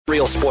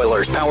Real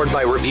spoilers powered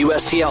by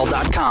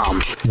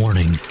ReviewSTL.com.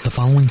 Warning, the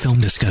following film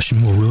discussion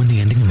will ruin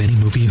the ending of any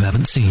movie you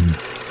haven't seen.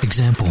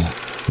 Example,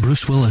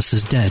 Bruce Willis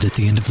is dead at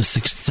the end of The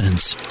Sixth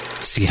Sense.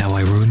 See how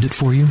I ruined it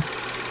for you?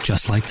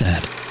 Just like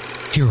that.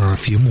 Here are a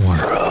few more.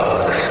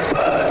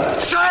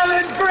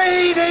 Silent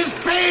breed is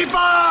people!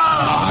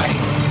 I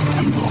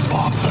am your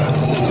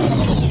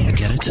father.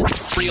 Get it?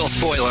 Real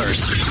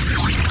spoilers.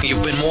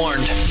 You've been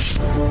warned.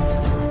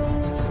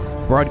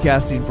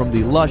 Broadcasting from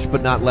the lush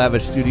but not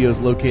lavish studios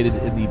located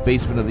in the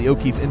basement of the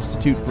O'Keefe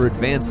Institute for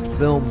Advanced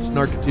Film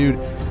Snarkitude,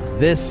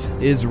 this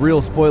is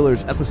Real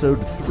Spoilers, episode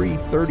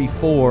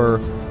 334,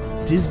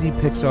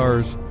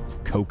 Disney-Pixar's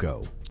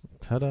Coco.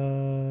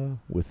 Ta-da!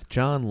 With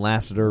John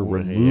Lasseter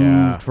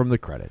removed from the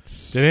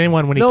credits. Did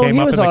anyone, when he came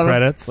up in the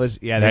credits? He was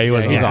He's on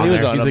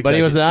there. But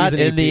he was not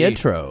in the EP.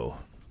 intro.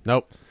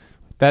 Nope.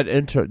 That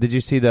intro. Did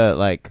you see the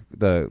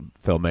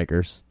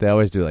filmmakers? They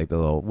always do like the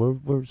little.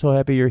 We're so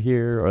happy you're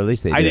here, or at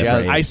least they. I did.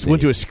 didn't. I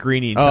went to a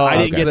screening, so I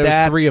didn't get there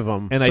that. was three of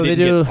them, and so I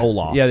didn't get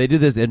Olaf. Yeah, they do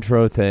this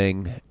intro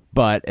thing,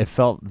 but it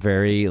felt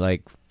very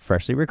like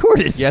freshly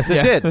recorded. Yes,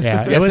 it did.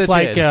 Yeah, Yes, it was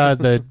like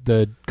did.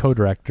 the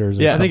co-directors.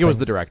 Or I think it was something.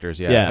 the directors.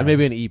 Yeah, Yeah. and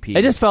maybe an EP.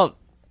 It just felt.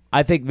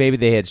 I think maybe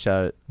they had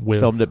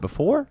filmed it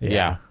before.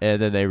 Yeah.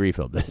 And then they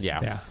refilmed it.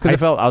 Yeah. Because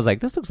I was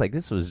like, this looks like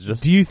this was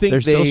just. Do you think they're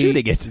still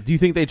shooting it? Do you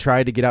think they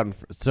tried to get out?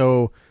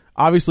 So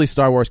obviously,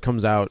 Star Wars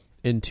comes out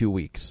in 2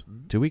 weeks.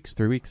 2 weeks?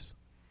 3 weeks?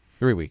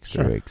 3 weeks.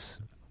 3 weeks.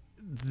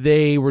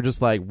 They were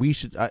just like, we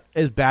should.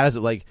 As bad as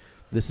it like,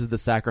 this is the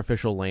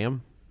sacrificial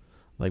lamb.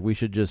 Like we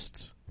should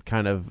just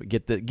kind of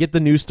get the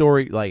news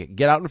story. Like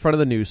get out in front of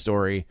the news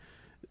story.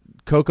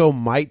 Coco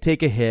might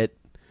take a hit,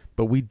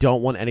 but we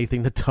don't want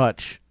anything to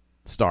touch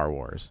Star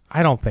Wars.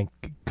 I don't think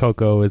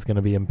Coco is going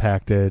to be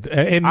impacted.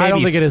 I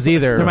don't think it is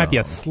either. There might be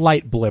a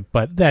slight blip,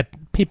 but that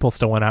people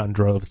still went out in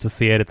droves to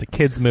see it. It's a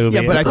kids' movie.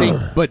 Yeah, but I think,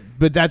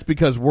 but that's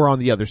because we're on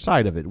the other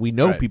side of it. We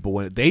know Right. people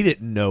when they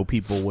didn't know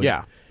people when.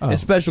 Yeah.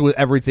 Especially with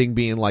everything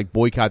being like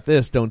boycott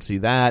this, don't see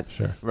that.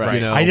 Sure. Right.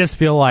 You know, I just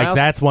feel like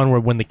that's one where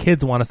when the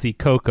kids want to see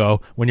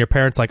Coco, when your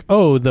parents like,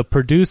 oh, the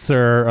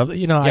producer of,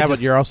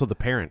 But you're also the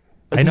parent.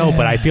 I know,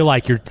 but I feel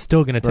like you're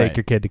still going to take Right.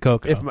 your kid to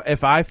Coco.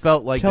 If I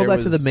felt like tell there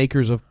that to was- the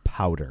makers of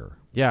powder.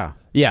 Yeah.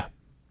 Yeah.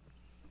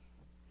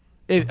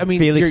 I mean,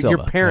 Felix your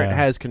Silva. parent Yeah.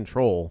 has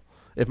control.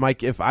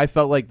 If I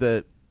felt like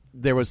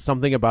there was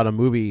something about a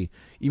movie,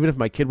 even if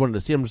my kid wanted to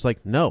see it, I'm just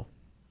like, no,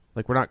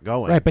 like we're not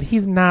going. Right, but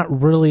he's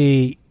not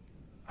really.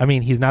 I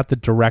mean, he's not the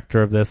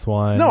director of this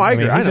one. No, I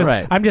agree. Mean, I he's know. just-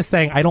 Right. I'm just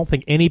saying, I don't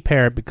think any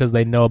parent, because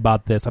they know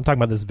about this. I'm talking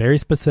about this very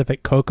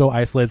specific Coco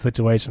isolated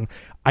situation.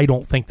 I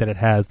don't think that it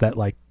has that.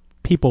 Like,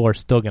 people are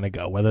still going to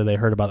go, whether they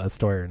heard about that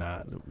story or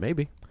not.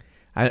 Maybe.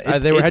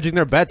 They were hedging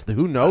their bets.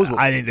 Who knows?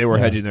 I think they were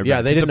hedging their bets.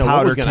 Yeah, they It's didn't a know what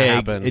powder was gonna keg,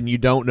 happen. and you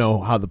don't know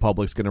how the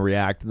public's going to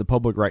react. And the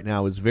public right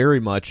now is very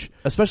much.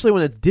 Especially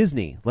when it's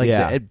Disney. Like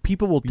Yeah.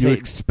 people will You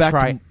expect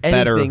try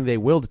better. anything they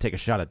will to take a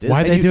shot at Disney. Why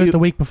And they you- do it you- the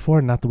week before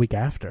and not the week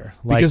after?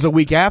 Like, Because the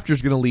week after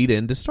is going to lead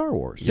into Star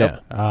Wars.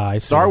 Yep. I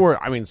see. Star Wars.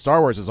 I mean, Star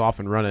Wars is off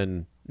and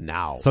running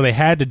now. So they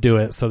had to do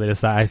it. So they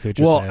decided. I see what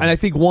you're Well, saying. and I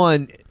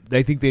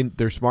think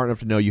they're smart enough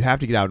to know you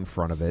have to get out in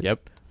front of it.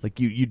 Yep. Like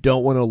you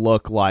don't want to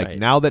look like Right.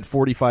 now that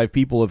 45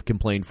 people have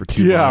complained for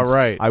 2 Yeah, months.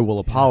 right. I will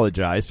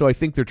apologize. So I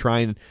think they're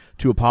trying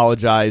to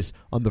apologize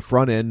on the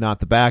front end,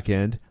 not the back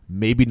end.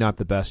 Maybe not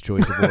the best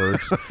choice of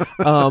words.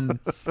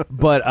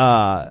 But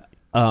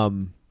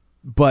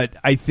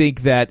I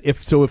think that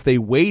if they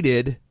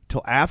waited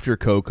till after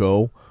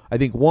Coco, I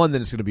think then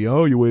it's going to be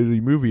you waited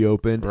a movie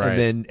opened, Right.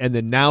 and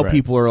then now Right.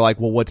 people are like,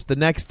 well, what's the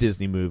next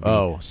Disney movie?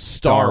 Oh,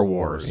 Star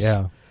Wars.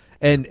 yeah.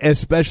 And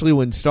especially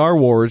when Star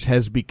Wars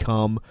has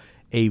become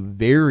a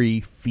very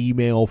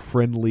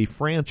female-friendly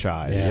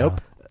franchise. Yeah.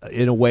 Yep.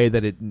 In a way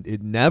that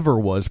it never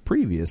was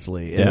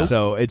previously. And Yeah.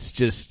 so it's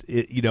just,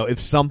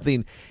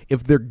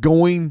 if they're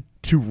going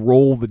to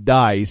roll the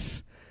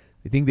dice,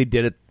 I think they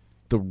did it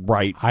the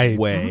right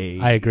way.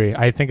 I agree.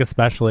 I think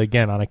especially,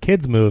 again, on a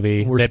kids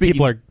movie, We're that speaking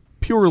people are...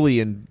 purely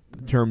in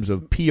terms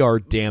of PR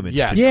damage.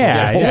 Yes.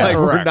 Yeah, yeah. Like,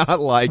 we're Correct.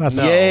 not like, That's-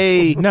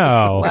 yay.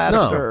 No.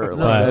 Lasseter.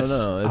 But it's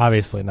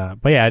obviously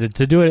not. But yeah,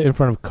 to do it in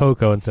front of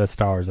Coco instead of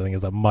Star Wars, I think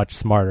is a much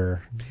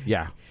smarter.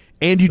 Yeah.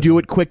 And you do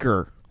it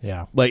quicker.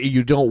 Yeah. Like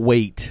you don't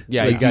wait.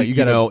 Yeah, Like, you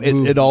gotta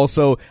move. it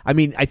also. I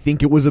mean, I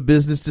think it was a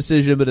business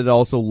decision, but it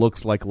also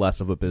looks like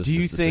less of a business. Do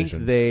you think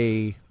decision.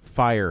 they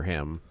fire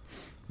him?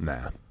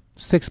 Nah.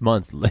 6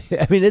 months.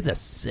 I mean, it's a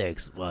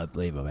 6-month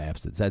leave of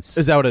absence.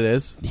 Is that what it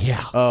is?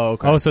 Yeah. Oh,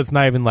 okay. Oh, so it's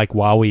not even like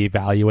while we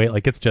evaluate.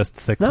 Like it's just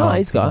 6 No, months.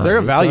 he's gone. They're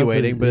He's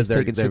evaluating, gone. but He's they're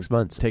taking 6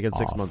 months. Taking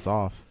 6 off. months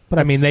off. But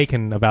I mean, they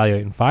can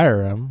evaluate and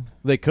fire him.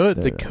 They could.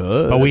 They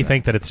could? But we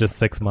think that it's just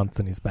 6 months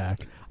and he's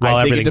back. I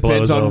While think it everything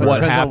depends blows on over. what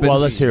Depends on- happens. Well,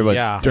 let's hear what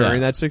Yeah.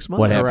 during that 6 months.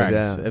 What Correct.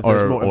 happens. If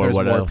there's Or more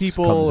what else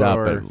people, comes up.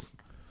 or-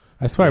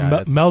 I swear, Yeah,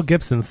 it's- Mel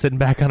Gibson's sitting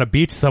back on a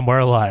beach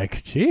somewhere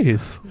like,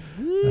 geez,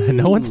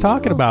 no one's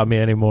talking about me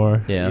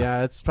anymore.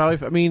 Yeah. It's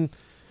probably. I mean,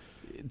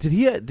 did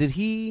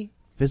he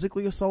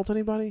physically assault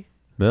anybody?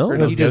 No? Or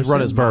did he just run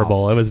his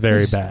verbal. mouth? It was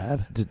very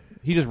bad.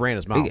 He just ran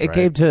his mouth. It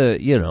came to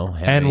having,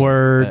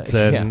 N-words,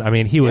 and I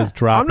mean, he was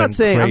dropping. I'm not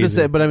saying. crazy. I'm just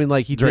saying, but I mean,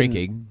 like he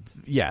drinking.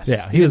 Yes,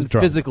 Yeah, he was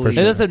drunk, physically. for It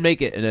sure. doesn't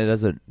make it, and it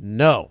doesn't.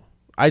 No,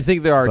 I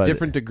think there are But-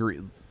 different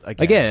degrees.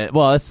 Again,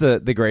 well, it's the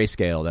gray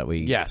scale that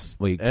we Yes,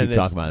 we keep and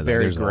talking it's about. It's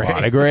very there's gray. a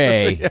lot of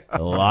gray,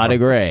 a lot of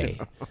gray.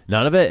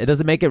 None of it. It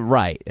doesn't make it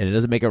right, and it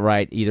doesn't make it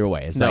right either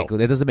way. It's No. like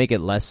it doesn't make it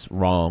less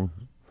wrong.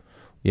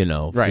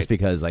 Right. Just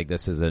because like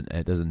this isn't,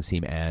 it doesn't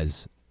seem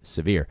as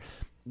severe.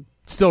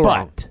 Still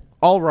wrong. But-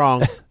 All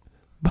wrong.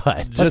 But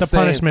But Just the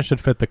saying. punishment should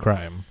fit the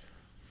crime.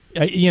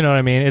 You know what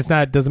I mean? It's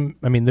not. Doesn't.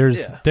 I mean, there's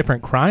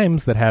different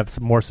crimes that have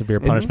some more severe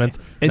punishments.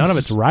 and None of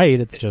it's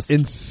right. It's just.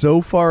 And so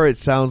far, it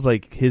sounds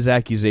like his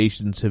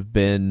accusations have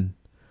been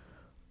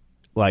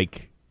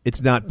like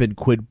it's not been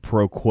quid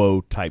pro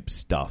quo type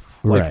stuff.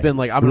 It's been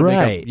like I'm gonna make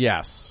Right. up.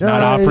 Yes. No,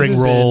 not it's offering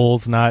just-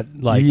 roles. Not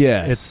like.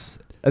 yes,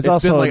 It's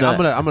also been like not-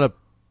 I'm gonna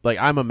like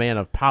I'm a man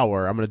of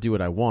power. I'm gonna do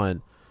what I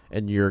want,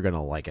 and you're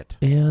gonna like it.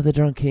 the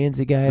drunk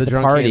handsy guy The at the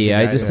drunk party. handsy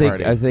I guy just at the think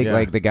party. I think Yeah.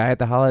 like the guy at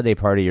the holiday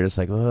party. You're just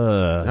like,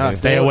 ugh.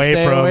 Stay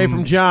away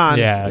from John.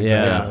 Yeah.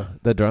 Yeah, Exactly.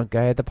 the drunk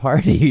guy at the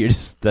party. You're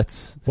just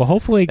that's. Well,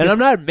 hopefully. And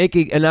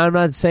I'm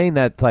not saying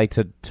that like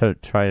to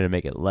try to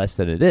make it less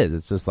than it is.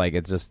 It's just like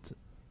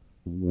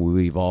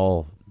we've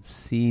all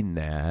seen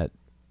that,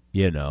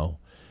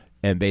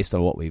 and based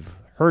on what we've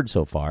heard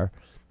so far,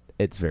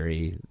 it's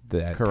very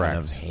that Correct. kind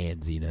of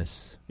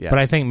handsiness. Yes. But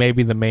I think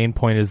maybe the main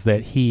point is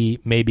that he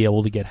may be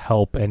able to get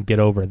help and get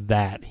over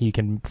that. He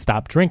can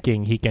stop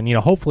drinking. He can,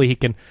 hopefully he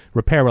can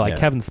repair. Like Yeah.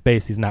 Kevin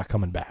Spacey's not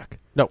coming back.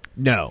 no.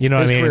 You know His what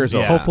I mean? career's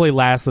over. Hopefully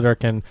Lassiter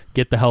can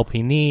get the help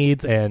he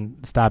needs and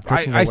stop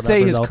drinking. I or say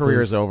whatever his else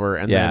career's is. over,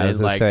 and Yeah, I then was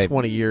in gonna like say-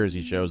 20 years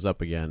he shows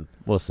up again.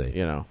 We'll see.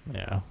 Yeah.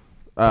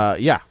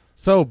 Yeah.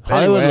 So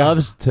Hollywood anyway,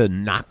 loves to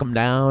knock him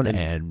down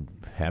and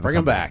have bring a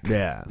him back.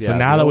 Yeah. So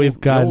now that we've the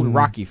gotten- old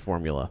Rocky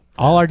formula.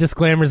 All our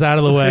disclaimers out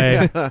of the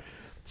way.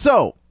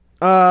 So,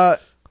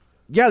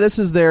 this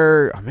is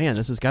their. Oh man,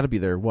 this has got to be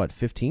their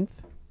 15th?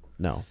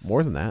 No,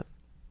 more than that.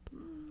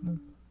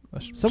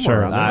 Somewhere Sure,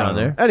 around there. around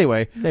there.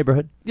 Anyway,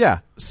 neighborhood. yeah.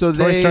 So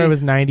Toy they Story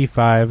was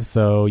 95,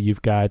 so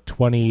you've got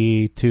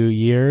 22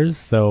 years,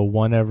 so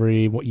one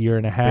every year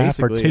and a half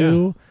or Basically,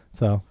 two.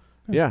 So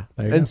Yeah.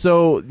 There you And go.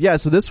 so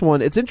this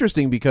one, it's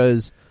interesting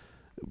because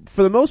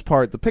for the most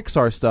part, the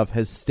Pixar stuff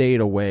has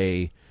stayed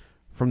away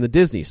from the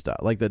Disney stuff.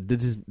 Like the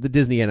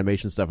Disney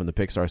animation stuff and the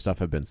Pixar stuff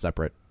have been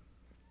separate.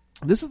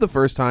 This is the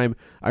first time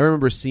I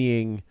remember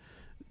seeing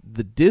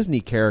the Disney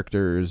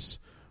characters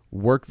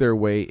work their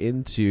way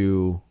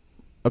into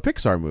a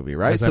Pixar movie,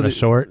 right? Was that a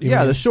short, you Yeah,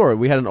 mean? the short.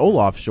 We had an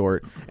Olaf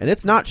short, and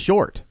it's not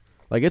short.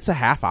 Like it's a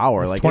half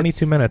hour. It's like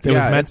 22 minutes. It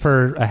was meant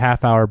for a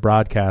half-hour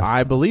broadcast.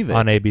 I believe it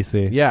on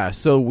ABC. Yeah,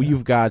 so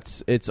you've got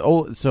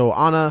so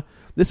Anna.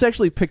 This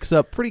actually picks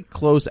up pretty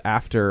close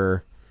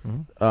after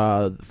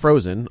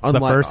Frozen. It's the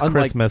first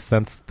Christmas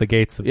since the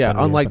gates. Have been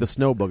unlike the reopened.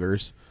 Snow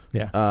Boogers,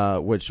 Yeah.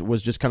 which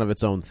was just kind of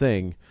its own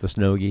thing. The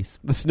snow geese.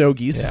 The Snow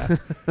Geese. Yeah.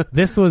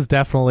 This was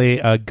definitely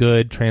a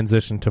good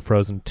transition to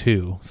Frozen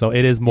 2. So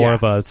it is more Yeah.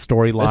 of a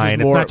storyline.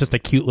 It's more- not just a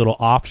cute little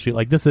offshoot.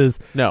 Like this is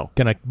No.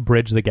 going to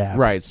bridge the gap.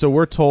 Right. So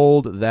we're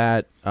told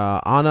that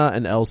Anna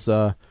and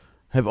Elsa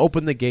have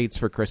opened the gates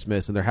for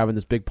Christmas, and they're having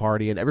this big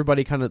party, and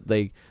everybody kind of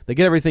they get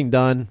everything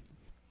done.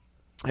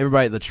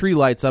 Everybody, the tree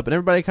lights up, and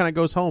everybody kind of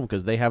goes home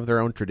because they have their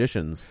own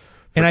traditions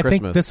for And I Christmas.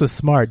 think this was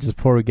smart just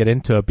before we get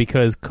into it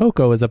because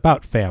Coco is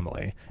about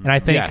family. And I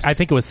think Yes.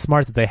 it was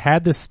smart that they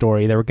had this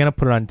story. They were going to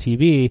put it on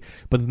TV,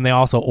 but then they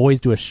also always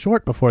do a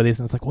short before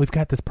these. And it's like, well, we've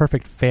got this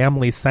perfect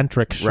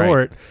family-centric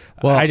short.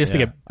 Well, I just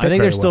think it I think fit they're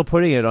very still well.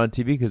 putting it on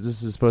TV because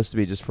this is supposed to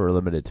be just for a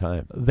limited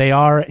time. They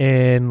are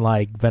in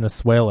like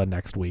Venezuela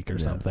next week or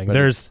something. but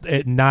There's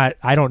it not.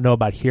 I don't know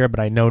about here, but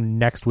I know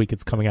next week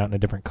it's coming out in a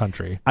different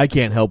country. I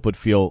can't help but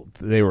feel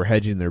they were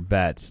hedging their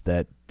bets,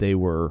 that they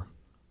were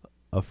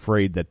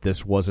afraid that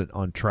this wasn't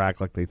on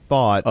track like they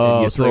thought. Oh,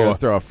 and you so they're gonna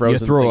throw a Frozen you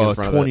thing throw in a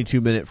front of it.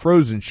 22-minute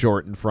Frozen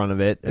short in front of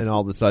it, and all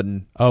of a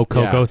sudden, Oh,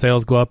 Coco Yeah.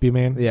 sales go up. You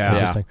mean? Yeah.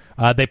 Interesting.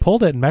 They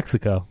pulled it in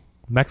Mexico.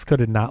 Mexico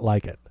did not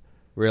like it.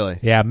 really,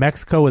 Yeah,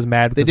 Mexico was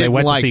mad because they didn't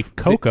went like- to see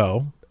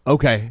Coco.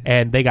 okay,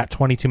 And they got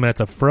 22 minutes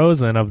of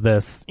Frozen of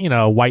this,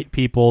 white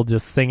people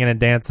just singing and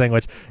dancing,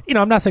 which,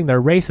 I'm not saying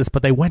they're racist,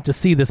 but they went to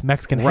see this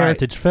Mexican Right.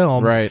 heritage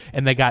film. Right.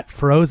 And they got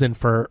Frozen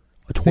for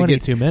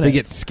 22 minutes. They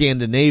get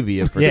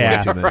Scandinavia for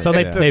 22 minutes. So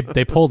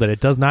they pulled it.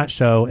 It does not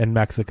show in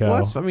Mexico.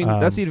 Well,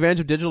 that's the advantage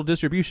of digital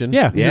distribution.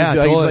 Yeah. He's Yeah, just,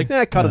 like, totally. he's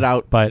like, cut it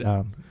out. But,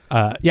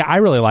 I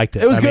really liked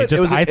it. It was I mean, good.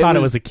 just, I thought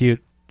it was a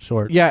cute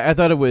short. Yeah, I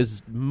thought it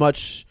was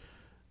much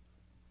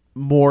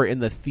more in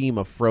the theme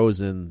of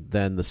Frozen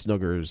than the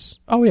Snuggers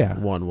Oh, yeah.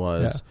 one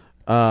was.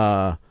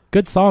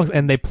 good songs,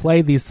 and they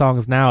play these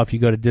songs now. If you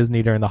go to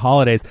Disney during the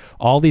holidays,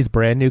 all these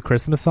brand new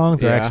Christmas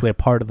songs are actually a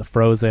part of the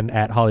Frozen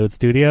at Hollywood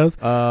Studios.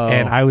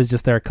 And I was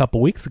just there a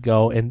couple weeks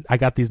ago, and I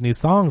got these new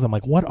songs. I'm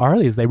like, what are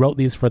these? They wrote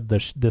these for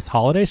this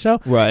holiday show,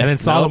 right? And then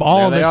saw them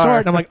all in the short,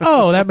 and I'm like,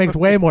 oh, that makes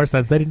way more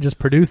sense. They didn't just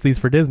produce these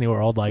for Disney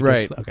World, like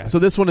right? Okay. So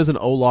this one is an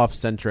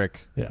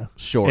Olaf-centric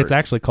short. It's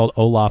actually called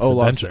Olaf's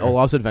Adventure.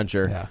 Olaf's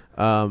Adventure.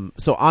 Yeah.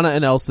 So Anna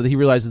and Elsa, he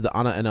realizes that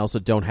Anna and Elsa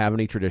don't have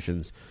any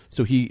traditions.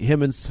 So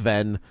him and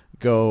Sven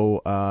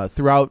go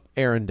throughout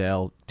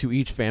Arendelle to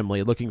each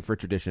family looking for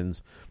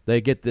traditions.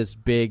 They get this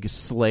big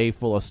sleigh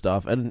full of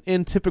stuff, and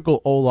in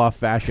typical Olaf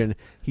fashion,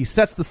 he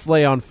sets the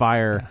sleigh on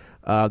fire.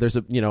 There's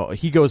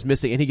he goes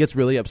missing, and he gets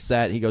really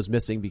upset. He goes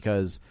missing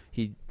because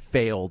he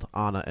failed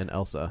Anna and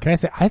Elsa. Can I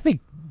say, I think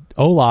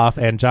Olaf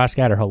and Josh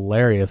Gad are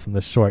hilarious in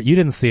the short. You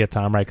didn't see it,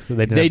 Tom, right? Because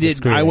they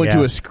didn't. I went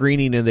to a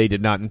screening and they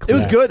did not include. It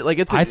was good. Like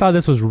I thought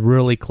this was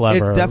really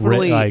clever. It's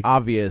definitely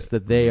obvious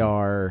that they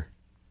are.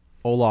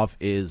 Olaf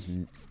is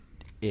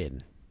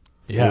in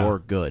for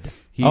good.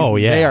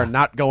 They are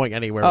not going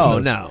anywhere. Oh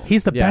no,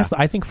 he's the best.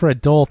 I think for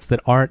adults that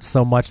aren't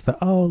so much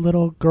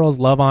little girls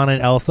love Anna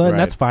and Elsa, and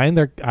that's fine.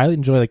 I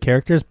enjoy the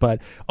characters, but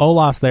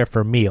Olaf's there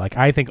for me. Like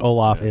I think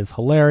Olaf is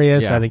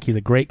hilarious. I think he's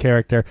a great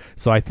character.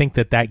 So I think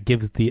that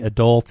gives the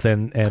adults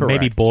and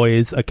maybe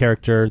boys a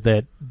character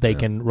that they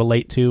can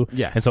relate to.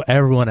 Yes, and so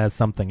everyone has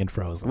something in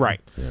Frozen.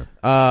 Right.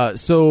 Yeah.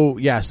 So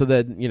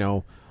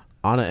then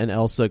Anna and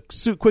Elsa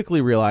quickly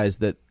realize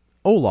that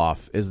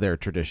Olaf is their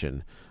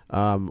tradition.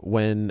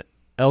 When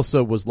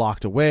Elsa was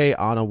locked away,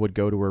 Anna would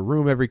go to her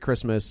room every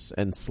Christmas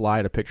and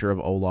slide a picture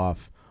of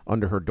Olaf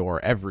under her door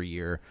every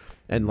year.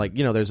 And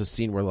there's a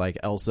scene where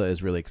Elsa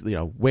is really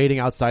waiting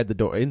outside the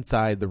door,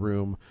 inside the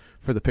room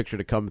for the picture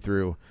to come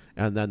through,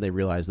 and then they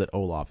realize that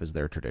Olaf is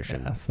their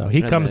tradition. Yeah, so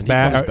he comes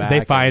back.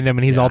 They find him,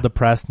 and he's all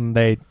depressed, and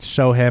they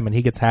show him, and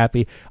he gets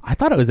happy. I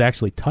thought it was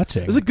actually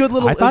touching. It was a good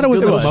little. I thought it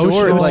was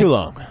emotional. It was too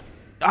long.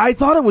 I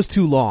thought it was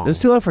too long. It was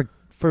too long for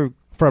a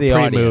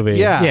pre-movie.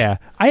 Yeah,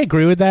 I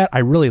agree with that. I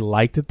really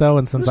liked it though,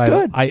 and since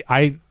good.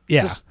 Did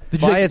you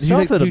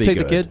take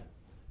the kid?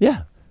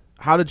 Yeah.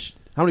 How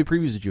many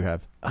previews did you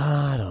have?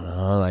 I don't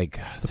know, like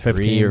 15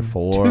 3 or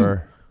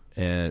 4.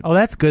 And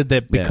that's good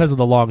that because of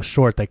the long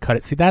short they cut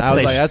it. See,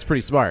 that's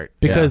pretty smart.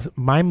 Because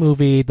my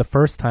movie, the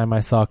first time I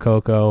saw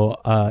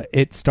Coco,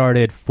 it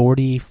started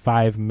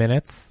 45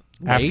 minutes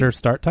after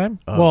start time.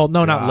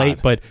 Not late,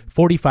 but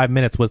 45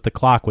 minutes was the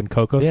clock when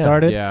Coco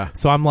started. Yeah.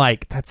 So I'm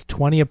like, that's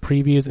 20 of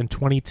previews and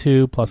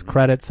 22 plus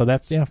credits. So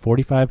that's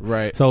 45.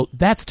 Right. So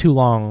that's too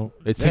long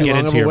to get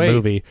into your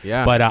movie.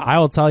 Yeah. But I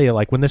will tell you,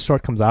 when this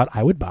short comes out,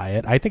 I would buy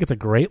it. I think it's a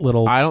great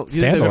little. You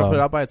think they're going to put it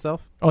out by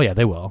itself? Oh yeah,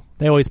 they will.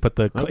 They always put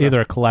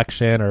either a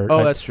collection or.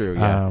 Oh, that's true.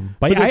 Yeah.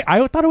 But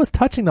I thought it was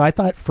touching though. I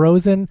thought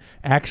Frozen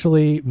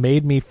actually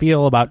made me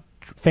feel about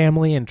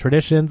family and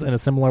traditions in a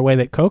similar way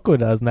that Coco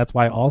does, and that's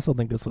why I also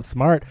think this was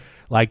smart.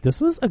 This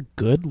was a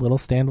good little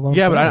standalone.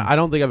 Yeah, film. but I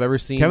don't think I've ever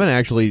seen Kevin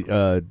actually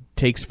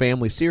takes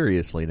family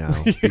seriously now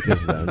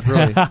because of that. It's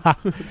really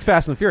it's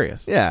Fast and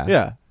Furious.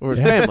 Yeah. Or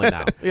it's family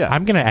now. Yeah,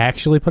 I'm gonna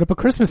actually put up a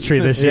Christmas tree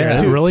this year.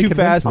 It really too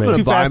fast. convinced I'm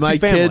me. gonna buy my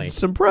family. kid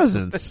some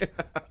presents.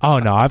 Oh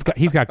no,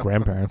 he's got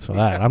grandparents for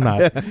that. I'm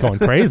not going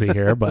crazy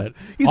here, but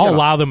I'll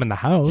allow them in the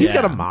house. He's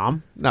got a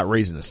mom. Not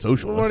raising a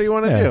socialist. What do you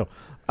want to do?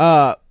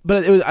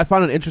 But I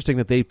found it interesting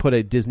that they put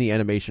a Disney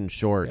animation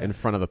short in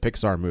front of a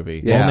Pixar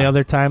movie. Yeah. Only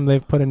other time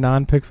they've put a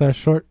non-Pixar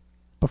short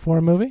before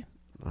a movie?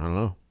 I don't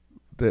know.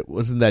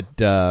 Wasn't that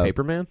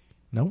Paperman?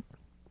 Nope.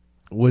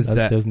 Was That's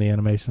that Disney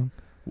animation?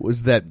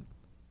 Was it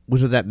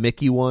that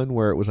Mickey one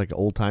where it was like an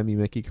old timey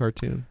Mickey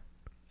cartoon?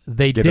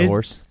 They did a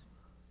horse.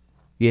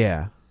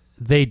 Yeah.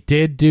 They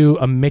did do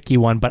a Mickey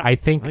one, but I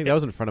think that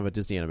was in front of a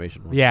Disney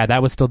animation one. Yeah,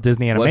 that was still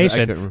Disney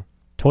animation.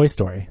 Toy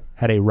Story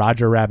had a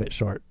Roger Rabbit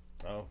short.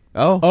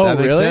 Oh, that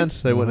makes really?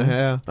 sense. They wouldn't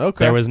have.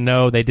 Okay. There was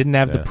they didn't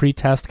have the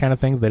pre-test kind of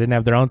things. They didn't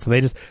have their own, so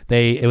it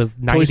was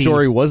 90. Toy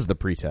Story was the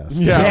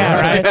pre-test.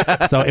 Yeah,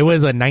 right. So it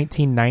was a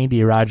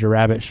 1990 Roger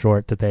Rabbit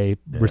short that they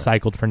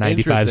recycled for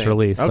 95's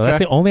release. So that's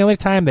the only other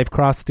time they've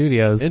crossed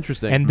studios.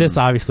 Interesting. And this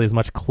obviously is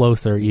much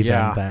closer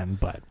even then,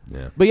 but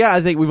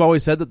I think we've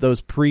always said that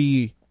those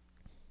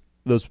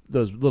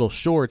little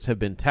shorts have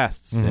been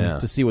tests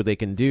to see what they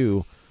can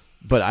do,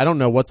 but I don't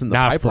know what's in the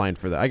pipeline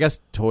for that. I guess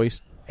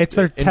it's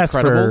their test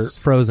for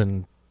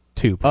Frozen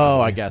 2. Probably.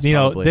 Oh, I guess.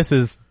 This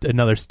is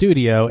another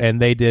studio,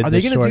 and they did. Are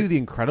they going to do The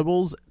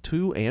Incredibles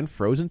 2 and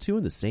Frozen 2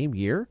 in the same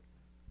year?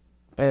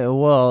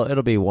 Well,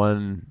 it'll be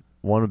one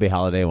will be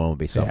holiday, one will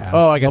be summer. Yeah.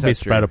 Oh, I guess they'll be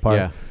spread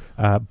apart.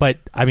 Yeah. But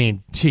I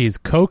mean,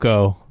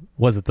 Coco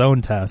was its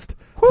own test.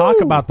 Woo!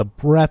 Talk about the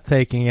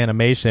breathtaking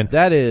animation.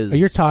 That is.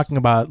 You're talking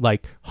about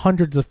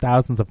hundreds of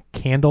thousands of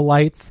candle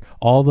lights,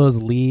 all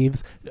those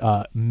leaves,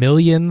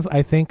 millions,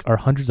 I think, or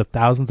hundreds of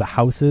thousands of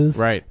houses.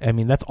 Right. I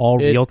mean, that's all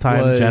real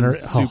time.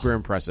 Super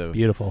impressive.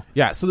 Beautiful.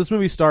 Yeah. So this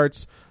movie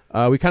starts.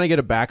 We kind of get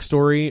a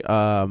backstory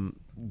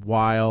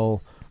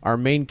while our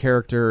main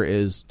character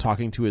is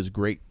talking to his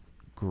great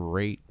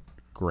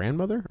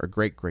grandmother or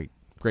great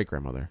great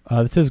grandmother?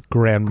 This is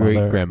grandmother.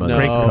 Great-grandmother. No,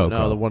 Great Coco.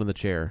 no, the one in the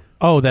chair.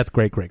 Oh, that's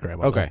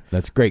great-great-grandmother. Okay,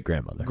 That's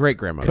great-grandmother. great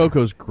grandmother.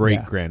 Coco's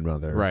great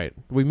grandmother. Right.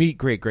 We meet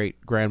great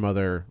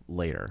grandmother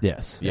later.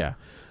 Yes. Yeah.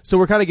 So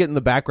we're kind of getting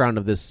the background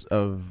of this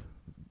our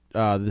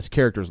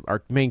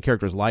main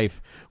character's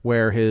life,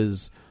 where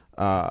his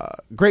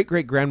great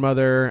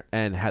grandmother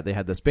they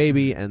had this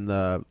baby, and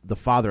the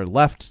father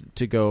left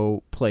to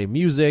go play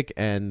music,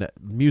 and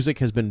music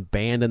has been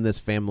banned in this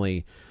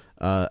family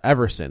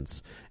ever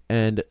since.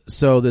 And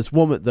so this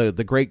woman,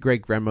 the great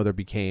grandmother,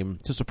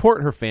 to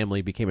support her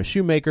family, became a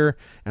shoemaker,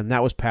 and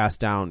that was passed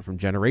down from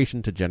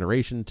generation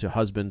to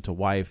husband to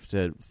wife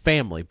to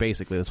family.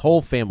 Basically, this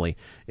whole family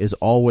is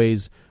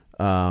always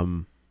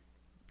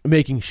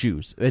making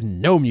shoes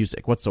and no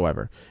music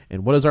whatsoever.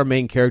 And what does our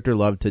main character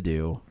love to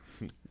do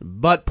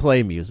but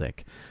play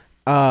music?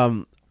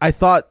 I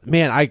thought,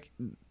 man,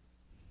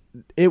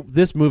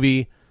 this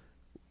movie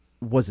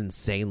was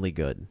insanely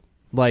good.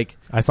 Like,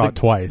 I saw it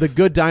twice. The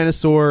Good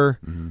Dinosaur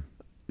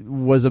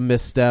was a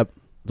misstep.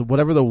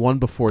 Whatever the one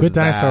before Good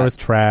that, Dinosaur was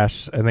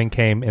trash, and then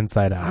came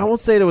Inside Out. I won't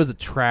say it was a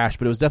trash,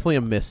 but it was definitely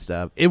a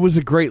misstep. It was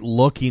a great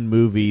looking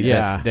movie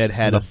that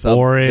had a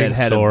boring that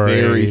had story.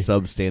 a very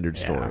substandard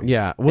story.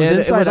 Yeah, And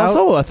it was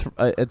also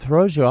it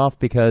throws you off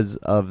because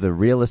of the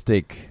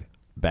realistic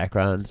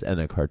backgrounds and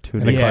the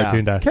cartoon. And a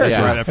cartoon characters.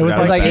 Yeah. It was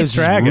like it Pete's was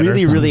Dragon or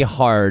really, something. really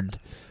hard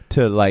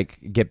to like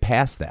get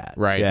past that.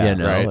 Right. You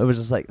know, Right. it was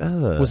just like,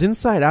 ugh. Was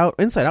Inside Out?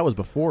 Inside Out was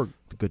before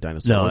The Good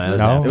Dinosaur. No, wasn't it?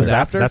 No, it was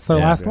after. That's the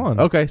last one.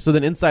 Okay, so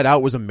then Inside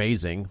Out was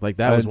amazing. Like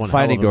that was one.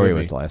 Finding hell of a Dory movie.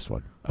 was the last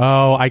one.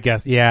 Oh, I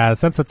guess, yeah.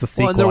 Since it's a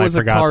sequel, Well, and there was I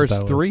a forgot Cars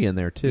that was- 3 in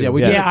there too. Yeah,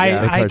 we Yeah, did.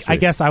 I Cars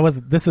guess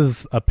this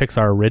is a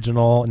Pixar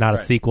original, not a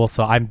sequel.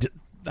 So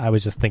I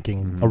was just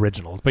thinking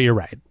originals, but you're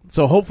right.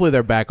 So hopefully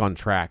they're back on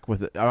track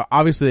with it.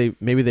 Obviously,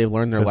 maybe they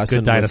learned their 'Cause lesson.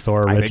 Good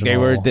Dinosaur I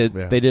original. think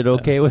they did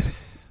okay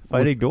with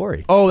Finding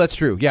Dory. Oh, that's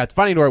true. Yeah,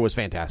 Finding Dory was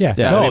fantastic.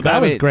 Yeah. No,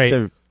 that was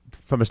great.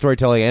 From a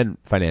storytelling and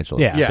financial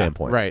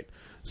standpoint. Right.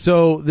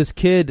 So this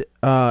kid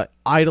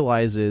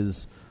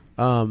idolizes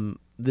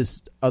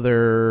this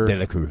other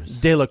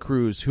De La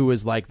Cruz, who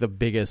is like the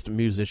biggest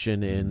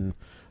musician in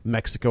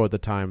Mexico at the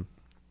time,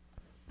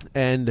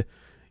 and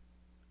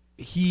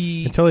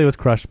until he was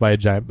crushed by a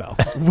giant bell.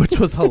 which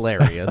was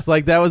hilarious.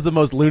 Like that was the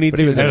most Looney Tunes.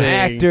 He was an thing.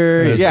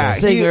 actor, he was yeah, a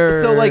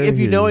singer. so like, if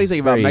you know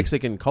anything about very-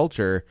 Mexican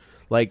culture,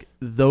 like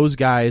those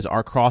guys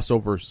are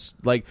crossovers.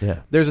 Like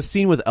there's a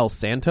scene with El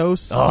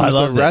Santos, I who's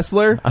loved the it.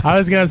 wrestler. I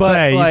was gonna But,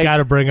 say like, you got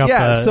to bring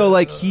up. so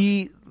like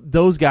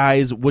those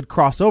guys would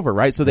cross over,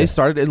 right? So they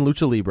started in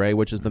Lucha Libre,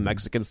 which is the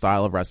Mexican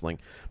style of wrestling,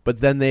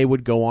 but then they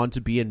would go on to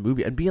be in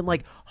movie and be in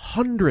like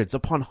hundreds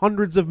upon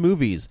hundreds of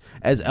movies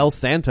as El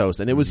Santos,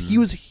 and he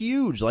was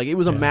huge. Like it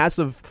was a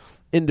massive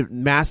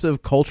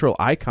cultural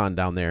icon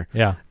down there.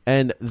 Yeah,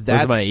 and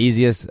That's my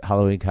easiest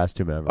Halloween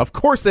costume ever. Of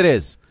course it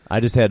is. I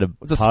just had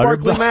It's a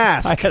sparkly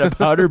mask. I had a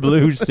powder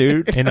blue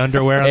suit in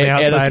underwear on the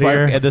and outside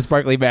here. and the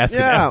sparkly mask.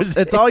 Yeah,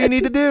 it's all you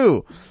need to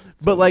do.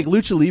 But like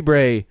Lucha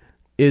Libre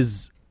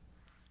is,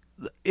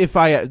 it's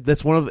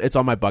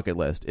on my bucket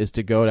list is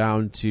to go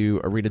down to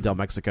Arena del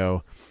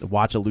Mexico,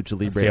 watch a Lucha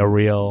Libre, See a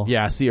real,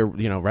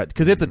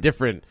 because it's a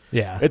different,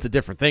 it's a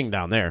different thing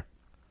down there.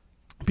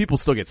 People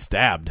still get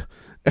stabbed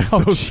at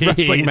those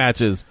wrestling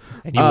matches,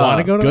 and you want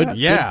to go to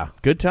that?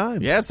 Good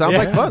times. Yeah, it sounds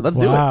like fun. Let's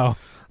do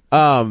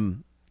it.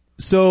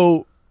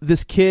 So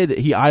this kid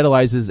he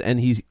idolizes, and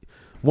he's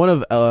one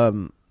of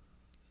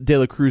De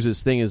La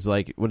Cruz's thing is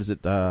like, what is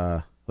it?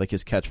 Like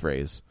his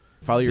catchphrase,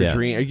 "Follow your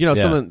dream." You know,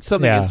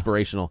 something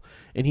inspirational.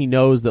 And he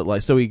knows that,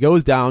 like, so he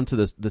goes down to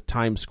the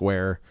Times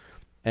Square,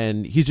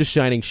 and he's just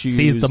shining shoes.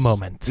 Seize the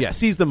moment. Yeah,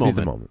 seize the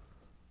moment.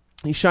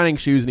 He's shining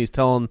shoes, and he's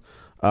telling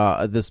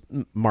this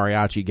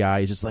mariachi guy,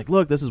 he's just like,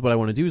 "Look, this is what I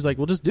want to do." He's like,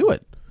 "Well, just do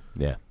it."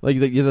 Yeah, like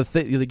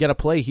you get a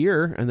play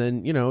here, and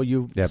then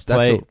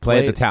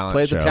play at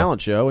the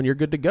talent show, and you're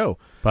good to go.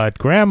 But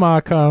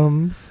Grandma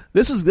comes.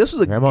 This was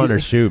a Grandma in her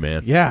shoe,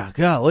 man. Yeah,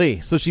 golly.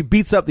 So she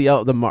beats up the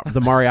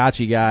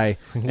mariachi guy,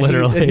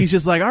 literally. and he's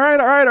just like, all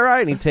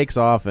right, and he takes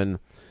off, and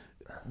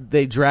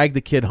they drag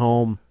the kid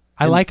home.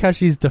 I like how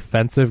she's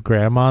defensive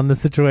grandma in the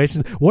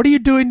situation. What are you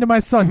doing to my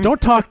son?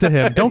 Don't talk to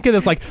him. Don't get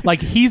this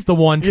like he's the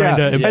one trying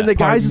to. And the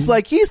guy's just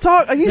like, he's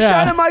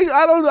shining my.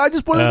 I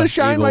just wanted to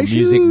shine Evil my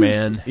music shoes.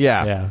 man.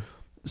 Yeah.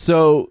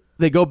 So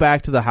they go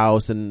back to the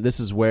house, and this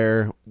is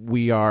where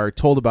we are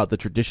told about the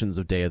traditions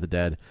of Day of the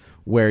Dead,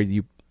 where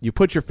you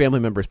put your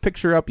family member's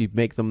picture up, you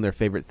make them their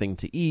favorite thing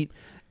to eat,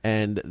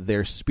 and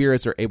their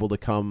spirits are able to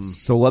come.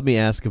 So let me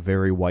ask a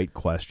very white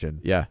question.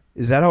 Yeah.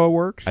 Is that how it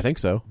works? I think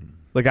so.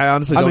 Like, I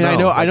honestly don't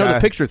know. I know the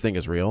picture thing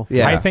is real.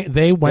 Yeah. I think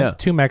they went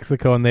to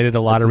Mexico and they did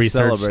a lot of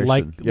research,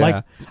 like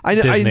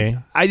Disney.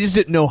 I just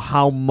didn't know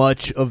how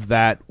much of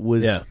that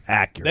was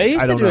accurate. They used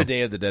I to don't do know. a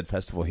Day of the Dead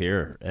festival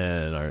here,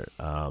 and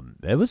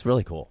it was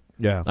really cool.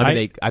 Yeah. I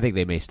mean, I think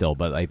they may still,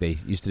 but like they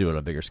used to do it on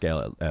a bigger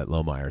scale at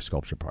Lohmeyer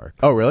Sculpture Park.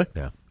 Oh, really?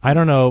 Yeah. I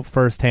don't know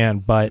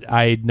firsthand, but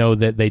I know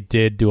that they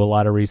did do a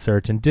lot of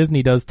research, and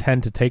Disney does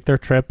tend to take their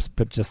trips,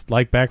 but just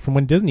like back from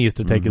when Disney used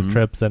to take his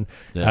trips, and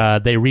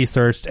they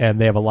researched, and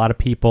they have a lot of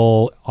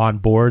people on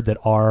board that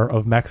are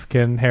of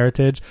Mexican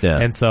heritage,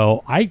 and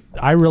so I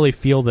really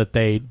feel that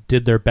they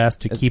did their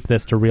best to keep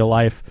this to real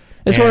life.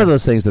 It's one of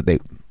those things that they...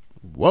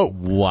 Whoa.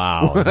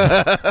 Wow.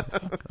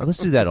 Let's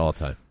do that all the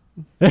time.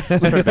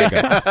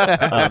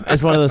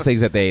 It's one of those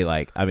things that they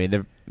like. I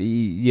mean,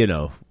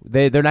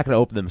 they're not going to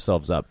open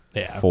themselves up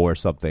for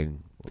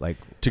something like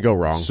to go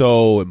wrong.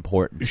 So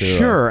important. To,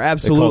 sure,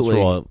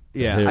 absolutely.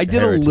 I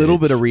did heritage. a little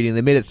bit of reading.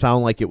 They made it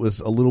sound like it was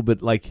a little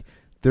bit like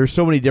there's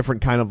so many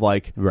different kind of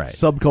like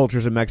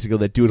subcultures in Mexico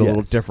that do it a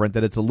little different.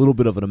 That it's a little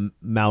bit of an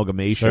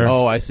amalgamation. Sure.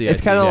 Oh, I see.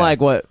 It's kind of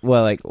like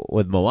like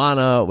with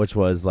Moana, which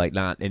was like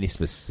not any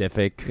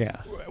specific.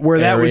 Where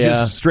that area. was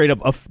just straight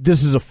up.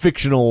 This is a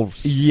fictional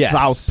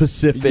South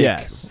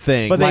Pacific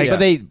thing,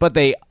 but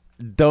they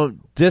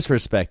don't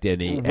disrespect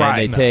any, and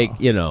they take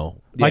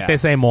like they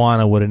say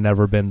Moana would have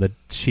never been the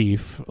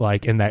chief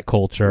like in that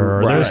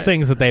culture. Or there's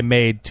things that they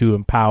made to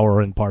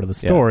empower in part of the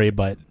story,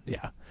 but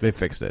they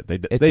fixed it.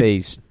 It's a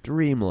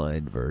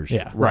streamlined version.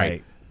 Yeah,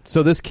 right.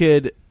 So this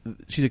kid,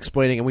 she's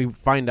explaining, and we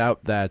find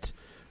out that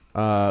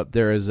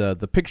there is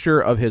the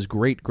picture of his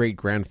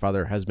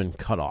great-great-grandfather has been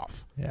cut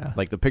off. Yeah.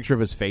 Like the picture of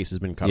his face has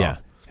been cut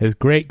off. His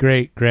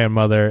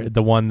great-great-grandmother,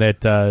 the one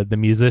that the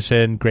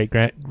musician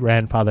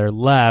great-grandfather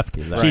left,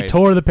 she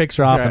tore the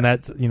picture off, and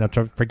that's,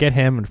 to forget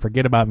him and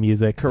forget about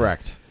music.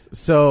 Correct.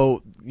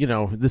 So,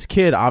 this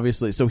kid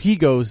obviously, so he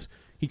goes,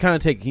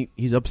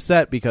 he's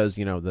upset because,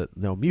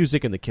 no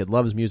music and the kid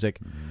loves music.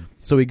 Mm-hmm.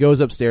 So he goes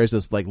upstairs,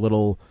 this like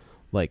little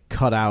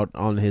cutout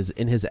in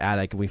his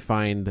attic, and we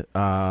find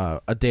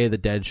a Day of the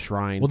Dead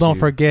shrine. Well, don't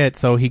forget.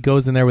 So he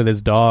goes in there with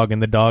his dog,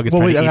 and the dog is.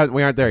 We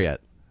aren't there yet.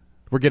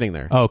 We're getting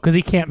there. Oh, because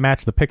he can't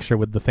match the picture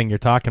with the thing you're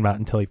talking about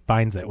until he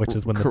finds it, which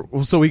is when.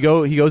 So he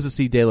goes to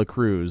see De La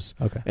Cruz.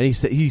 Okay, and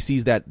he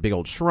sees that big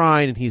old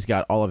shrine, and he's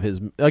got all of his,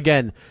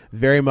 again,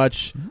 very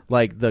much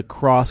like the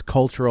cross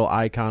cultural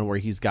icon where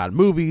he's got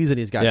movies and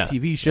he's got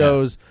TV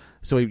shows. Yeah.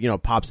 So he,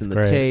 pops in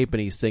the tape,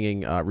 and he's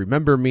singing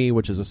 "Remember Me,"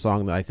 which is a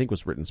song that I think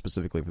was written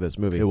specifically for this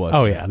movie. It was.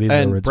 Oh yeah, these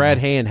and are Brad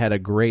Hand had a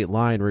great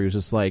line where he was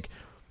just like,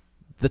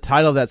 "The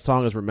title of that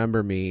song is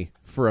 "Remember Me"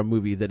 for a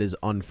movie that is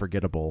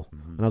unforgettable."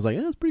 Mm-hmm. And I was like,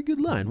 "That's a pretty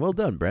good line. Well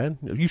done, Brad.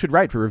 You should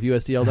write for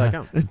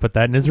ReviewSTL.com." Put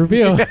that in his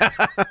review.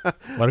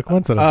 What a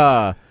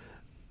coincidence.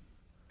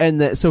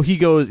 So he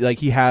goes,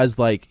 he has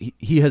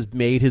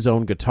made his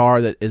own guitar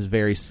that is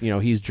very,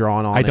 he's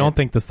drawn on. I don't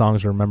think the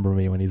songs Remember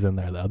Me when he's in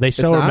there, though. They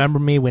show Remember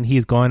Me when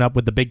he's going up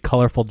with the big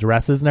colorful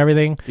dresses and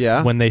everything.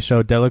 Yeah. When they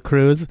show De La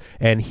Cruz,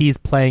 and he's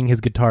playing his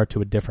guitar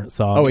to a different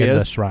song in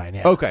the shrine.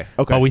 Yeah. Okay.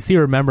 But we see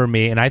Remember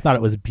Me, and I thought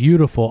it was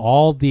beautiful.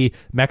 All the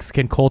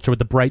Mexican culture with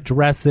the bright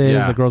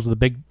dresses, the girls with the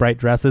big bright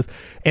dresses.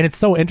 And it's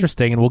so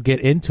interesting, and we'll get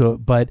into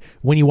it. But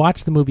when you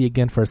watch the movie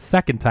again for a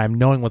second time,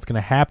 knowing what's going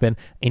to happen,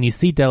 and you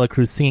see De La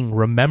Cruz singing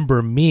Remember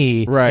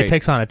Me, it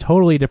takes on a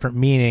totally different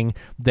meaning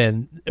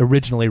than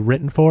originally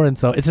written for, and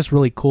so it's just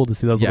really cool to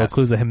see those little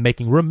clues of him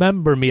making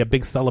Remember Me a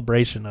big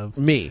celebration of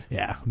me.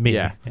 Yeah, me.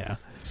 Yeah. Yeah.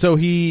 So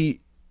he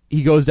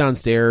goes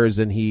downstairs,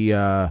 and he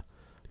trying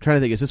to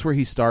think, is this where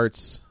he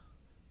starts?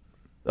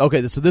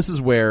 Okay, so this is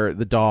where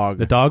the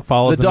dog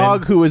follows the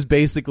dog who is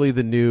basically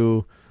the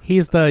new.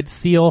 He's the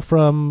seal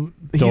from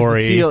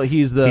Dory.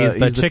 He's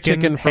the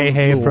chicken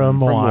from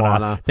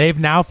Moana. They've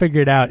now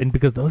figured out, and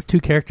because those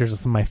two characters are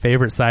some of my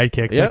favorite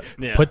sidekicks.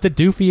 Yep. Put the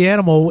doofy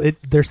animal.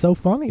 They're so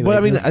funny.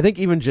 But I think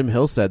even Jim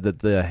Hill said that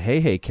the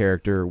Hey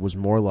character was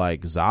more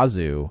like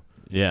Zazu.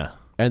 Yeah,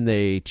 and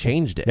they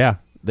changed it. Yeah.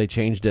 They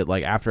changed it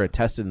after it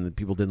tested, and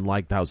people didn't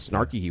like how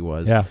snarky he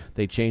was. Yeah.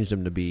 They changed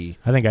him to be.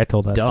 I think I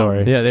told that dumb.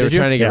 story. Yeah, they were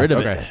trying to get rid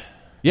of it.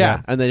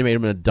 Yeah, and then they made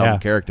him a dumb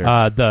character.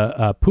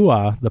 The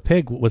Pua, the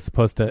pig, was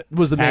supposed to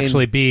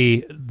actually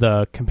be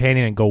the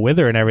companion and go with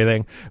her and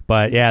everything.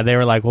 But they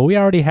were like, well, we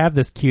already have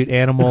this cute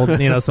animal,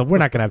 so we're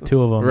not going to have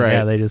two of them. Right.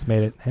 Yeah, they just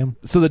made it him.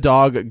 So the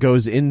dog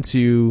goes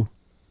into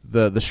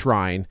the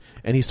shrine,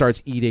 and he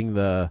starts eating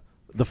the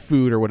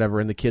food or whatever,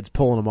 and the kid's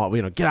pulling him off.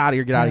 Get out of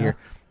here, get out of here.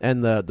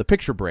 And the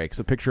picture breaks.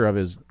 The picture of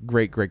his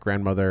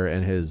great-great-grandmother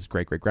and his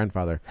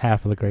great-great-grandfather.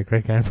 Half of the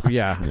great-great-grandfather.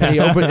 Yeah. And he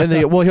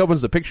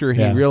opens the picture, and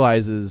he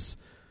realizes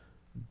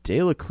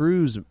De La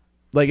Cruz,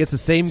 it's the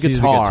same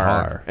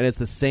guitar, and it's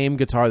the same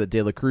guitar that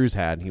De La Cruz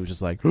had, and he was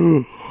just like,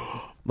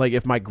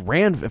 if my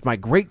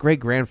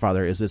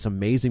great-great-grandfather is this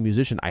amazing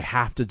musician, I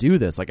have to do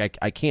this. I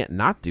can't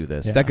not do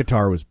this. Yeah. That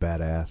guitar was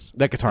badass.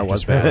 That guitar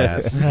was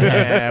badass.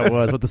 Yeah, it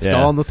was, with the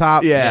skull on the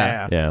top.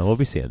 Yeah, we'll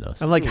be seeing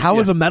those. I'm like, how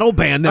has a metal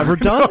band never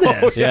done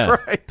this?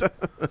 That's right.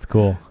 That's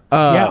cool.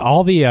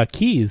 All the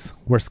keys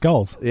were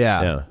skulls.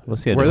 Yeah. We'll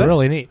see. Were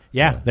really neat.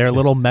 Yeah, they're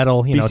little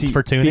metal. It's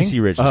for tuning.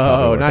 BC Rich.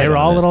 Oh, nice. They were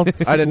all little.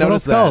 I didn't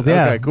notice skulls. that.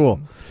 Yeah. Okay,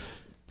 cool.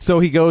 So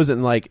he goes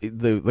and like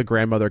the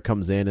grandmother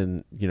comes in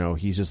and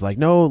he's just like,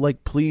 no,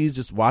 like please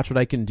just watch what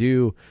I can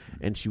do,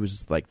 and she was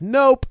just like,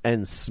 nope,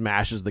 and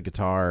smashes the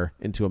guitar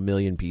into a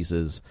million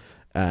pieces,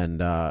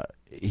 and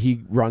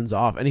he runs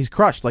off and he's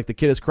crushed. Like the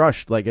kid is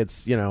crushed. Like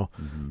it's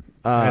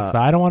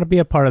I don't want to be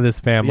a part of this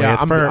family. Yeah,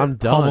 it's for I'm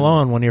done. Home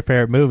Alone, one of your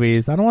favorite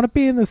movies. I don't want to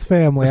be in this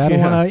family. I don't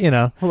want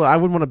to, Well, I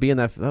wouldn't want to be in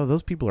that. Oh,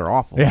 those people are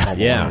awful.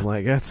 Yeah.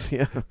 Like that's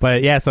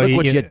But yeah, so look he,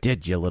 what you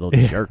did, you little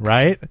jerk.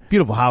 right?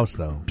 Beautiful house,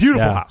 though.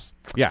 Beautiful house.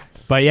 Yeah.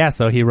 But yeah,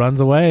 so he runs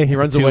away. He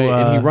runs away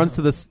and he runs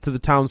to the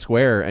town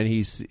square, and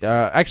he's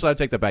actually I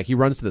take that back. He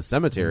runs to the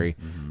cemetery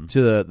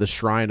to the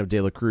shrine of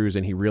De La Cruz,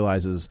 and he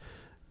realizes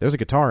there's a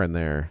guitar in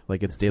there.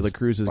 Like it's De La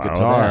Cruz's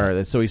guitar.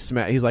 And so he's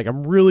like,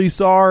 I'm really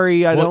sorry.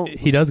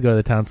 He does go to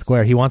the town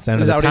square. He wants to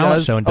enter the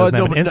talent show and doesn't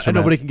have an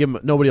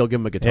instrument. Nobody will give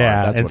him a guitar.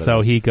 Yeah, That's and what it so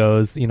is. he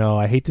goes,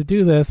 I hate to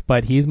do this,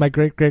 but he's my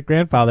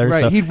great-great-grandfather.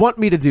 Right, so, he'd want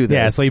me to do this.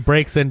 Yeah, so he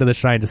breaks into the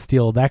shrine to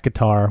steal that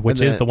guitar, which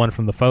And is then- the one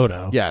from the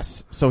photo.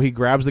 Yes. So he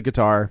grabs the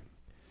guitar,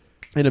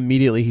 and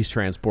immediately he's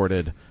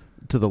transported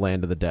to the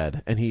land of the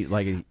dead. And he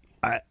like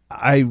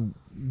I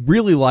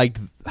really liked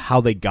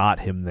how they got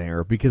him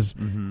there because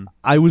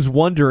I was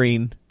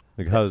wondering,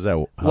 Like, how's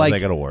that going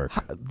to work?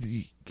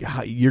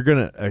 You're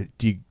gonna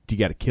do you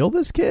got to kill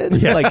this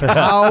kid? Like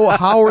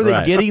how are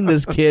they getting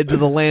this kid to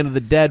the land of the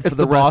dead for it's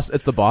the boss. rest?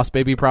 It's the boss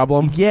baby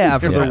problem. Yeah,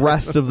 for the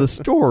rest of the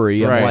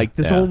story. Right. I'm like,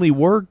 this only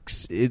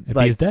works if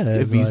he's dead.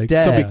 If he's Like-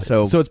 dead,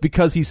 So it's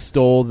because he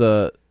stole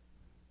the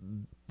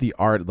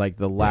art, like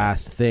the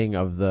last thing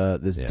of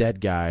this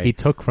dead guy. He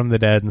took from the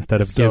dead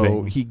instead of so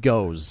giving. he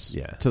goes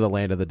to the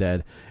land of the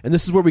dead, and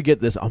this is where we get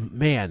this. Oh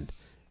man,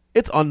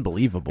 it's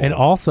unbelievable. And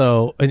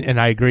also, and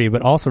I agree,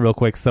 but also real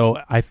quick, so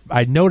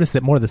I noticed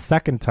it more the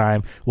second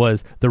time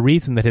was the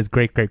reason that his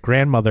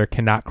great-great-grandmother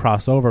cannot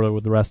cross over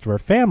with the rest of her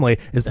family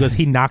is because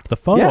he knocked the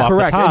photo off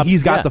correct. the top. And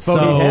he's got the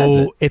photo. So He has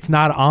it. it's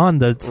not on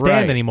the stand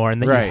Right. anymore,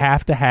 and then Right. you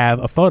have to have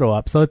a photo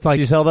up. So it's like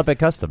She's held up at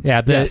customs. yeah,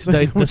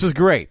 which is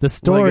great. The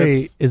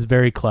story Like, is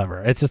very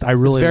clever. It's just I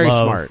really very love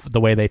smart. the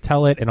way they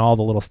tell it and all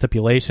the little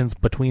stipulations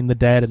between the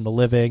dead and the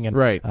living. And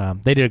Right.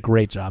 they did a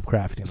great job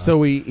crafting this.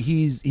 So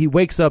he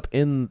wakes up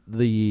in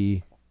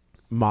the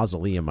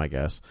mausoleum, I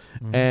guess,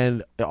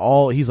 and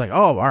he's like,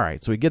 oh, all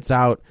right. So he gets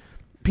out.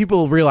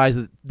 People realize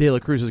that De La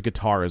Cruz's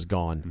guitar is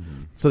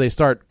gone, so they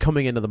start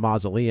coming into the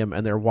mausoleum,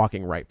 and they're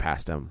walking right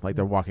past him, like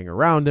they're walking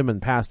around him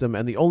and past him,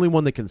 and the only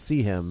one that can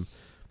see him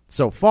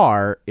so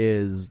far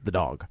is the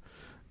dog.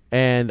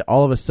 And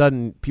all of a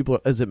sudden,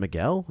 is it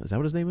Miguel? Is that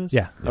what his name is?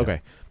 Yeah.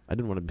 Okay. I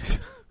didn't want to.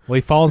 Well,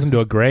 he falls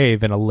into a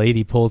grave and a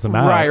lady pulls him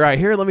out. Right.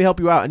 Here, let me help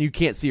you out, and you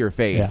can't see her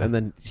face, Yeah. and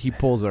then he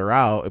pulls her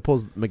out. It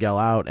pulls Miguel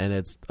out, and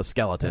it's a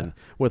skeleton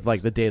with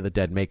like the Day of the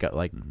Dead makeup,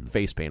 like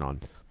face paint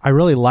on. I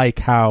really like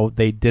how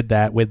they did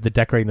that with the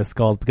decorating the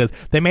skulls because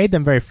they made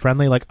them very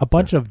friendly. Like a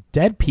bunch of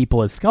dead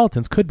people as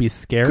skeletons could be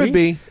scary. Could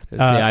be, It's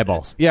the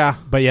eyeballs. yeah.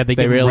 But yeah, they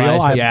give them real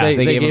realized that- eyeballs.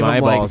 They gave gave him him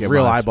eyeballs. like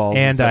real eyeballs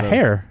and instead of-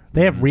 hair.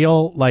 They have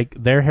real, like,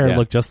 their hair Yeah.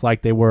 looked just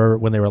like they were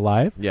when they were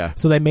alive. Yeah.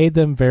 So they made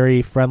them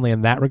very friendly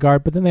in that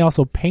regard, but then they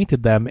also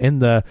painted them in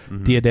the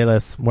Dia de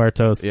los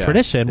Muertos Yeah.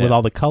 tradition with Yeah.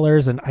 all the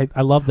colors, and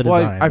I love the Well,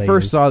 design. I they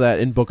first used. saw that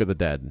in Book of the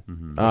Dead,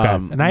 And I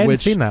hadn't which-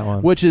 seen that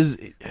one. Which is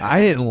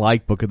I didn't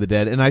like Book of the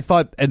Dead, and I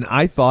thought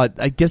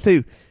I guess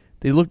they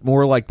looked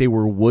more like they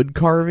were wood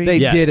carving. They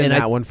Yes. did in And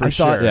that one for I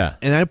thought- sure. Yeah.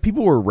 and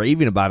people were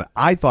raving about it.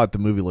 I thought the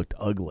movie looked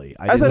ugly.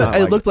 I thought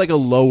it looked like a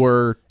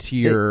lower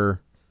tier.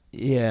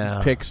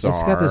 Yeah, Pixar.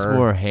 It's got this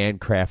more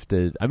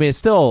handcrafted. I mean, it's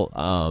still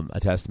a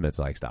testament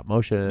to like stop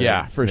motion.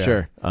 Yeah, for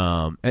sure.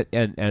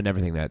 And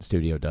everything that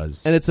studio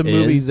does, And it's a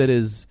movie that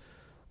is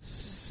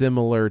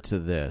similar to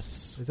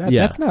this. Is that,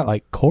 Yeah. That's not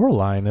like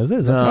Coraline, is it?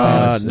 Is that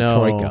the same? no.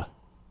 Troika,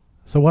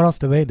 So what else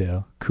do they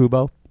do?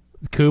 Kubo.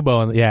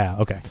 Kubo and yeah,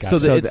 okay. Gotcha. So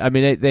So it's- I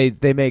mean,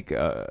 they make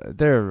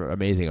they're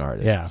amazing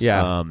artists.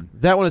 Yeah,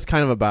 that one is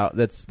kind of about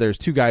there's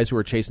two guys who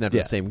are chasing after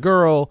Yeah. the same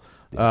girl.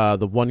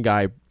 The one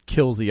guy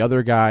kills the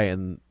other guy,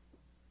 and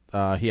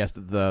he has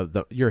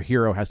to your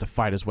hero has to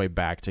fight his way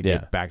back to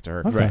get back to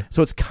her. Okay. Right.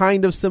 So it's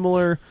kind of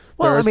similar.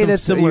 Well, there are I mean, some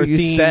it's similar you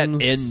themes. set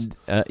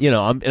in,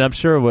 I'm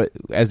sure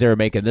as they were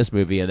making this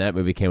movie and that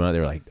movie came out,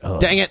 they were like, oh,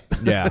 Dang it!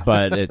 yeah,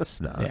 but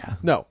it's not. yeah.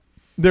 No,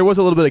 there was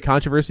a little bit of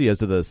controversy as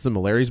to the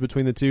similarities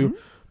between the two,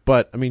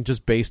 but I mean,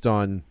 just based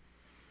on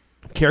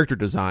character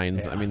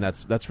designs, I mean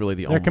that's really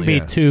the There only. can be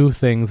two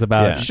things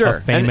about Yeah. Sure,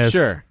 a famous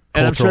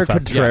And I'm sure cultural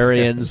festival.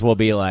 contrarians will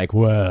be like,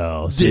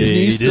 well,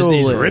 Disney stole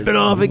Disney's it. ripping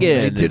off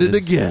again. They did it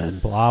again.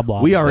 Blah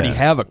blah. We blah. already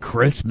have a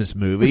Christmas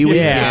movie. We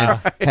Yeah.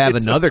 can't have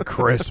another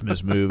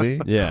Christmas movie.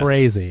 Yeah.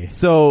 crazy.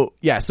 So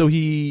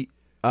he.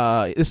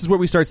 This is where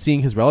we start seeing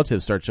his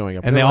relatives start showing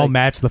up, And they They're all like-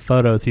 match the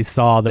photos he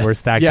saw that were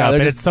stacked Yeah, up. they're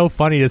And just- it's so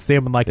funny to see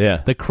him in like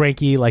Yeah. the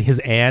cranky, like his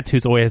aunt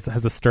who's always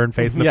has a stern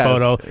face in the Yes.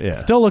 photo. Yeah.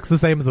 Still looks the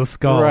same as a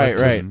skull. Right, It's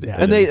right. just- yeah.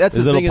 And that's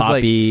His the little thing is like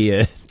Poppy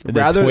and the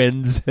rather-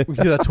 twins. Yeah,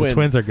 the twins.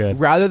 Twins are good.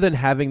 Rather than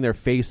having their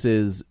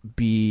faces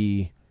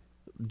be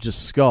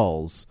just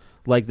skulls,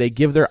 like they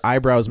give their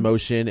eyebrows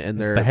motion and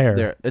their the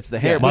hair. It's the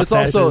hair, Yeah, but it's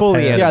mustaches, also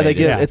fully they animated.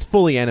 give Yeah. it's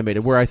fully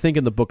animated. Where I think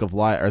in the Book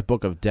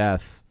of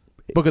Death,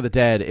 Book of the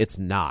Dead, it's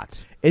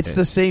not. It's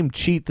the same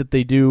cheat that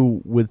they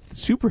do with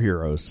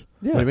superheroes.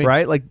 Yeah. What do you mean?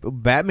 Right? Like,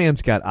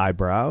 Batman's got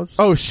eyebrows.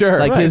 Oh, sure.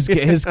 Like,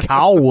 his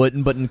cowl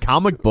wouldn't, but in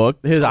comic book,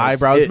 his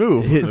eyebrows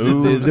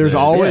move. There's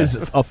always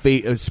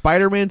a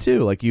Spider-Man, too.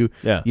 Like, you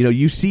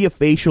see a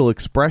facial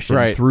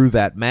expression through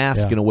that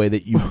mask in a way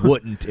that you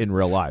wouldn't in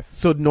real life.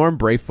 So, Norm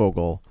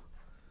Brayfogle,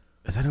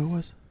 is that who it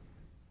was?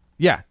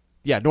 Yeah.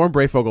 Yeah, Norm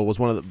Brayfogle was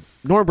one of the...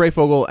 Norm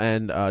Brayfogle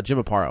and Jim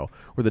Aparo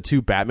were the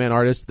two Batman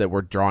artists that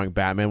were drawing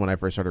Batman when I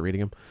first started reading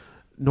him.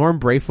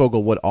 Norm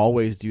Brayfogle would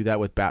always do that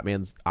with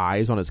Batman's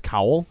eyes on his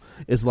cowl.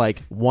 Is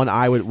like one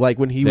eye would... Like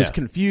when he was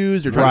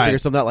confused or trying to figure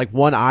something out, like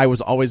one eye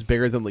was always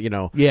bigger than,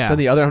 than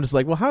the other. I'm just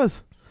like, well,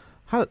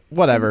 how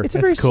whatever. It's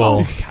a very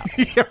cool.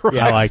 Yeah, right.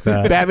 I like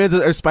that. Batman's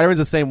or Spider-Man's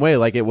the same way.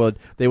 Like they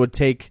would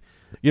take...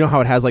 You know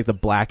how it has like the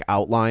black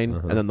outline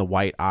and then the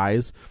white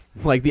eyes?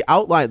 Like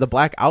the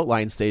black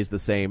outline stays the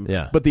same,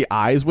 but the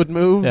eyes would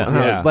move.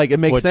 Yeah. Like it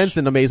makes sense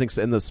in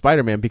the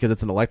Spider-Man because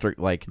it's an electric,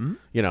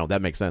 that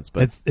makes sense.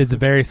 But it's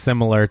very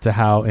similar to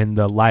how in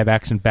the live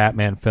action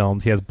Batman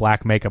films he has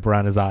black makeup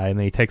around his eye and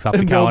then he takes off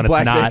the cowl and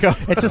it's not.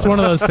 Makeup. It's just one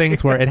of those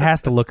things where it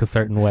has to look a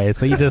certain way,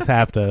 so you just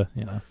have to,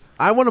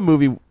 I want a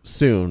movie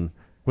soon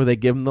where they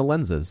give him the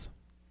lenses.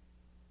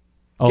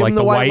 Oh, give like him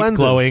the white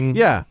lenses. glowing.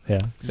 Yeah.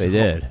 They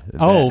did.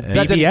 Oh,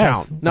 that didn't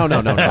count. No.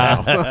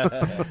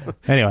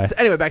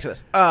 Anyway, back to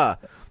this.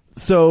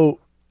 So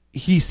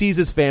he sees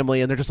his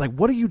family, and they're just like,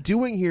 "What are you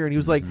doing here?" And he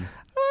was like,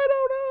 "I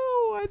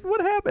don't know. What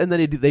happened?"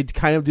 And then they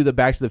kind of do the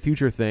Back to the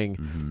Future thing,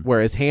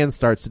 where his hand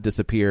starts to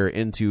disappear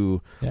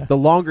into. The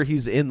longer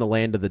he's in the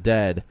land of the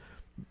dead,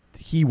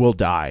 he will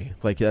die.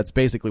 Like that's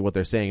basically what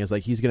they're saying. Is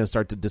like he's going to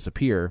start to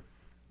disappear.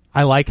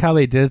 I like how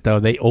they did it though.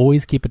 They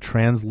always keep a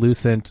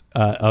translucent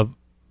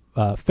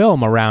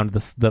film around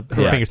her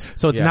fingers,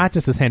 so it's not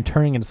just his hand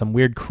turning into some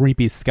weird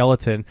creepy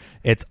skeleton.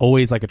 It's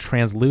always like a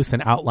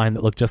translucent outline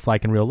that looked just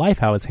like in real life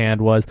how his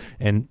hand was,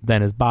 and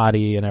then his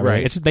body and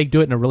everything. It's just, they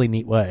do it in a really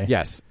neat way.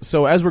 Yes.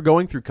 So as we're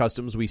going through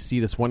customs, we see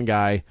this one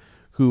guy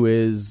who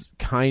is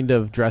kind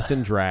of dressed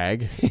in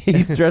drag.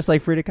 He's dressed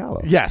like Frida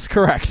Kahlo. Yes,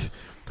 correct.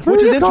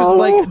 Which is interesting.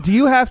 Like, do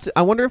you have to?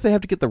 I wonder if they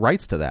have to get the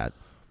rights to that.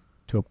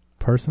 To a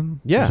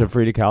person? Yeah. Is it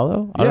Frida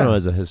Kahlo? I don't know.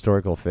 As a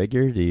historical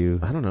figure, do you?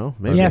 I don't know.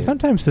 Maybe. Yeah,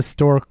 sometimes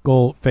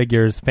historical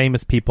figures,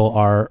 famous people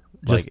are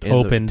just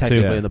open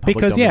to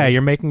because domain.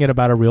 You're making it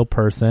about a real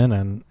person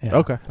and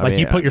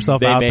you put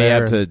yourself out there. They may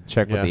have to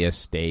check with the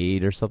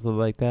estate or something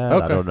like that.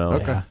 I don't know.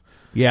 Okay.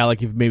 Yeah,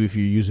 like if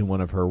you're using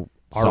one of her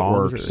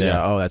artworks.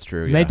 Yeah. Oh, that's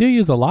true. Yeah. They do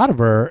use a lot of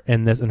her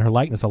in her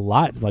likeness a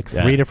lot, like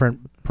 3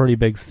 different pretty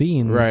big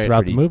scenes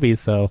throughout the movie.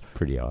 So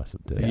pretty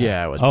awesome. Too.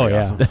 Yeah, it was pretty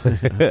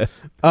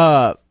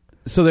awesome.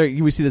 So there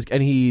we see this,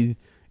 and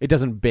it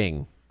doesn't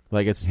bing.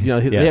 Like it's they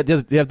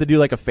have to do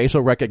like a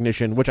facial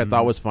recognition, which I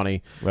thought was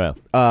funny. Well,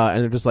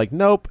 and they're just like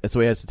nope. And so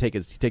he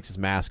takes his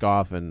mask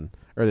off or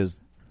his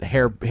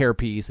hair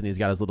piece, and he's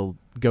got his little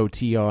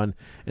goatee on,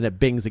 and it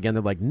bings again.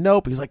 They're like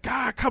nope. He's like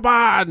come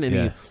on, and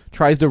he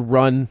tries to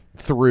run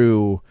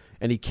through.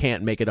 And he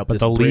can't make it up. But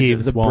this the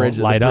leaves won't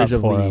light up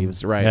of for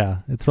leaves, him. right? Yeah,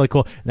 it's really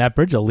cool. And that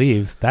bridge of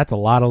leaves, that's a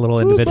lot of little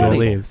individual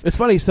leaves. It's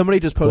funny.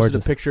 Somebody just posted a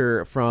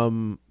picture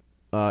from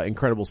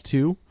Incredibles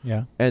 2.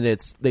 Yeah. And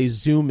they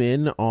zoom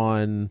in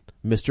on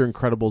Mr.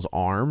 Incredible's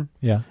arm.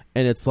 Yeah.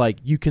 And it's like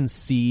you can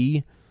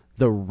see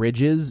the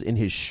ridges in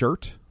his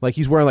shirt. Like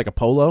he's wearing like a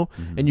polo,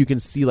 and you can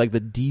see like the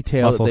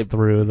detail muscles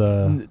through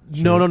the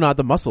no, not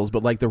the muscles,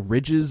 but like the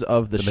ridges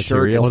of the shirt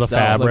material, itself, the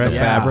fabric, like the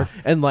fabric,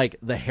 and like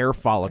the hair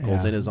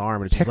follicles in his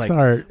arm. And it's Pixar just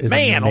like is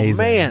man, amazing. oh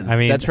man! I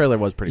mean, that trailer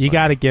was pretty. You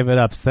got to give it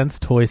up. Since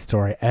Toy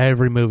Story,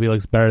 every movie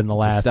looks better than the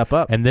last. Step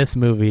up, and this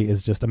movie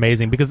is just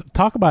amazing because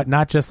talk about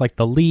not just like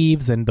the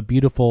leaves and the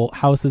beautiful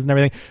houses and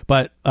everything,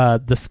 but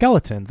the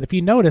skeletons. If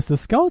you notice, the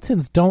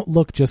skeletons don't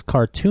look just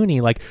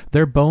cartoony. Like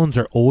their bones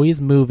are always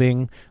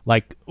moving,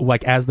 like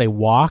as they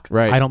walk.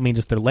 Right. I don't mean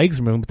just their legs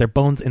are moving, but their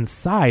bones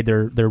inside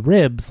their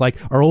ribs like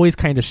are always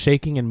kind of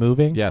shaking and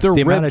moving. Yes. They're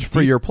ribbed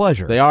for your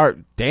pleasure. They are.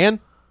 Dan?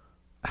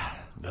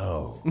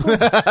 No.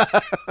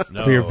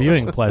 For your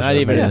viewing pleasure. Not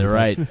even in the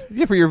right.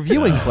 Yeah, for your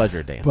viewing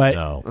pleasure, Dan. But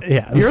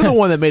you're the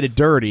one that made it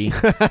dirty.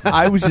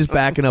 I was just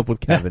backing up with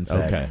Kevin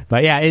said. Okay.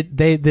 But yeah,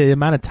 the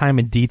amount of time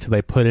and detail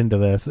they put into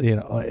this,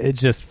 it's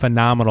just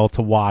phenomenal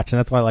to watch, and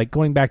that's why like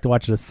going back to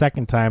watch it a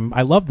second time.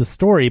 I love the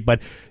story, but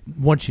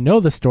once you know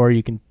the story,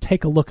 you can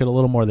take a look at a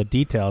little more of the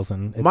details.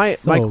 And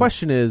it's my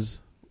question is,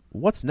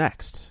 what's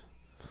next?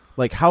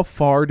 Like, how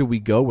far do we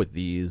go with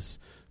these?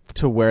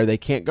 To where they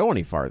can't go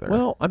any farther.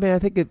 Well, I mean, I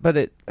think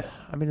the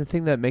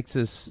thing that makes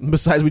us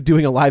besides we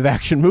doing a live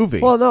action movie.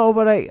 Well, no,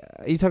 but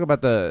you talk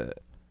about the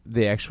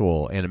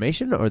actual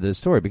animation or the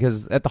story,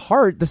 because at the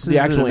heart, this is the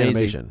actual amazing,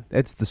 animation.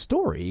 It's the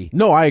story.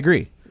 No, I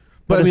agree.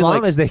 But as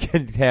long as they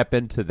can tap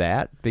into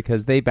that,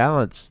 because they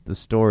balance the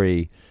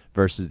story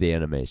versus the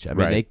animation.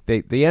 I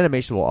mean, the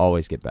animation will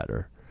always get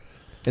better.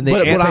 And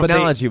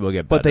technology will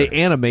get better. But they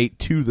animate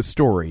to the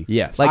story.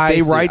 Yes. Like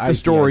they write the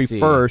story I see.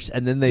 first,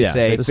 and then they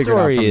say, the figure it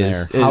out story from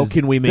is, there. How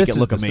can we make it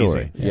look the story.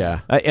 amazing? Yeah.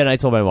 And I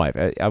told my wife,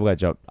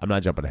 I'm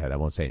not jumping ahead. I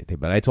won't say anything.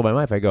 But I told my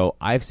wife, I go,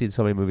 I've seen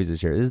so many movies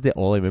this year. This is the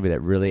only movie that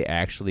really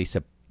actually,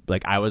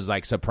 I was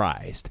like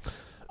surprised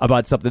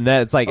about something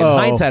that it's like in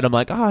hindsight, I'm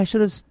like, I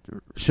should have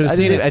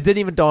seen it. It didn't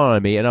even dawn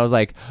on me, and I was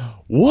like,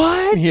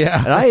 what?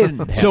 Yeah. And I didn't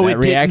have that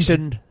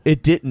reaction.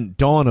 It didn't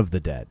Dawn of the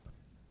Dead.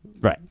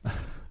 Right.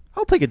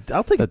 I'll take a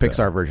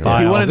Pixar version.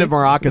 He wanted to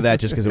Morocco that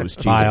just because it was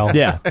cheesy.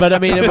 Yeah, but I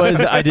mean, it was.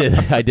 I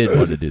did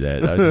want to do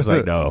that. I was just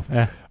like, no,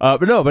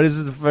 but this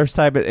is the first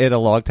time in a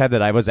long time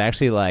that I was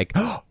actually like,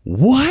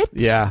 what?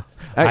 Yeah.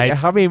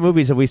 How many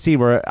movies have we seen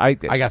where I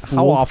got How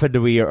fooled. often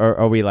do we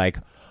are we like?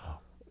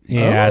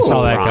 Yeah, I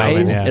saw that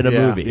coming. surprised in a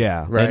movie.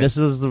 Yeah, right. And this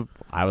is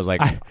I was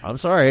like, I'm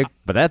sorry,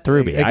 but that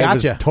threw me. It I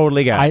was gotcha.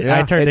 totally got it.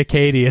 I turned to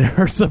Katie, and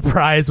her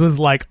surprise was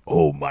like,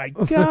 "Oh my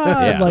god!"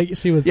 Yeah. Like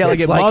she was, Yeah, like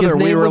It's at like Mother, his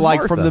we name were was like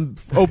Martha. from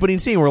the opening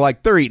scene, we're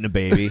like, they're eating a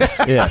baby.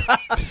 Yeah.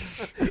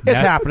 It's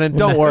happening.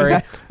 Don't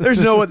worry.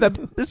 There's no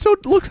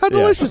that. Look how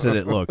delicious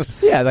it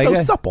looks. Yeah, like so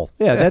that. supple.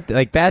 Yeah,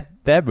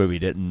 that movie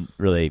didn't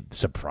really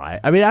surprise.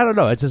 I mean, I don't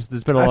know. It's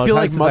been a long time. I feel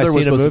like since Mother I've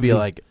was seen a supposed to be movie.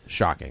 like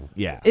shocking.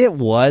 Yeah. It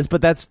was,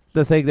 but that's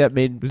the thing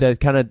that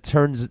kind of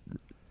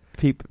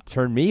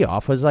turned me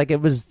off. Was like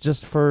it was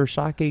just for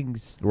shocking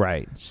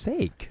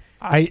sake.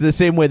 It's the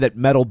same way that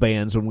metal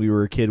bands when we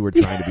were a kid were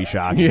trying to be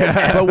shocking.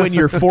 Yeah. But when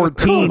you're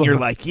 14, you're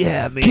like,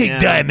 yeah, man.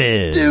 King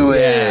Diamond, Do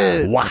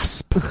it.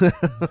 Wasp,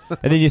 and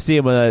then you see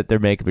them with their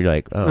makeup, and you're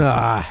like,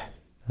 oh,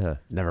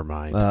 Never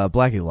mind.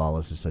 Blackie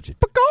Lawless is such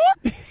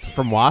a...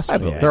 From Wasp,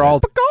 Yeah. they're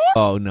all.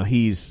 Oh, no,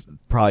 he's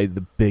probably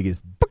the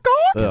biggest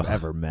I've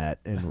ever met.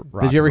 In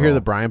rock Did you ever and hear roll.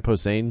 the Brian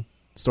Posehn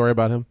story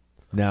about him?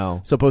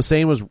 No. So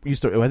Posehn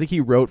used to. I think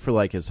he wrote for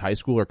like his high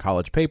school or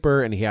college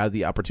paper, and he had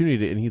the opportunity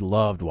to, and he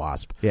loved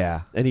Wasp.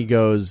 Yeah. And he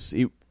goes,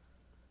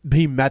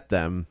 he met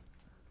them,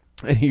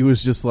 and he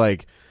was just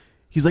like,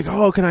 he's like,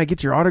 oh, can I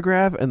get your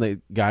autograph? And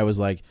the guy was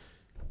like,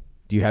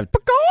 do you have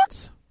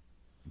pecans?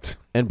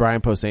 And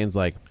Brian Posehn's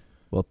like,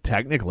 Well,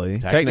 technically.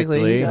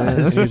 Technically,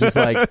 And he was just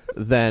like,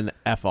 then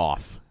F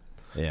off.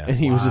 yeah. And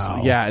he was just,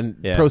 and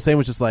Yeah. Posehn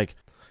was just like,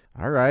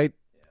 all right,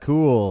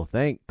 cool,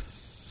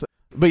 thanks.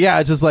 But yeah,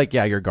 it's just like,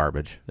 yeah, you're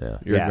garbage. Yeah.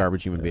 You're Yeah. a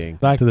garbage human being.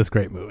 back to this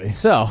great movie.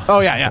 So, Oh,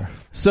 yeah.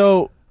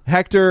 So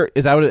Hector,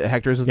 is that what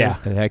Hector is his name?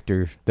 and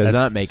Hector does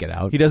not make it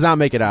out. He does not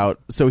make it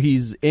out. So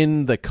he's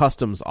in the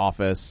customs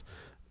office.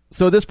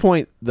 So at this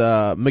point,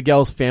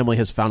 Miguel's family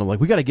has found him. Like,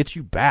 we got to get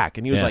you back.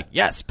 And he was Yeah. like,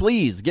 yes,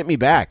 please, get me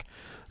back.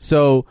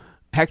 So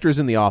Hector's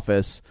in the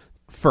office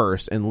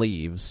first and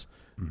leaves.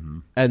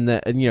 And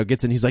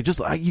gets in. He's like, just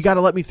you got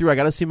to let me through. I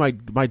got to see my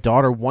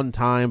daughter one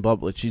time. Blah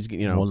blah. She's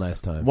One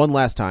last time. One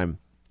last time.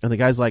 And the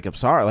guy's like, I'm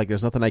sorry. Like,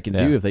 there's nothing I can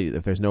do Yeah.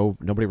 if there's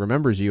nobody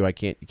remembers you. You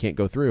can't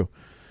go through.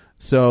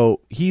 So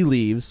he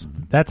leaves.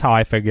 That's how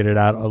I figured it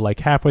out. Like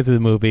halfway through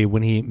the movie,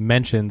 when he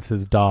mentions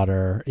his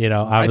daughter,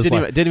 I was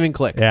Didn't even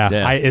click. yeah.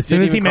 Yeah. As soon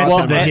Didn't as he even cross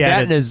mentioned my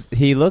that, mind.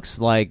 he looks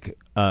like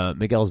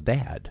Miguel's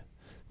dad.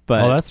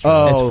 But Oh, that's true.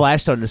 Oh. it's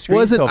flashed on the screen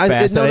Wasn't so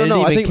fast. no. that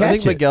I think catch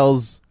it.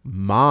 Miguel's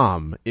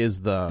mom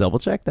is the Double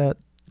check that.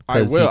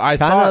 I 'Cause will. He I kind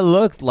thought- of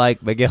looked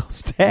like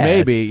Miguel's dad.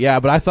 maybe,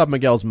 yeah. But I thought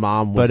Miguel's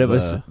mom was but it the,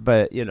 was.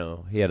 But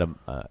he had a.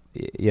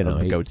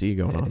 a goatee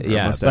going on. or a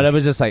Yeah, mustache. but it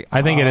was just like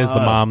I think it is the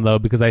mom though,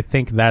 because I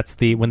think that's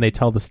when they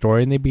tell the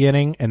story in the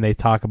beginning and they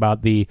talk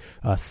about the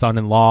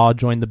son-in-law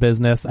joined the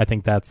business. I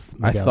think that's.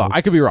 I Miguel's. thought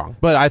I could be wrong,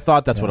 but I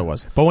thought that's what it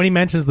was. But when he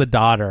mentions the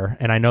daughter,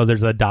 and I know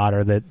there's a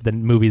daughter that the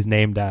movie's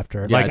named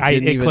after, Yeah,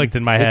 it clicked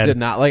in my head. It did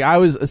not. Like I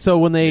was so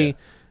when they.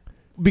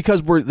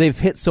 Because they've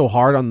hit so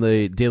hard on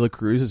the De La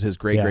Cruz as his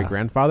great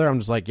grandfather, I'm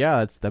just like,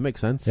 yeah, that makes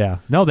sense. Yeah,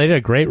 no, they did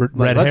a great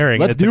red herring.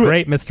 let's It's do a it.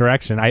 great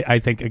misdirection. I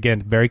think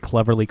again, very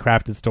cleverly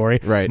crafted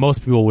story. Right. Most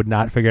people would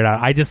not figure it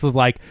out. I just was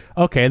like,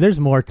 okay, there's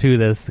more to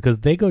this because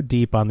they go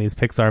deep on these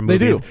Pixar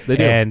movies. They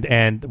do.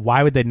 And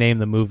why would they name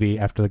the movie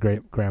after the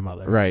great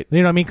grandmother? Right. You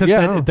know what I mean? Because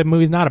Yeah. the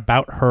movie's not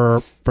about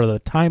her for the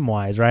time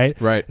wise, right?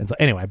 Right. And so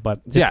anyway,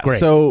 but it's great.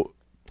 So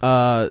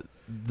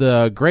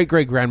the great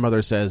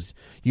grandmother says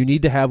you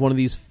need to have one of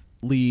these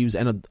leaves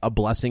and a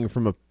blessing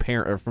from a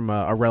parent or from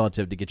a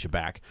relative to get you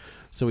back.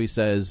 So he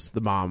says,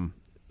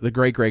 the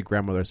great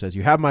grandmother says,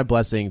 you have my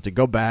blessing to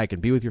go back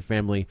and be with your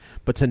family,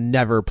 but to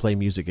never play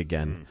music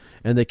again.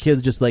 And the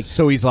kid's just like,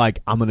 So he's like,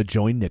 I'm going to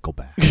join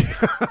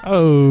Nickelback.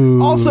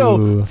 oh,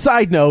 also,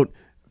 side note,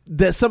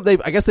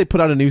 that I guess they put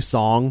out a new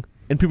song.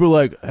 And people are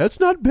like, that's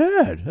not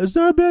bad. That's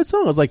not a bad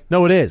song. I was like,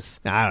 no, it is.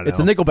 I don't know. It's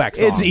a Nickelback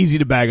song. It's easy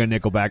to bag on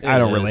Nickelback. I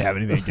don't is. really have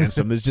anything against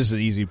them. It's just an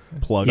easy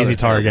plug. Easy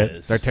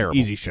target. They're terrible.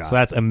 Easy shot. So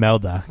that's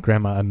Imelda,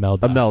 Grandma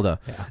Imelda. Imelda.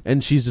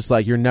 And she's just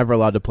like, you're never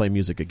allowed to play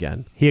music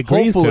again. He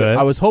agrees Hopefully, to it.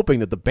 I was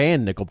hoping that the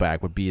band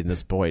Nickelback would be in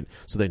this point,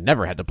 so they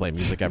never had to play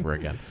music ever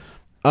again.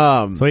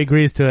 So he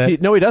agrees to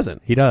it. no, he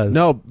doesn't. He does.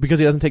 No, because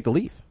he doesn't take the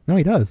leaf. No,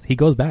 he does. He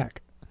goes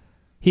back.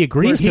 He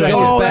agrees to it.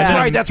 Oh,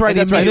 that's right.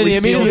 And then he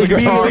immediately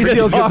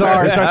steals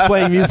guitar and starts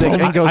playing music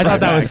and goes. I thought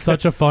that back. was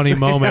such a funny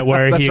moment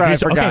where he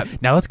agrees. Okay,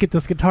 now let's get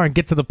this guitar and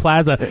get to the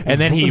plaza, and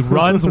then he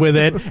runs with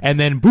it, and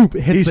then boop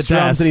hits the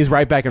desk, and he's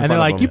right back in front of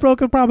him. And they're like, "You broke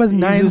the promise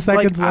 9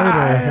 seconds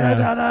later."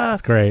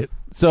 That's great.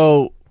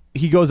 So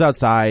he goes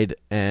outside,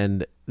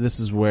 and this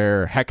is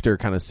where Hector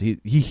kind of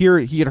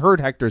he had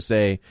heard Hector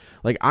say,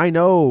 like, I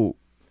know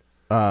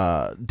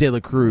De La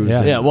Cruz.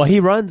 Yeah. Well, he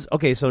runs.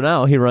 Okay, so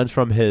now he runs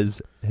from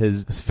his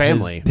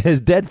family, his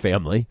dead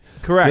family.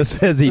 Correct,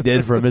 just as he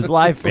did from his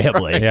live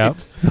family. Right. Yeah.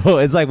 So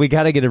it's like we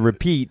got to get a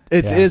repeat.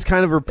 It is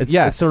kind of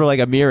it's sort of like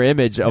a mirror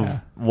image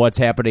of what's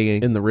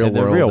happening in the real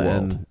world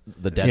and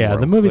the dead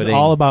world. The movie's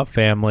all about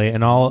family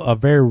and a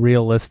very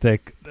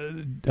realistic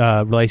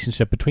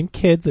relationship between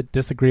kids that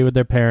disagree with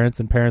their parents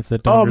and parents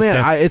that don't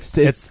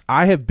understand.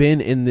 I have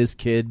been in this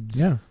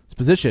kid's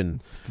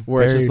position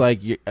where it's just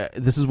like,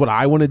 this is what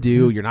I want to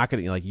do. You're not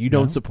going to, like, you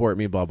don't support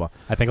me, blah, blah.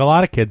 I think a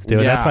lot of kids do.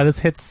 And that's why this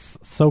hits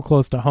so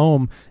close to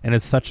home and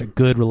it's such a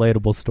good,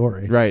 relatable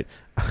story. Right.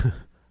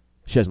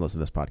 She doesn't listen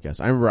to this podcast.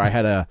 I remember I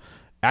had a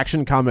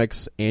Action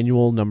Comics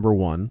annual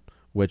 #1,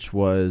 which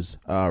was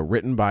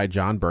written by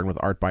John Byrne with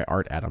art by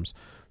Art Adams.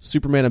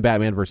 Superman and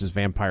Batman versus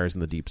vampires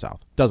in the Deep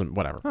South.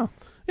 Whatever. Oh.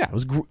 Yeah, it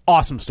was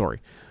awesome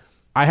story.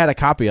 I had a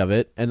copy of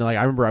it, and like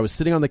I remember I was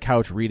sitting on the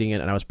couch reading it,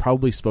 and I was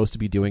probably supposed to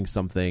be doing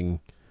something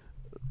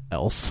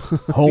else.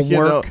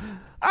 Homework?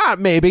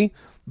 Maybe.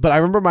 But I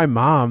remember my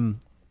mom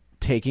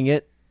taking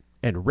it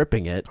and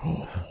ripping it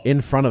in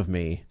front of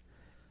me,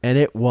 and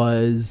it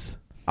was...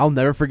 I'll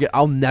never forget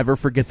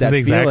that the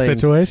exact feeling.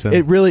 Situation.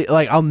 It really,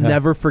 like, I'll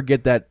never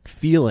forget that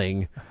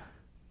feeling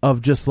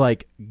of just,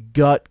 like,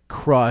 gut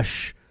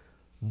crush.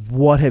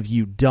 What have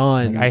you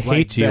done? I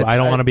hate you. I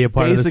don't want to be a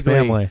part of this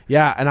family.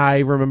 Yeah, and I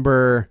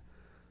remember...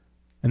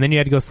 And then you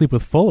had to go sleep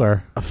with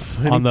Fuller.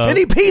 And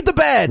he peed the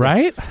bed!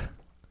 Right?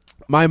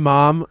 My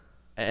mom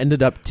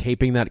ended up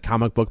taping that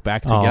comic book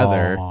back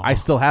together. Aww. I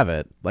still have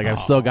it. Like, I've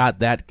still got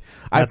that.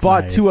 I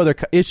bought nice. 2 other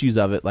issues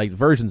of it, like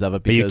versions of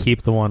it. Because but you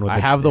keep the one with I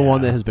have the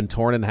one that has been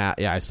torn in half.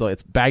 Yeah,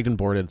 it's bagged and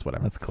boarded. It's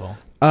whatever. That's cool.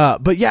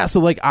 But yeah,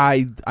 so like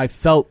I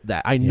felt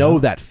that. I know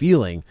that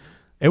feeling.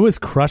 It was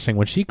crushing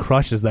when she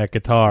crushes that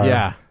guitar.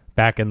 Yeah.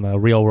 Back in the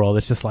real world,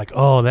 it's just like,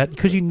 that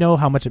because you know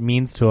how much it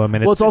means to him,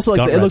 and it's also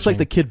like it looks like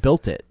the kid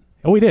built it.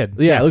 Oh, he did.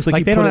 Yeah, it looks like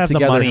he they put don't it have the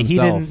together money.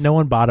 himself. No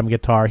one bought him a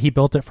guitar. He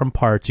built it from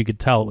parts. You could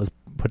tell it was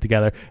put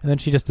together, and then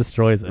she just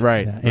destroys it.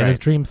 Right, and his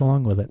dreams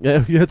along with it.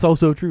 Yeah, it's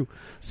also true.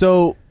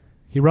 So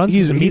he runs.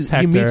 He meets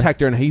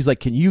Hector, and he's like,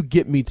 "Can you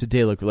get me to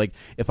De La Cruz? Like,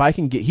 if I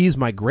can get, he's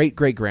my great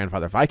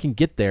grandfather. If I can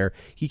get there,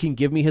 he can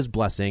give me his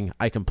blessing.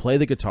 I can play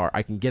the guitar.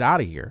 I can get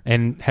out of here."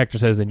 And Hector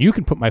says, "And you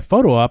can put my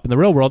photo up in the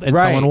real world, and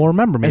someone will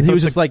remember me." And so he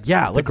was just like,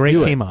 "Yeah, let's a great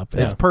do it. team up.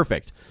 It's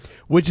perfect."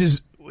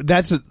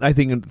 That's I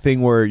think a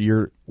thing where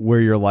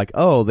you're like,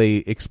 oh, they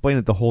explain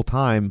it the whole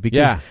time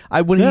because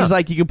he's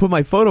like, you can put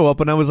my photo up,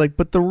 and I was like,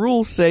 but the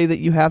rules say that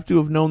you have to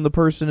have known the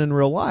person in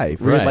real life,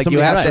 right? Like you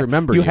have to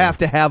remember. You have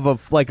to have a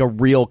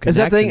real connection. Is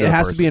that thing? To it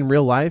has person. To be in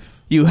real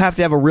life. You have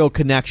to have a real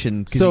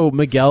connection. So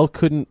Miguel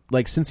couldn't,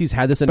 like, since he's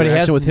had this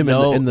interaction with him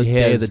in the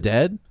Day of the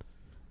Dead.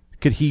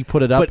 Could he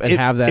put it up and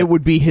have that? It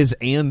would be his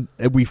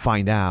we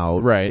find out.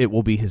 Right. It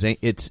will be his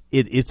it's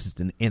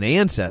an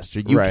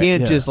ancestor. You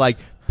can't just like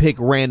pick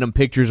random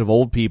pictures of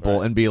old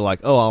people and be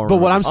like, oh, I'll remember.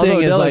 But what I'm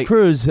saying is, De La like,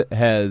 Cruz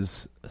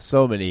has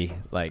so many,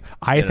 like,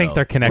 I think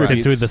they're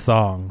connected through the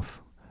songs.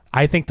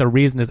 I think the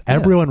reason is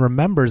everyone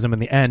remembers him in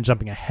the end,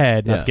 jumping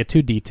ahead, not to get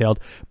too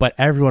detailed, but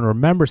everyone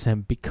remembers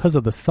him because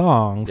of the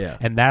songs,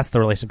 and that's the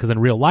relation. Because in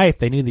real life,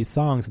 they knew these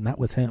songs, and that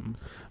was him.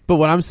 But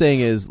what I'm saying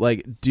is,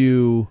 like,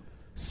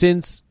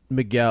 since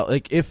Miguel,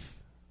 like, if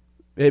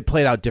it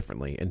played out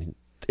differently, and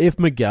if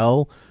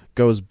Miguel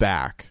goes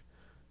back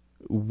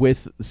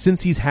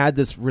since he's had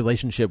this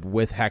relationship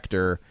with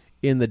Hector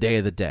in the Day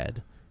of the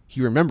Dead, he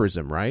remembers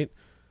him, right?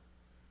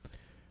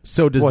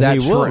 So does that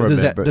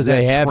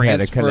they have transfer?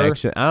 had a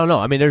connection? I don't know.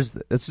 I mean,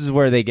 this is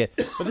where they get.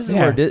 But this is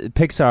where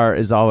Pixar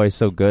is always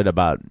so good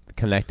about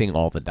connecting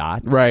all the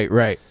dots,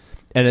 right.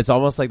 And it's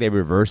almost like they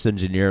reverse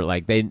engineer.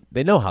 Like they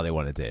know how they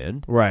want it to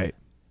end, right?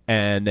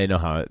 And they know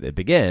how it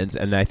begins.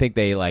 And I think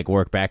they like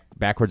work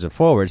backwards and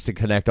forwards to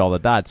connect all the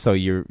dots. So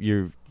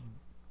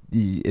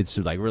it's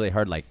like really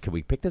hard. Like, can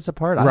we pick this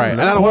apart? Right. And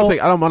I don't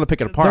want to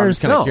pick it apart. I'm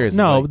just kind of curious.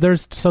 No,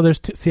 there's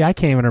two. I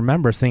can't even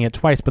remember seeing it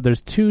twice, but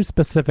there's 2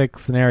 specific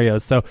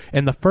scenarios. So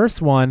in the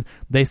first one,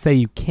 they say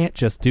you can't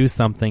just do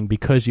something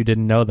because you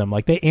didn't know them.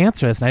 Like, they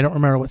answer this, and I don't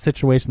remember what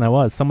situation that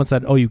was. Someone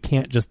said, "Oh, you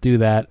can't just do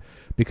that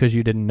because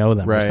you didn't know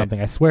them," or something.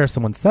 I swear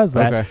someone says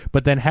that. Okay.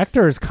 But then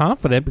Hector is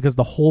confident because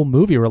the whole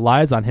movie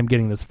relies on him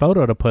getting this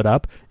photo to put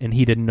up, and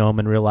he didn't know him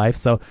in real life.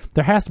 So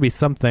there has to be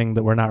something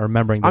that we're not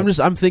remembering.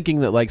 I'm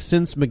thinking that, like,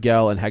 since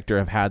Miguel and Hector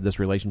have had this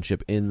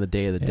relationship in the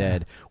Day of the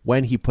Dead,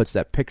 when he puts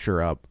that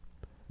picture up,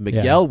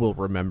 Miguel will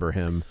remember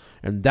him.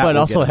 And that but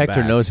will also get him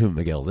Hector back. knows who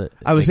Miguel is.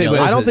 I would say, but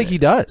I don't think he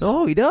does.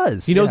 Oh, he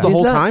does. He knows the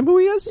whole time who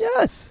he is?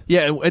 Yes.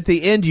 Yeah, and at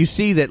the end you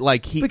see that,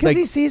 like, because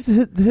he sees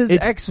his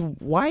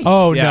ex-wife.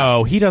 Oh,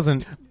 no, he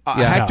doesn't.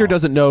 Hector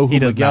doesn't know who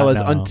Miguel is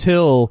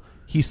until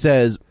he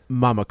says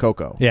Mama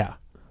Coco. Yeah.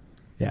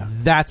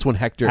 That's when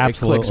Hector it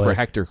clicks for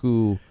Hector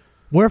who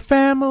we're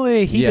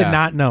family. He did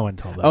not know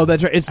until then. Oh,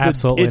 that's right. It's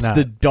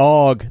the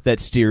dog that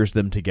steers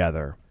them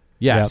together.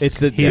 Yes, he's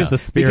the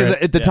spirit. Because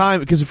at the time,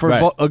 because for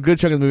a good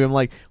chunk of the movie, I'm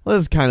like, well,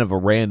 this is kind of a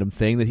random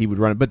thing that he would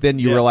run. But then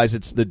you realize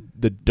it's the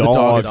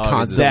dog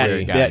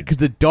constantly because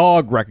the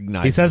dog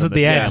recognizes. He says at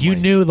the end, "You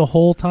knew the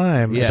whole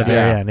time." At the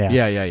very end.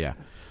 Yeah.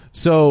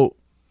 So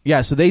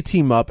they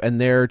team up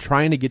and they're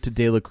trying to get to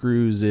De La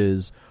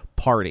Cruz's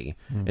party,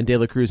 and De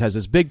La Cruz has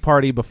this big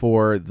party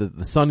before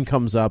the sun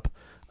comes up.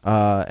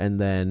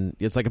 And then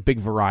it's like a big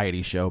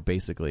variety show,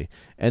 basically.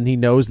 And he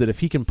knows that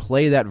if he can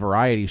play that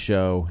variety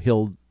show,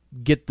 he'll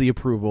get the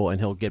approval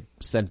and he'll get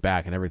sent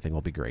back and everything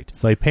will be great.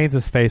 So he paints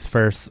his face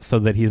first so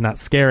that he's not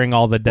scaring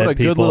all the dead people. What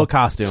a good little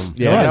costume.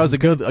 Yeah, that was a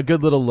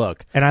good little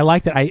look. And I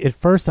like that. At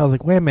first I was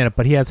like, wait a minute,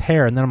 but he has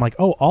hair. And then I'm like,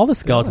 oh, all the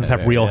skeletons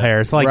have real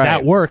hair. So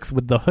that works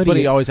with the hoodie. But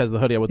he always has the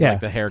hoodie with like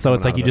the hair. So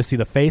it's like you just see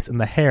the face and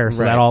the hair,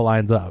 so that all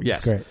lines up.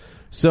 Yes. It's great.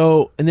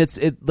 So, and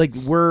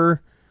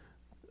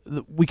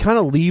we kind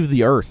of leave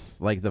the Earth,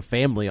 like the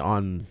family,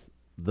 on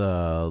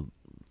the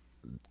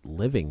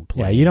living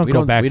plane. Yeah, you don't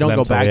go back. We don't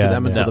go back to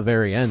them until the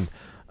very end.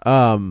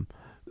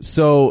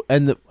 So,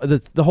 and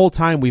the whole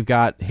time we've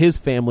got his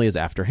family is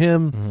after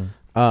him.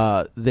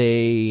 I'm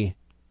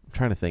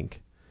trying to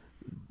think.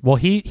 Well,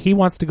 he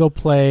wants to go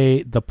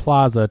play the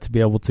Plaza to be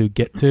able to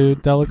get to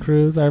De La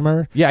Cruz. I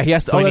remember. Yeah, he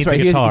has to. So that's right.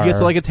 He gets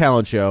to like a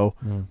talent show,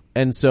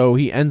 and so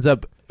he ends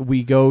up.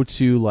 We go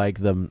to like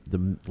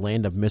the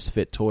land of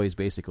misfit toys,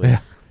 basically,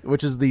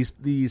 which is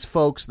these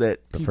folks that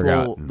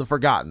the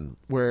forgotten.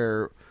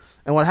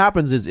 And what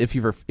happens is if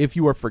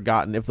you are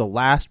forgotten, if the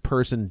last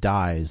person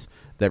dies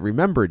that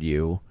remembered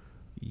you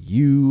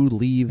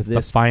leave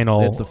the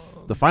final. It's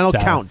the final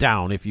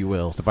countdown, if you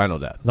will. It's the final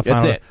death.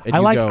 That's it. And I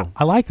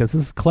like this.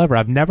 This is clever.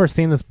 I've never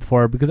seen this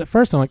before because at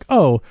first I'm like,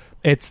 oh,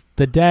 it's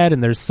the dead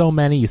and there's so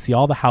many. You see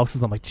all the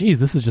houses. I'm like, geez,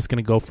 this is just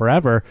going to go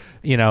forever,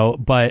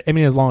 But I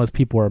mean, as long as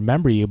people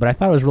remember you. But I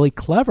thought it was really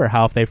clever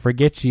how if they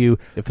forget you,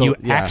 you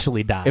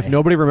actually die. If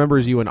nobody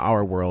remembers you in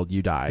our world,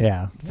 you die.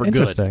 Yeah, for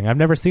interesting. Good. I've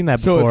never seen that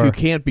before. So if you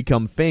can't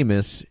become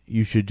famous,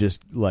 you should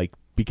just like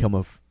become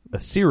a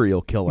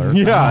serial killer.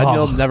 Yeah, and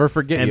they'll never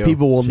forget you. And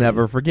people will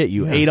never forget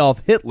you. Yeah.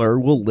 Adolf Hitler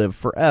will live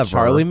forever.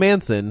 Charlie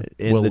Manson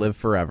will live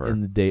forever.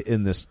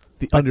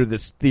 Under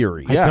this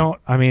theory.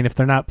 I mean, if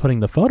they're not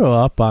putting the photo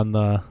up on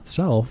the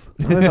shelf.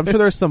 I'm sure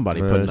there's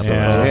somebody putting up a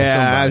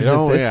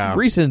photo. Yeah.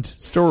 Recent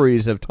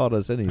stories have taught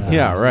us anything.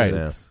 Yeah, right.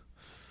 Yeah.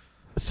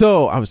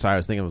 So, I'm sorry, I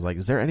was thinking,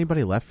 is there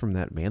anybody left from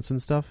that Manson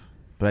stuff?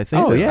 But I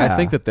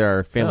think that there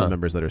are family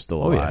members that are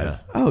still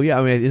alive. Oh yeah,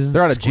 I mean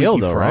they're out of jail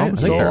though, right? I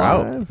think they're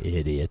out.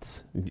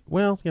 Idiots.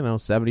 Well,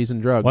 70s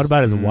and drugs. What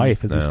about his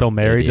wife? Is he still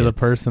married to the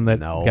person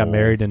that got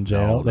married in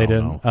jail? They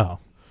didn't. Oh,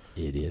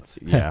 idiots.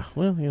 Yeah.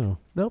 Well,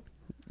 nope.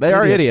 They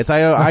are idiots.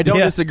 I don't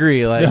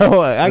disagree.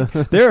 Like,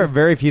 there are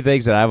very few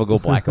things that I will go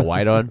black and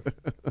white on.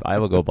 I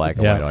will go black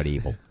and white on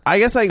evil. I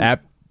guess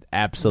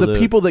absolutely. The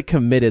people that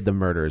committed the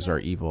murders are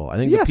evil. I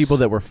think the people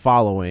that were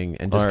following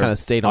and just kind of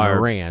stayed on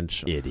the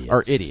ranch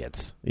are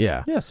idiots.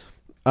 Yeah. Yes.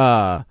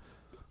 I'm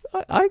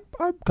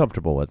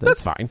comfortable with it.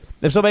 That's fine.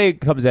 If somebody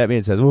comes at me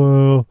and says,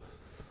 well,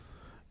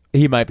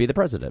 he might be the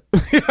president.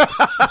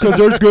 Because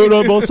there's good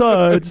on both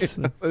sides.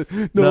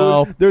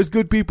 No, there's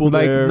good people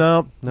there.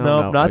 No.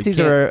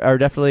 Nazis are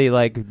definitely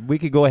like, we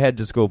could go ahead and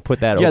just go put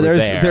that over there.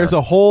 Yeah, there's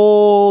a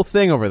whole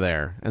thing over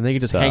there, and they can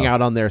just hang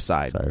out on their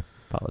side. Sorry.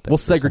 Politics we'll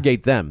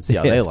segregate them. See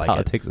how they like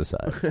politics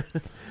aside.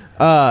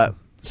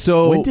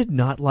 So when did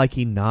not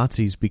liking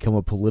Nazis become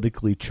a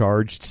politically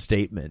charged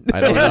statement?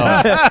 I don't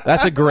know.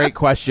 That's a great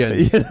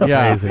question.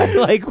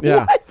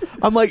 What?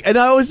 I'm like, and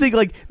I always think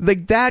like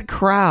that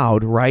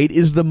crowd, right,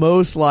 is the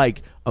most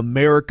like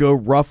America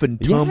rough and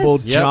tumble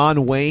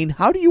John Wayne.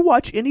 How do you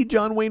watch any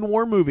John Wayne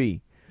war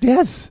movie?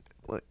 Yes.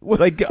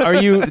 Like,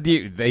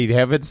 they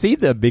haven't seen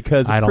them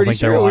because I'm pretty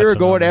sure we were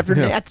going after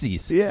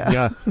Nazis.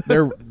 Yeah.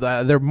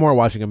 They're more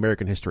watching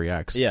American History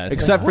X. Yeah,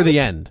 except for the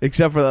end.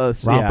 Except for the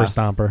Romper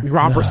Stomper.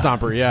 Romper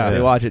Stomper. Yeah,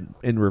 they watch it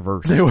in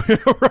reverse,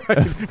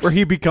 right, where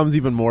he becomes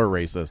even more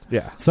racist.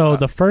 Yeah. So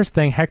the first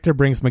thing, Hector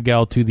brings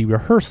Miguel to the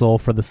rehearsal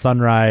for the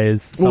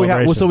sunrise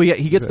celebration.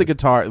 He gets the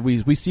guitar.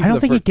 We see. I don't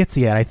think he gets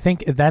it yet. I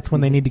think that's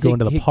when they need to go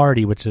into the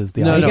party, which is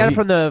the. He got it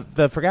from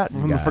the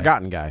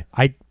forgotten guy.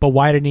 But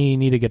why didn't he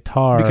need a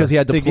guitar? Because he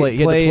had to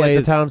play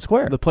the town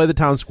square. To play the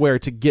town square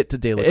to get to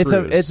De La Cruz.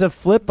 It's a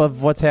flip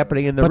of what's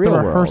happening in the real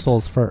world. But the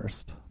rehearsals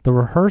first. The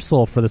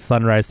rehearsal for the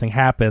sunrise thing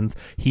happens.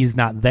 He's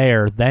not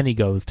there. Then he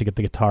goes to get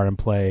the guitar and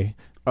play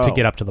to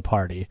get up to the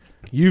party.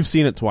 You've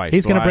seen it twice.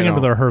 He's going to bring him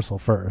to the rehearsal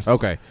first.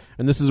 Okay.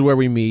 And this is where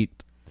we meet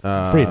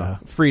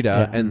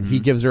Frida, and he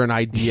gives her an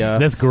idea.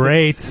 That's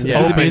great.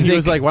 Yeah, and he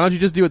was like, "Why don't you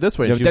just do it this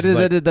way?" And she was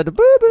like,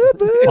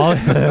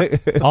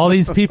 all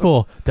these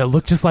people that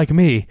look just like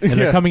me, and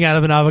they're coming out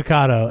of an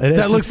avocado. And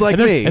that looks like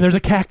me. And there's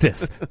a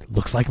cactus.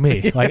 Looks like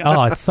me. Like,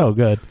 oh, it's so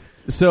good.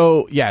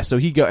 So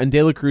he and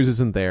De La Cruz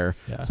isn't there,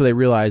 so they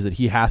realize that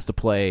he has to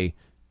play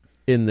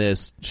in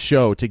this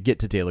show to get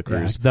to De La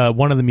Cruz.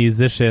 One of the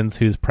musicians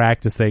who's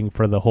practicing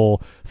for the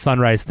whole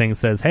sunrise thing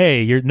says,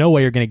 "Hey, you're no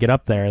way you're going to get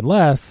up there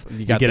unless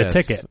you get a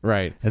ticket."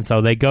 Right. And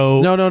so they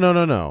go.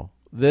 No.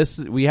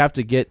 We have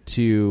to get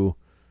to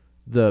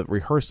the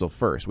rehearsal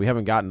first. We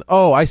haven't gotten.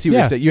 Oh, I see what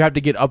you said. You have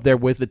to get up there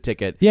with the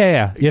ticket.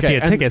 Yeah. You have to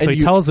get a ticket. So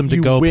he tells them to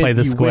go play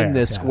the square. You win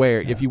this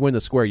square. If you win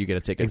the square, you get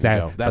a ticket.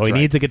 Exactly. That's so he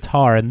needs a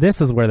guitar, and this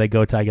is where they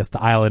go to, I guess,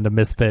 the island of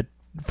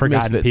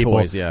forgotten people.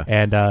 Toys, yeah.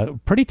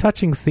 And pretty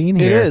touching scene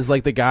here. It is.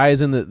 Like the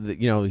guy's in the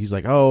he's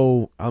like,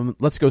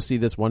 let's go see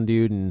this one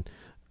dude, and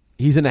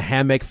he's in a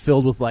hammock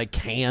filled with like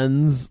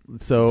cans.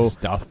 So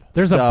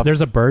There's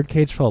a bird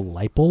cage full of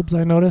light bulbs.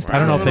 I noticed. I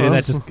don't know if they do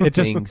that.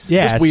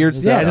 Just weird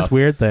stuff. Yeah, just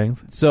weird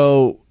things.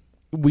 So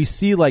we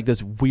see like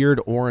this weird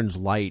orange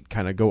light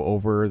kind of go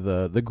over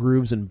the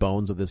grooves and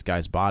bones of this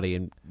guy's body,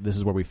 and this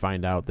is where we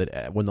find out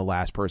that when the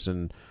last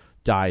person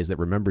dies that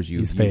remembers you,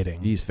 he's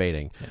fading.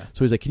 Yeah.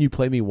 So he's like, "Can you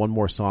play me one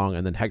more song?"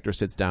 And then Hector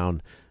sits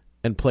down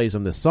and plays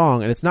him this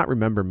song, and it's not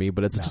 "Remember Me,"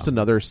 but it's just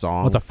another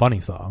song. Well, it's a funny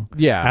song.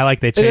 Yeah, I like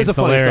they changed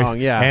the lyrics. It is a funny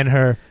song. Yeah, and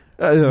her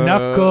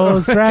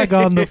knuckles drag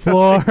on the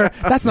floor.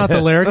 That's not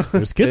the lyrics.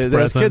 There's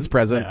kids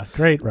present. Yeah,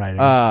 great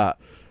writing.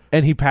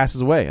 And he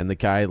passes away, and the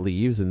guy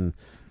leaves, and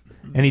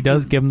he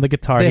does give him the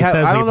guitar. He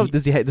says, I don't know.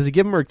 Does he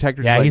give him or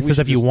Hector? Yeah, he says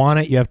if you want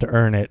it, you have to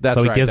earn it.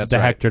 So he gives it to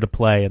Hector to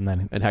play,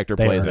 and Hector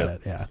plays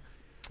it. Yeah.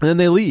 And then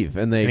they leave,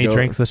 and he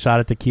drinks a shot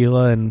of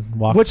tequila and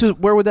walks. Which is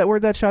where'd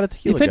that shot of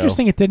tequila It's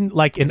interesting. It didn't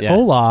like in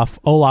Olaf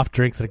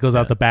drinks and it goes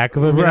out the back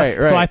of him. Right.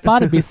 So I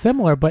thought it'd be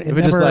similar, but it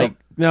never, just like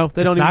no,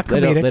 they don't.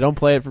 They don't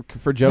play it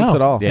for jokes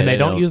at all, and they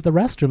don't use the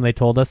restroom. They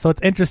told us, so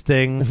it's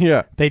interesting.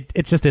 Yeah,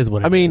 it just is what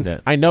it is. I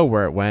mean, I know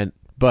where it went,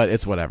 but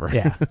it's whatever.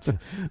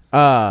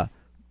 Yeah,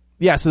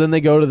 yeah. So then they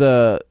go to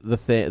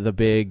the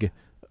big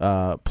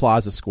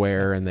Plaza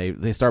Square, and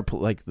they start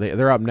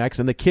they're up next,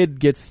 and the kid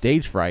gets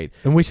stage fright.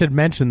 And we should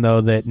mention though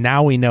that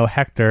now we know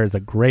Hector is a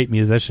great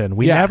musician.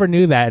 We never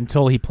knew that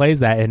until he plays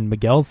that, and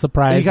Miguel's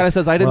surprised. And he kind of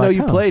says, "I didn't know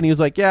you played," and he was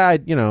like, "Yeah, I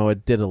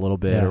did a little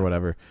bit or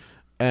whatever."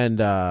 And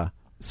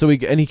so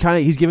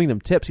he's giving them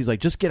tips. He's like,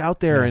 "Just get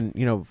out there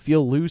and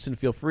feel loose and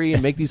feel free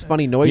and make these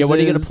funny noises." Yeah, what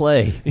are you gonna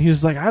play? And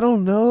he's like, "I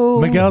don't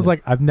know." Miguel's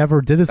like, "I've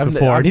never did this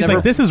before," and he's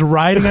like, "This is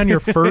riding on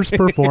your first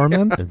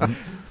performance."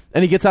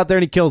 And he gets out there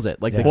and he kills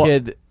it. Like the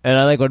kid. And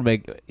I like when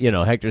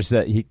Hector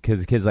said, because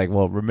the kid's like,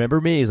 "Well,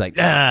 remember me?" He's like,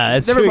 "Nah,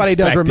 it's everybody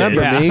does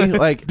remember me."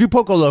 Like, do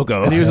Poco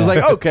Loco. And he was just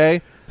like,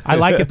 "Okay." I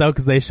like it though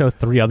because they show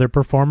 3 other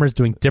performers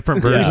doing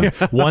different versions.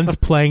 One's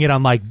playing it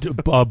on like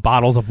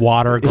bottles of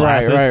water,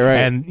 glasses, right.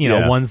 And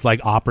one's like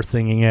opera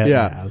singing it.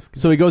 Yeah.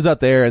 So he goes out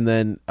there, and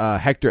then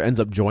Hector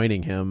ends up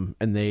joining him,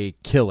 and they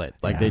kill it.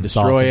 Like they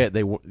destroy it.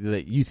 They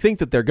you think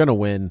that they're gonna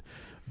win,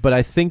 but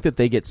I think that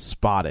they get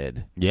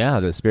spotted. Yeah,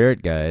 the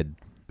spirit guide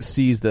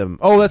sees them.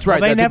 Oh, that's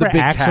right. Well, they that's never the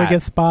big actually cat.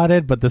 Get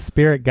spotted, but the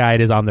spirit guide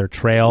is on their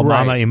trail.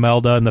 Right. Mama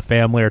Imelda and the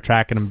family are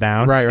tracking them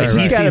down. Right. And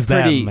he got sees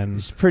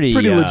a pretty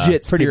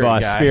legit pretty spirit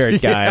boss guide.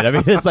 spirit guide. I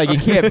mean, it's like you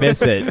can't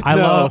miss it.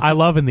 I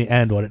love in the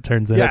end what it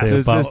turns into.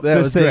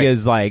 This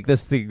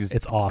thing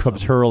it's awesome.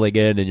 Comes hurling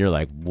in, and you're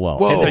like,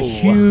 whoa. It's a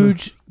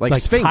huge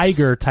like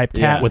tiger type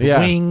cat with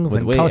wings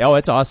and color. Oh,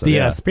 it's awesome.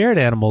 The spirit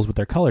animals with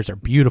their colors are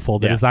beautiful.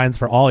 The designs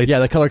for all these. Yeah,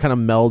 the color kind of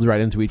melds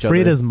right into each other.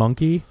 Frida's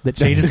monkey that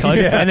changes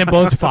colors and then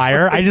blows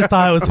fire. I just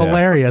thought it was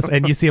hilarious.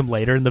 And you see him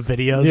later in the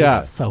videos.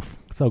 Yeah. It's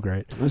so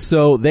great.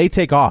 So they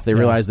take off. They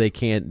realize they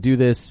can't do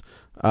this.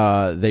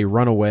 They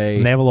run away.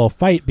 And they have a little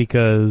fight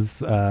because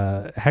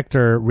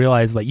Hector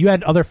realizes you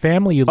had other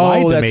family. You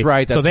lied to me. That's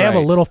right. So they have a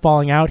little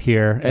falling out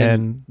here,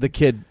 and the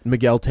kid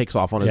Miguel takes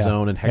off on his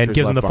own, and Hector's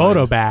gives him the left behind.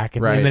 photo back,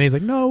 and then he's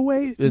like, "No,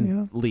 wait,"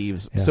 and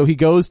leaves. Yeah. So he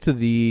goes to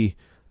the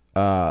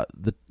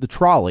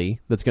trolley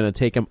that's going to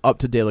take him up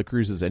to De La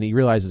Cruz's, and he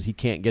realizes he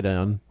can't get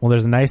on. Well,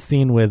 there's a nice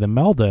scene with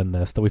Imelda in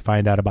this that we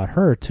find out about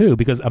her too,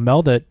 because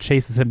Imelda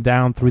chases him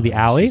down through the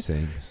alley. She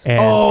sings.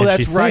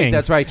 That's right.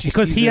 That's right.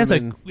 Because he has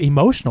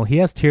emotional. He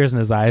has tears in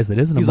his eyes. That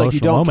is an emotional like, you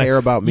don't moment. Care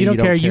about me. You don't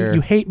care.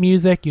 You hate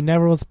music. You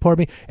never will support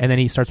me. And then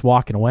he starts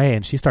walking away,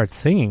 and she starts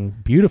singing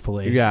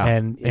beautifully. Yeah.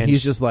 And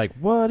he's just like,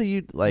 "What do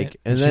you like?"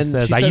 And then she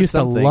says, "I used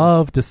to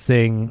love to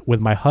sing with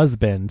my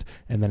husband,"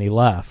 and then he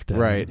left. And,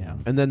 right.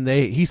 And then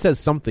he says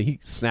something. He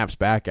snaps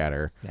back at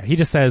her. Yeah, he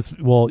just says,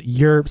 "Well,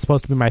 you're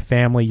supposed to be my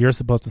family. You're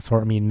supposed to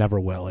support me. You never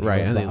will."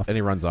 And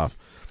he runs off.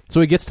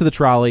 So he gets to the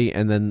trolley,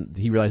 and then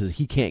he realizes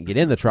he can't get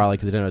in the trolley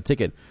because he didn't have a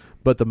ticket.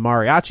 But the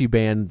mariachi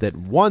band that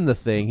won the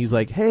thing, he's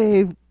like,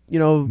 "Hey,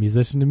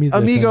 musician to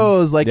musician,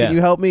 amigos, can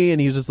you help me?" And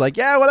he's just like,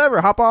 "Yeah,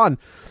 whatever, hop on."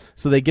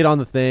 So they get on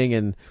the thing,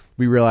 and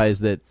we realize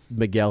that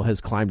Miguel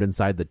has climbed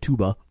inside the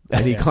tuba,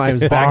 and he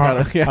climbs back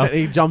out. And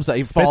he jumps out.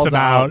 He falls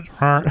out.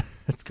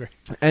 That's great.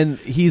 And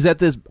he's at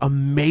this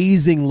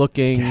amazing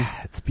looking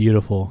it's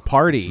beautiful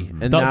party.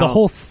 And the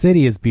whole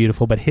city is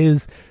beautiful, but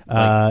his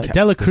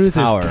De La Cruz's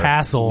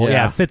castle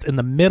sits in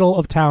the middle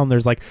of town.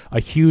 There's like a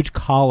huge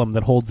column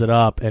that holds it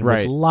up, and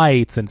with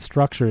lights and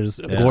structures.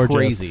 It's gorgeous.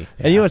 Crazy. Yeah.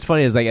 And you know what's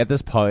funny is at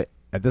this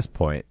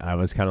point I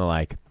was kind of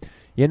like,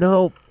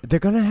 they're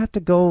gonna have to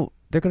go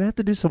they're going to have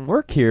to do some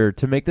work here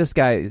to make this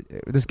guy.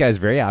 This guy's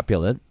very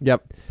opulent.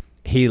 Yep.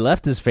 He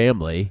left his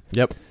family.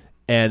 Yep.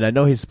 And I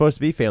know he's supposed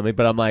to be family,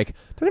 but I'm like,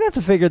 they're going to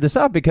have to figure this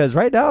out because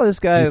right now this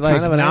guy he's like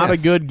kind of not a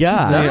good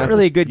guy. He's not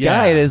really a good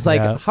guy. And it's like,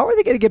 Yeah. how are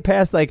they going to get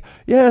past like,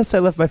 yes, I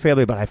left my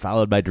family, but I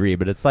followed my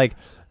dream. And it's like,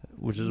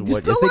 which is what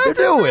you think they're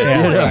doing.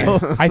 Yeah. You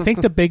know? I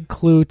think the big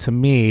clue to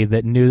me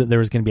that knew that there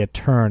was going to be a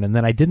turn, and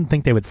then I didn't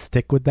think they would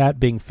stick with that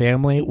being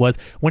family, was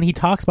when he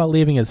talks about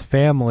leaving his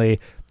family,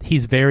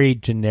 he's very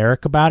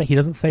generic about it. He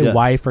doesn't say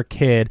wife or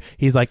kid.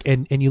 He's like,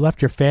 and you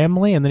left your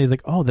family? And then he's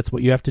like, oh, that's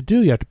what you have to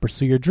do. You have to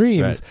pursue your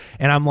dreams. Right.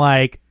 And I'm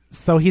like,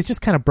 so he's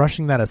just kind of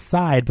brushing that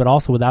aside, but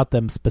also without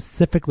them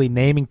specifically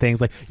naming things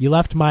like, you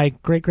left my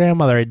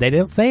great-grandmother. They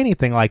didn't say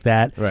anything like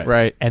that.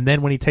 Right. And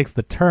then when he takes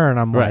the turn,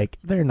 I'm like,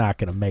 they're not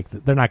going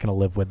to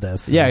live with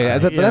this. Yeah, It's yeah,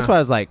 like, but that's why I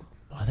was like,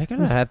 well, they're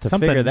going to have to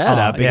something figure that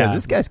out because yeah.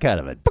 this guy's kind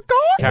of a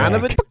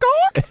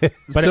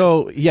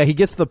So he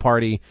gets to the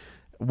party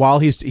while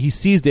he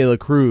sees De La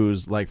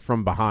Cruz like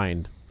from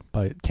behind.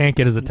 but can't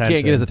get his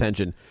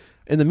attention.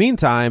 In the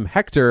meantime,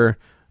 Hector,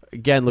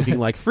 again looking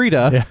like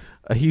Frida,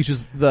 he's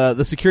just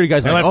the security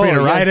guy's I like, let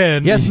Frida yes, right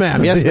in. yes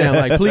ma'am,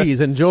 like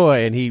please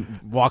enjoy, and he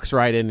walks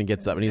right in and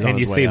gets up and he's on And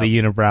his you way see up. the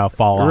unibrow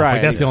fall off. Right,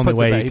 Like, that's the only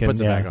way he puts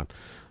it back on.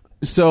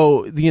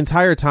 So the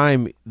entire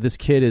time, this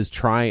kid is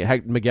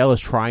Miguel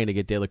is trying to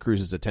get De La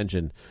Cruz's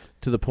attention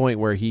to the point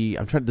where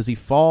does he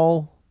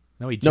fall?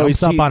 No, he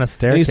jumps up on a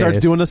staircase. And he starts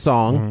doing a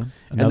song,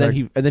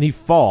 Mm-hmm. and then he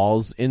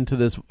falls into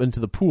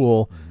the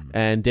pool,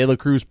 and De La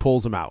Cruz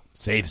pulls him out,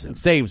 saves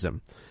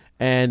him.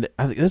 And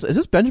I think is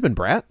this Benjamin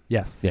Bratt?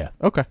 Yes. Yeah.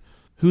 Okay.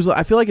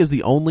 I feel like is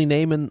the only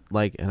name in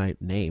I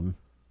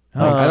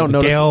don't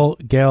know.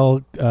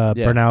 Gael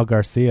Bernal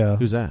Garcia.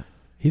 Who's that?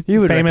 He's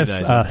You would famous.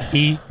 recognize him.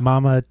 Eat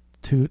Mama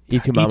Oh,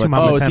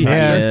 is he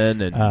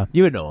Tempe. and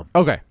you would know him.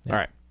 Okay. All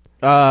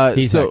right.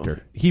 He's so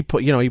Hector.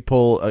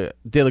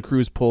 De La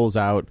Cruz pulls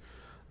out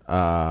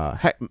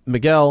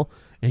Miguel,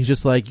 and he's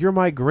just like, "You're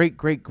my great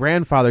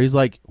grandfather." He's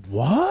like,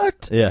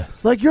 "What?" Yeah.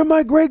 Like, "You're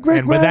my great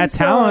And with that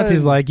talent,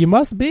 he's like, "You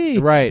must be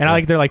Right.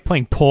 And they're like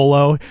playing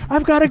polo.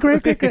 I've got a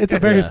great. It's a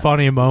very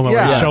funny moment.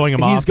 Where he's showing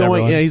him off. He's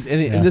going, to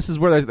and, and this is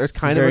where there's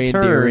kind of Very a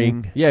turn.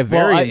 endearing. Yeah,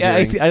 very Well,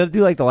 endearing. I do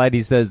like the line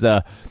he says,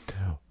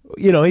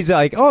 he's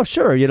like, oh,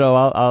 sure,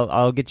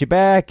 I'll get you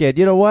back. And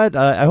you know what?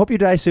 I hope you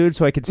die soon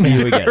so I can see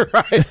you again.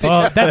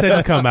 Well, that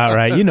didn't come out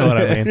right. You know what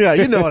I mean. Yeah,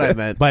 you know what I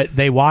meant. But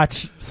they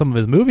watch some of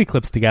his movie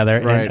clips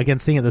together, Right. and again,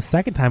 seeing it the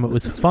second time, it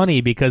was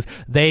funny because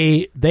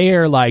they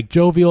are like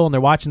jovial and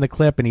they're watching the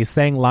clip, and he's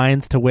saying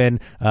lines to when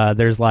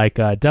there's like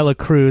De La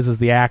Cruz is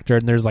the actor,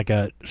 and there's like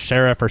a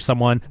sheriff or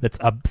someone that's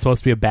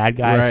supposed to be a bad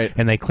guy, Right.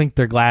 and they clink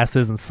their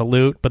glasses and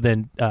salute, but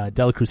then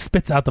De La Cruz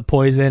spits out the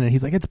poison, and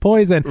he's like, "It's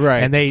poison,"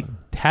 Right. And they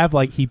have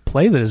he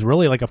plays it as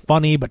really like a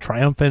funny but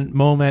triumphant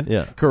moment.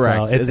 Yeah.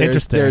 Correct. So it's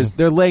interesting.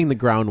 They're laying the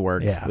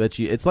groundwork. Yeah.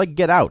 It's like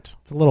Get Out,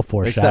 It's a little except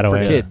for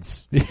foreshadowing.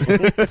 kids.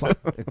 It's like,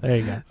 there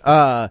you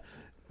go.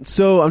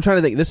 So I'm trying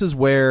to think. This is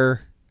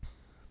where.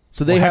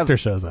 So they have Hector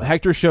shows up.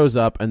 Hector shows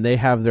up, and they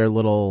have their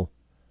little.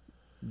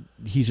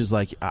 He's just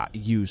like,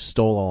 you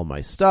stole all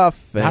my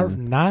stuff.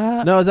 And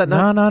no, is that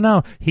not?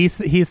 No. He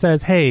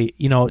says, hey,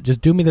 just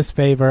do me this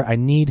favor. I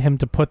need him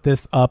to put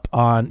this up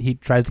on. He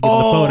tries to give him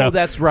the photo.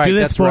 That's right. Do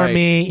this That's for right.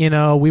 me.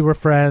 We were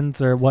friends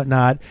or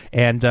whatnot.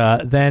 And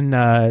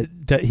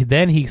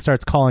then he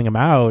starts calling him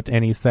out,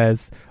 and he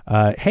says,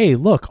 hey,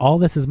 look, all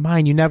this is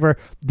mine.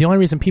 The only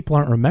reason people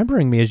aren't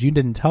remembering me is you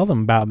didn't tell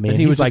them about me. And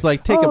he was he's just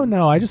like, take oh him.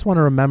 no, I just want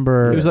to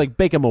remember. He was like,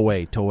 bake him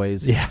away,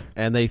 toys. Yeah.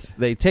 And they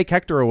take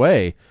Hector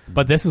away.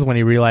 But this is when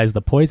he realized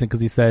the poison, because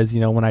he says,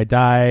 when I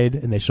died,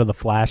 and they show the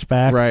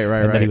flashback, Right, and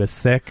that right. he was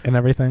sick and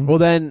everything. Well,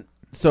 then,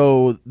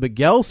 so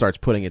Miguel starts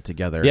putting it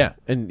together. Yeah.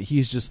 And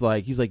he's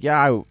like, yeah,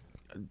 I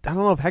don't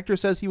know if Hector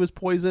says he was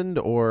poisoned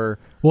or.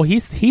 Well, he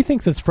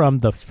thinks it's from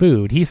the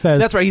food. He says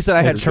That's right. He said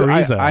I had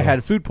chorizo. I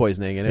had food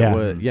poisoning,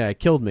 and it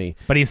killed me.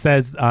 But he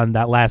says on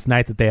that last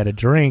night that they had a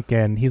drink,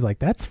 and he's like,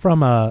 "That's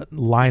from a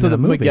line So in the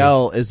movie."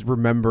 Miguel is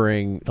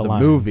remembering the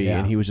line, movie, yeah.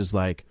 and he was just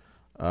like,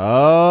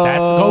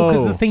 "Oh,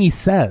 Because the thing he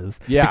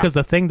says, Yeah. because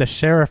the thing the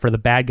sheriff or the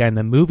bad guy in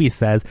the movie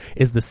says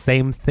is the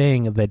same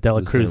thing that De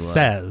La Cruz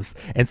says,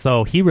 and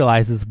so he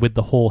realizes with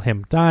the whole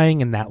him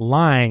dying and that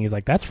lying, he's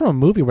like, "That's from a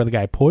movie where the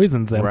guy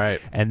poisons him." Right.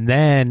 And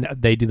then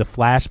they do the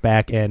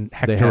flashback, and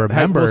Hector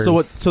remembers.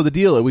 So the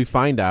deal, we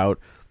find out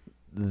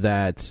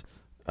that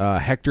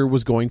Hector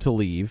was going to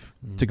leave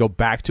to go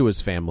back to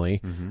his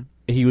family.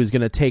 He was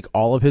going to take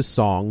all of his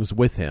songs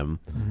with him,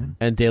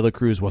 and De La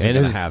Cruz wasn't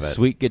going to have it.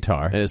 Sweet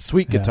guitar. And his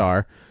sweet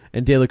guitar,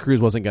 and De La Cruz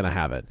wasn't going to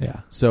have it.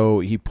 Yeah. So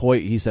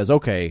he says,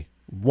 "Okay,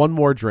 one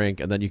more drink,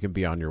 and then you can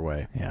be on your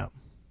way." Yeah.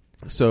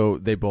 So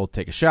they both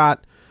take a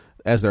shot.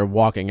 As they're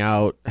walking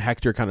out,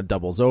 Hector kind of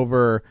doubles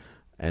over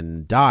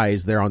and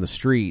dies there on the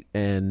street,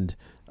 and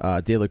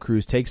De La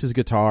Cruz takes his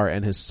guitar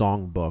and his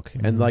songbook,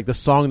 and like the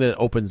song that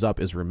opens up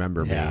is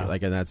 "Remember Me," and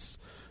that's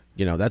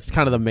that's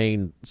kind of the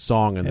main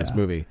song in this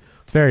movie.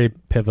 It's very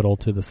pivotal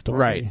to the story,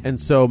 Right. And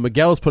so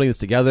Miguel is putting this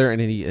together,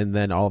 and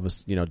then all of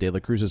us, De La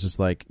Cruz is just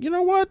like, you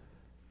know what?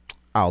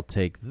 I'll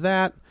take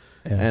that.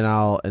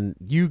 and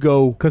you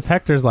go because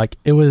Hector's like,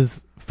 it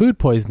was food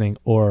poisoning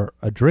or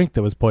a drink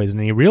that was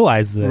poisoning. He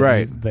realizes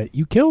that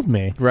you killed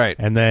me. Right.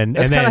 And then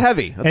that's kind of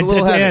heavy. That's a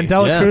little heavy. And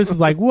Dela Cruz is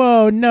like,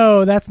 whoa,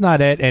 no, that's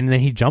not it. And then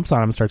he jumps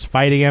on him, starts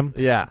fighting him.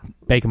 Yeah.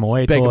 Bake him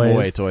away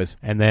toys.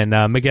 And then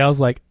Miguel's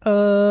like,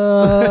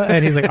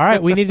 and he's like, all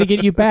right, we need to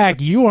get you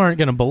back. You aren't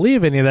going to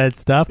believe any of that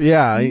stuff.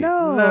 Yeah.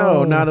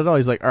 No, not at all.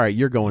 He's like, all right,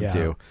 you're going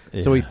to.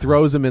 Yeah. So he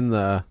throws him in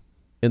the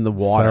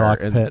water.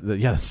 The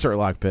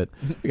Surlock pit.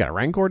 You got a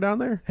Rancor down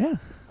there?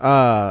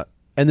 Yeah.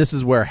 And this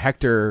is where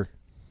Hector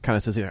kind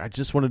of says, I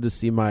just wanted to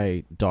see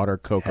my daughter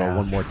Coco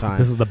one more time.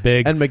 This is the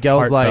big and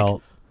Miguel's heartfelt.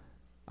 like,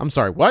 I'm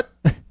sorry, what?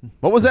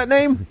 What was that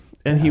name?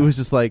 And he was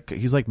just like,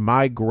 he's like,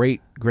 my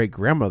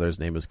great-great-grandmother's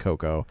name is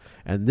Coco.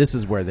 And this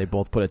is where they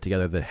both put it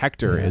together that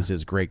Hector is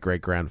his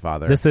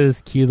great-great-grandfather. This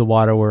is Cue the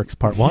Waterworks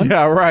Part 1.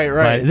 Yeah, right.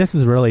 But this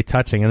is really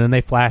touching. And then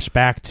they flash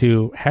back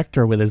to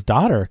Hector with his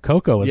daughter,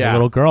 Coco, as a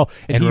little girl.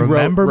 And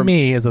Remember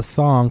Me is a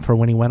song for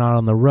when he went out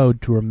on the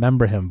road to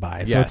remember him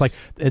by. So it's like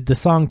the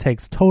song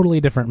takes totally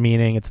different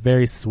meaning. It's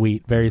very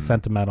sweet, very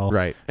sentimental.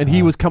 Right. And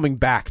he was coming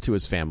back to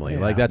his family.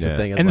 Like, that's the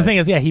thing. And the thing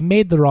is, he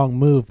made the wrong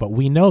move, but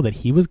we know that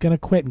he was going to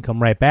quit and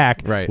come right back.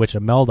 Right. Which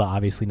Imelda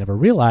obviously never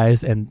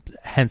realized, and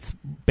hence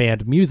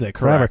banned music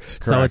forever.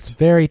 Correct. So it's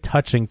very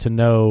touching to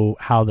know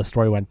how the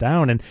story went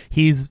down, and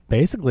he's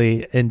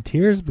basically in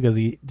tears because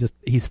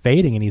he's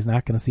fading and he's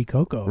not going to see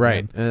Coco.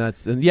 Right,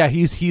 and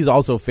he's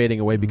also fading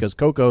away because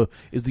Coco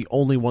is the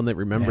only one that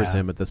remembers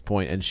him at this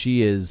point, and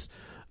she is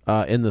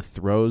in the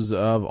throes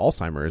of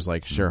Alzheimer's.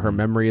 Like, sure, her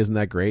memory isn't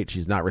that great.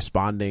 She's not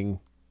responding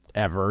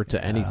ever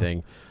to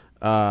anything.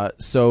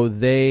 So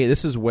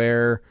this is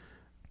where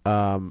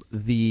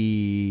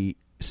the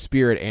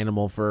spirit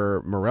animal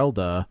for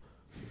Merelda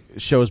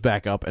shows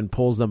back up and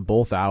pulls them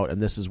both out,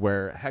 and this is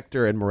where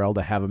Hector and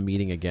Merelda have a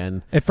meeting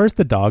again. At first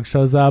the dog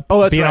shows up.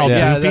 Oh, that's right.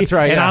 Yeah, that's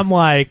right. And I'm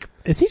like,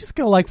 is he just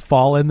gonna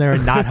fall in there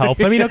and not help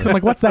them? Because I'm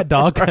like, what's that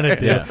dog gonna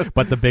do? Yeah.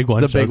 But the big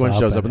one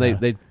shows up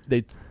and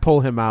they pull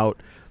him out.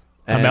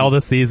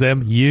 Imelda sees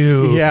him.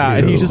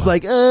 And he's just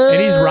like,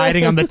 and he's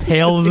riding on the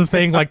tail of the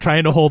thing, like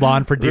trying to hold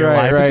on for dear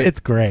life. Right. It's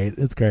great.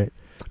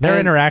 Their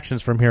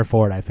interactions from here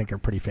forward, I think, are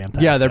pretty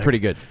fantastic. Yeah, they're pretty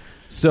good.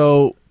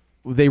 So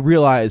they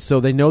realize,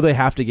 they know they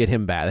have to get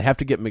him back. They have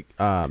to get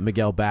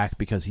Miguel back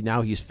because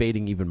he's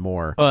fading even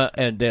more.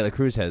 And De La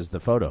Cruz has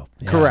the photo.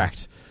 Yeah.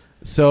 Correct.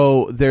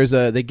 So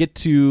they get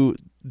to,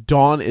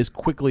 dawn is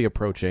quickly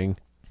approaching.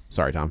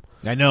 Sorry, Tom.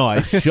 I know,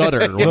 I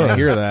shuddered when I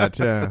hear that.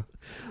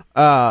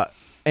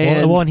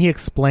 And he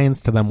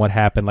explains to them what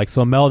happened. Like,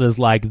 so Imelda's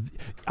like,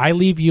 I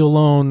leave you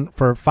alone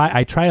for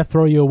I try to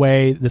throw you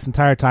away this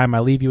entire time. I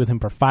leave you with him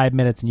for 5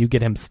 minutes and you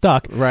get him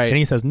stuck. Right. And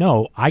he says,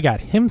 no, I got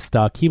him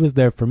stuck. He was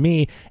there for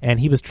me and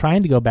he was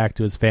trying to go back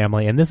to his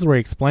family. And this is where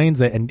he explains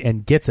it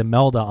and gets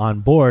Imelda on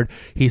board.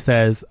 He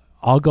says,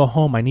 I'll go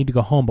home. I need to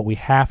go home, but we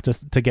have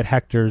to get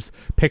Hector's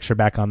picture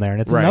back on there.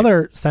 And it's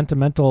another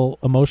sentimental,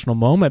 emotional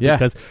moment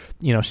because,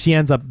 she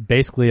ends up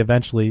basically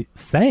eventually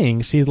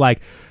saying, she's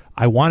like,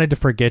 I wanted to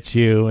forget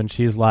you, and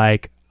she's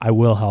like, I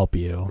will help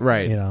you.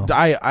 Right.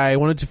 I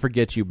wanted to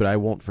forget you, but I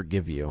won't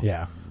forgive you.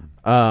 Yeah.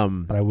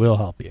 But I will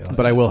help you.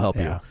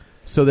 You.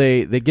 So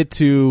they get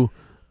to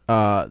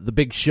the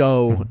big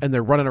show, and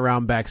they're running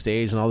around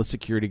backstage, and all the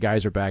security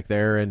guys are back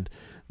there, and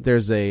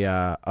there's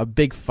a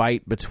big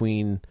fight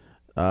between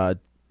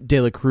De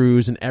La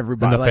Cruz and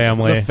everybody, and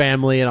the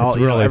family, and all.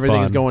 Really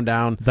everything's fun. Going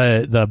down.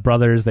 The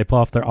brothers, they pull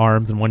off their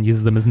arms, and one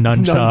uses them as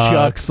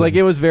nunchucks. Like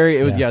it was very.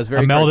 It was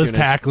very. Imelda's cartoonish.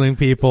 tackling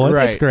people.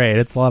 It's great.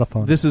 It's a lot of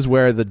fun. This is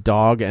where the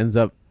dog ends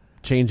up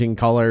changing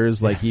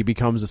colors. Like he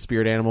becomes a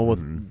spirit animal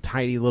with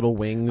tiny little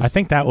wings. I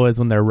think that was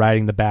when they're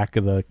riding the back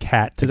of the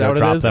cat to go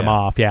drop them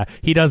off. Yeah,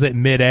 he does it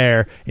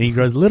midair, and he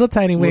grows little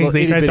tiny wings,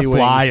 and he tries to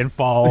fly and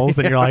falls,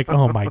 and you're like,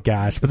 oh my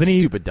gosh! But then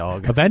stupid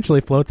dog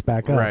eventually floats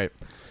back up. Right.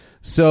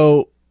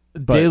 So.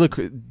 De La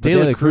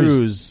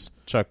Cruz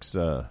chucks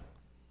the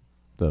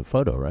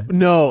photo, right?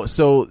 No,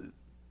 so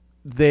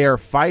they are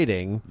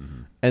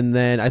fighting, and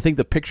then I think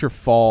the picture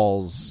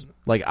falls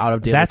out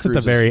of De La Cruz's. That's at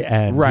the very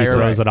end. Right, he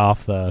throws it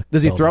off the.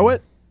 Does he throw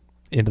it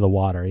into the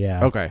water?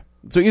 Yeah. Okay.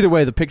 So either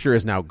way, the picture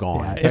is now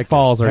gone. Yeah, it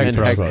falls or and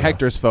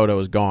Hector's photo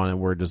is gone, and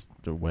we're just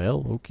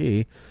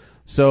okay.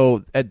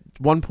 So at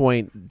one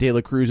point, De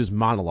La Cruz is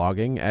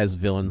monologuing as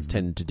villains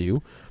tend to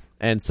do,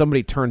 and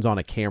somebody turns on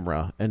a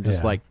camera and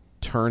just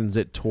turns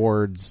it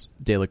towards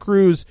De La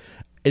Cruz.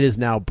 It is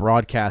now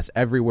broadcast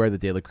everywhere that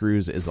De La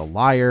Cruz is a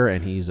liar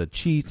and he's a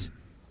cheat.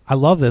 I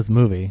love this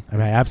movie. I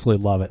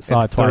absolutely love it.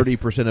 Saw it twice.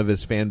 30% of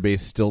his fan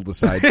base still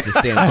decides to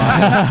stand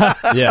by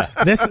him. Yeah.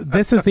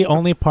 This is the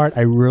only part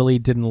I really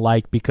didn't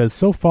like because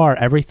so far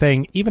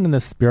everything, even in the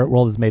spirit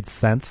world, has made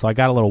sense. So I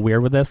got a little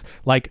weird with this.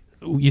 Like,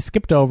 you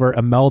skipped over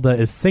Imelda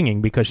is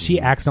singing because she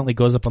accidentally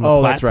goes up on the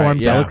platform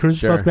that's right. De La Cruz is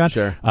supposed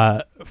to be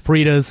on.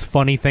 Frida's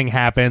funny thing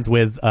happens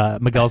with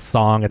Miguel's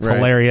song. It's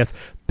hilarious.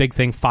 Big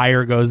thing,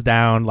 fire goes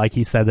down like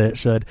he said that it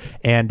should,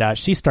 and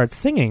she starts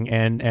singing,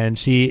 and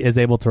she is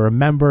able to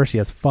remember. She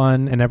has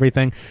fun and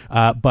everything,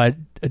 but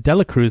De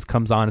La Cruz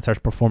comes on and starts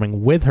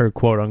performing with her,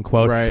 quote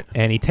unquote,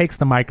 and he takes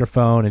the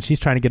microphone, and she's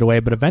trying to get away,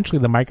 but eventually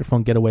the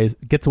microphone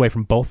gets away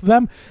from both of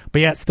them,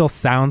 but yet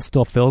sound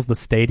still fills the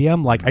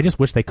stadium. Like, I just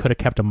wish they could have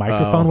kept a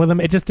microphone with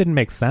them. It just didn't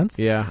make sense.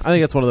 Yeah, I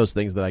think that's one of those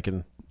things that I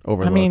can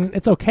overlook. I mean,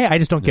 it's okay. I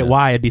just don't get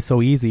why it'd be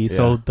so easy.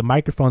 So the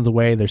microphone's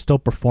away, they're still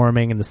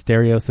performing, and the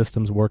stereo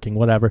system's working,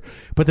 whatever.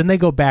 But then they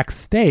go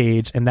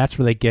backstage, and that's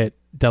where they get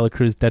De La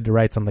Cruz dead to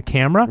rights on the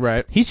camera.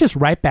 Right. He's just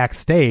right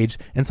backstage,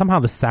 and somehow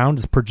the sound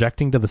is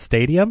projecting to the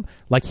stadium.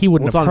 Like, he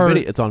wouldn't have heard.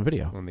 It's on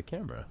video. On the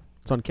camera.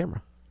 It's on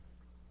camera.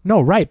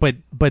 No, right,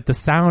 but the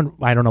sound,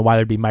 I don't know why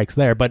there'd be mics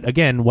there, but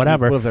again,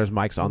 whatever. What if there's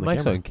mics on the mics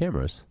camera? on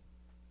cameras.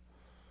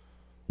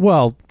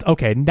 Well,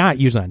 okay, not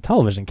usually on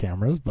television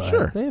cameras, but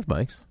Sure. They have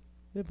mics.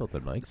 They built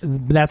their mics.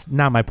 That's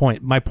not my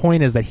point. My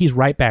point is that he's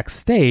right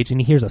backstage,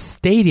 and he hears a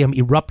stadium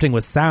erupting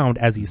with sound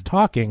as he's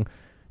talking.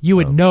 You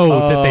would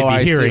know that they'd I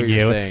be see hearing what you're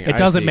you. saying. It I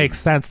doesn't see. make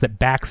sense that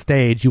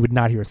backstage you would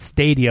not hear a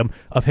stadium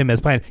of him as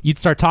playing. You'd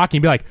start talking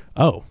and be like,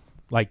 oh.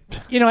 Like,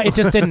 it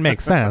just didn't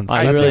make sense.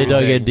 I really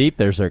dug in deep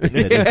there, Circuit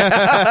City.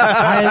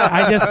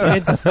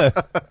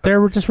 They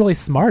were just really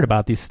smart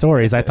about these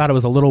stories. I thought it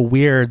was a little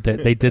weird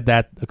that they did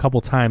that a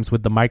couple times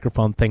with the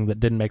microphone thing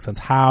that didn't make sense.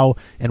 How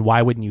and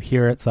why wouldn't you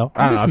hear it? So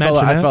I don't know.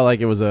 I felt like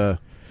it was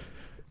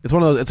it's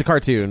one of those. It's a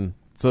cartoon,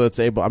 so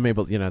I'm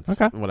able. It's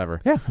okay.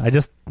 Whatever. Yeah, I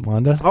just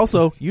wanted to.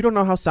 Also, you don't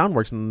know how sound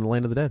works in the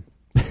land of the dead.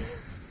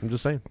 I'm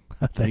just saying.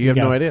 You have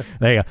no idea.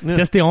 There you go. Yeah.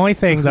 Just the only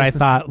thing that I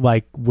thought,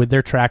 like, with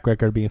their track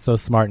record being so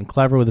smart and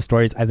clever with the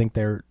stories, I think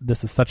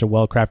this is such a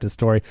well-crafted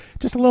story.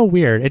 Just a little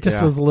weird. It just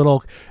was a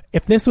little.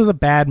 If this was a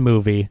bad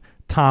movie,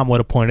 Tom would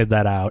have pointed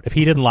that out. If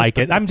he didn't like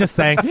it, I'm just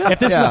saying, if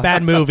this was a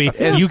bad movie,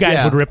 you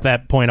guys would rip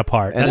that point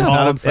apart. And That's all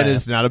I'm saying.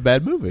 it's not a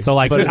bad movie. So,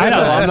 like,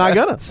 I'm not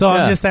gonna. So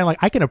I'm just saying, like,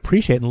 I can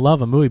appreciate and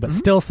love a movie, but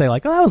still say,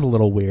 like, oh, that was a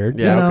little weird.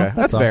 Yeah, okay.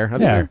 That's fair.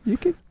 That's fair. You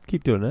can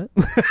keep doing that.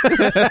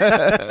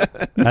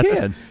 You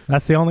can.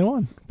 That's the only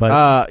one.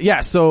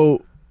 But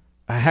so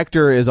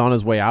Hector is on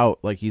his way out.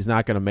 Like, he's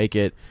not going to make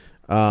it.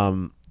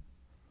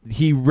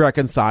 He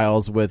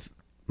reconciles with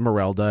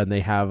Merelda, and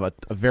they have a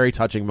very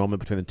touching moment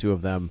between the two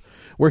of them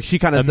where she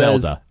kind of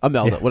says,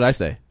 Imelda. Yeah. What did I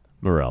say?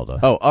 Merelda.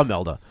 Oh,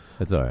 Imelda.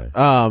 That's all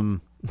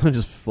right. I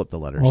just flipped the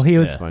letters.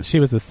 well, she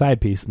was a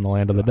side piece in the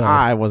Land of the Dead.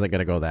 I wasn't going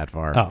to go that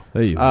far.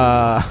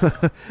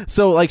 Oh.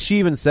 So, like, she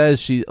even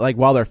says, like,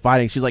 while they're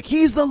fighting, she's like,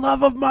 he's the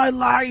love of my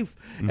life.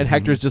 And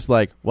Hector's just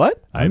like,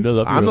 what? I'm the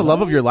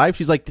love of your life?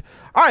 She's like,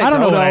 I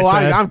don't know.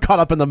 I'm caught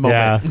up in the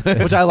moment.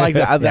 Yeah. Which I like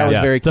that. That was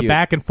very cute. The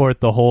back and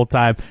forth the whole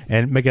time.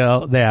 And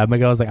Miguel's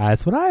like,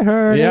 that's what I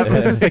heard. Yeah.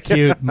 It's just a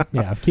cute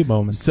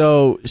moment.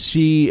 So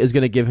she is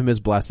going to give him his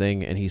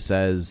blessing, and he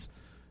says,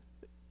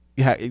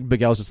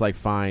 Miguel's just like,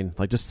 fine,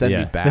 like, just send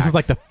me back. This is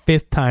like the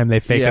 5th time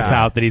they fake us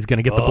out that he's going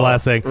to get the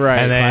blessing. Right.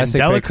 And then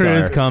Classic De La Pixar.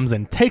 Cruz comes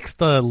and takes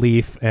the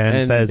leaf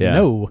and says,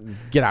 no.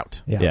 Get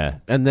out. Yeah.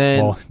 And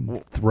then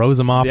throws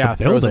him off the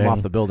building. throws him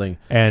off the building.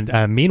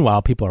 And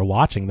meanwhile, people are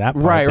watching that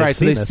part. Right.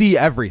 So they see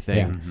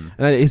everything.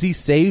 And is he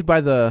saved by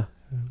the...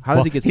 How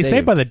does he get saved? He's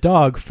saved by the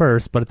dog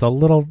first, but it's a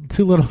little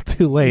too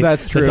late.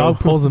 That's true. The dog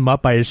pulls him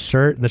up by his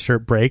shirt, and the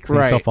shirt breaks,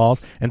 and he still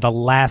falls. And the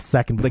last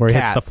second before he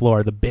hits the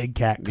floor, the big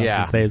cat comes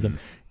and saves him.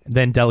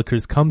 Then De La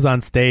Cruz comes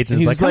on stage and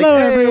he's is like, hello,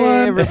 hey,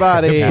 everyone.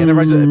 everybody. And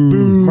everybody's like,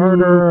 boom,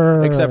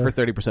 murder. Except for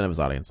 30% of his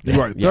audience.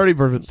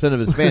 30% of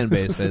his fan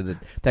base said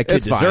that kid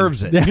It's fine.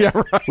 deserves it. Yeah,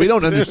 right. We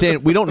don't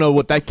understand. We don't know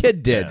what that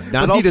kid did.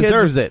 Not But all he kids-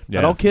 deserves it. Yeah.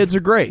 Not all kids are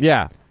great.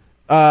 Yeah.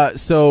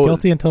 So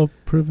Guilty until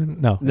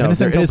proven... No, they're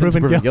innocent until innocent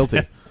proven until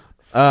guilty.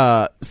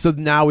 So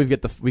now we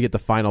get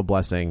the final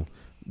blessing.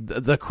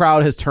 The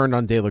crowd has turned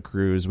on De La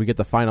Cruz. We get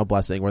the final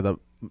blessing where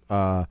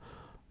the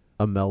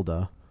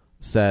Imelda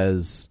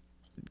says,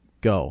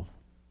 "Go."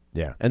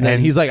 Yeah, and then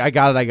he's like, "I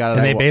got it."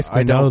 And they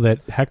basically know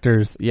that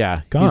Hector's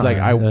gone. He's like,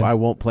 "I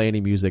won't play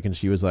any music," and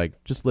she was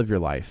like, "Just live your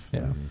life."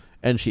 Yeah,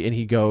 and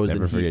he goes,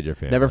 Never forget your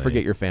family. Never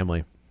forget your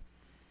family.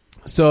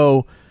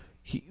 So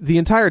the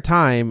entire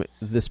time,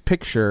 this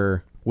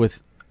picture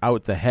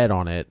without the head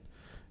on it,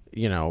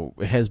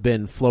 has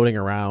been floating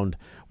around.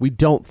 We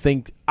don't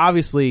think,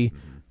 obviously,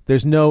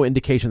 there's no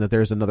indication that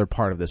there's another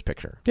part of this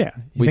picture. Yeah.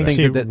 We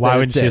think that why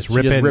wouldn't she just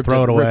rip it and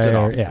throw it away? Ripped it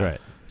off. Yeah.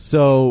 Right.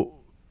 So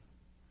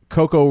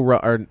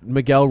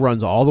Miguel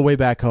runs all the way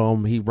back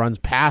home. He runs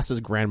past his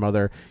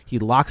grandmother. He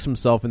locks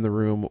himself in the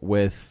room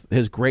with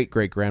his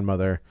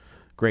great-grandmother.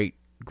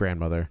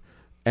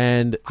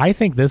 And I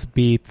think this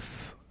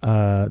beats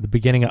the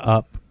beginning of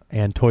Up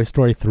and Toy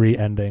Story 3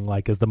 ending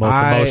is the most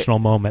emotional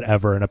moment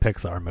ever in a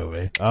Pixar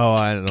movie. Oh,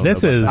 I don't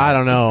know. I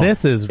don't know.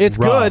 This is it's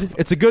rough. good.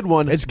 It's a good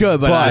one. It's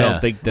good, but I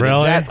don't think that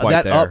Really? it's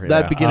quite there.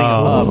 That beginning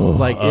of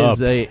Up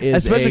is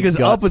especially because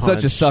Up is such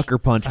a punch. sucker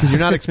punch because you're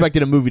not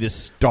expecting a movie to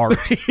start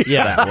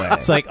that way.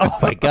 It's like, oh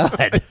my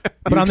god.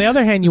 But on the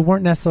other hand, you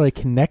weren't necessarily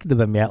connected to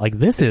them yet.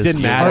 This is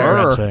didn't matter.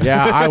 heart-wrenching.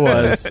 Yeah, I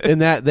was. In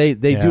that they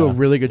do a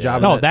really good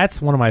job. No, of it.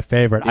 that's one of my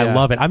favorite. I Yeah.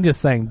 love it. I'm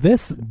just saying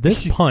this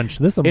punch,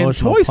 this in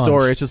emotional Toy punch.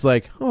 Story. It's just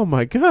like, oh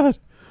my god,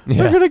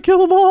 Yeah. they're gonna kill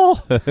them all.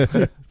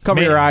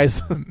 Cover your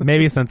eyes.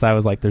 Maybe since I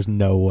was like, "There's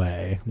no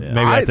way." Maybe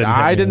that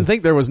I didn't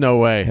think there was no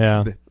way.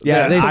 Yeah.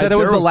 Yeah, they said it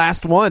was the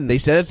last one. They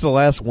said it's the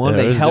last one.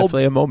 There They was held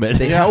definitely a moment.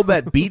 They held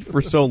that beat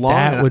for so long.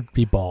 That and would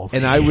be balls.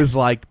 and I was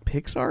like,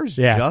 Pixar's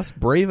Yeah. just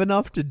brave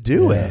enough to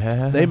do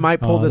it. They might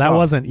pull this that off.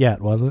 wasn't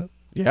yet, was it?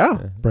 Yeah.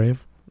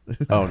 Brave.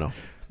 Oh no.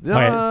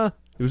 Okay.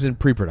 It was in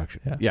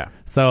pre-production. Yeah.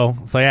 So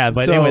yeah.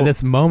 But So, anyway,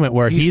 this moment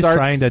where he he's starts-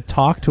 trying to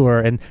talk to her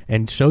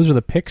and shows her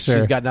the picture,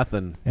 She's got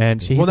nothing.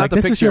 and she's Well, not like, the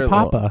 "This is your picture,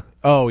 papa."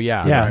 Oh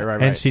yeah. Yeah. Right.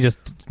 And she just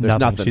There's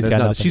nothing. She's There's got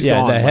nothing. nothing. She's yeah,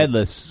 gone. the Like-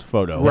 headless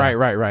photo.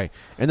 Right.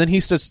 And then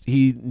he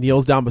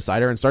kneels down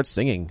beside her and starts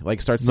singing.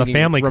 Starts The singing.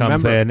 family comes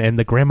Remember. in, and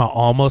the grandma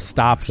almost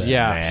stops it.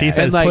 Yeah. She And,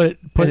 says, like-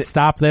 "Put and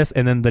stop this,"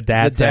 and then the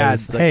dad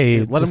says, "Hey,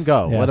 let him just-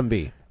 go. yeah. Let him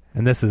be."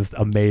 And this is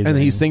amazing. And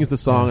he sings the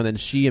song, and then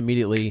she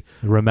immediately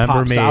Remember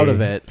pops me. out of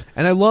it.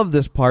 And I love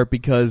this part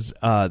because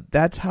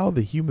that's how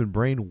the human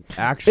brain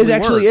actually It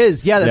actually works.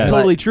 is. Yeah, that's Yeah.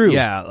 totally true.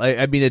 Yeah,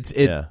 I mean it's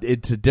Yeah.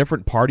 it's a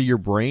different part of your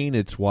brain.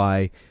 It's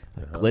why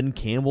Glenn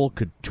Campbell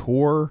could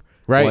tour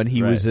Right. when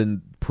he was Right.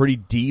 in pretty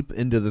deep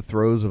into the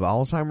throes of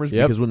Alzheimer's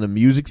Yep. because when the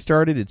music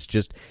started, it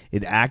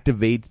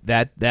activates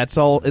that's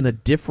all in a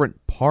different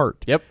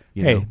part. Yep.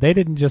 You Hey, know? they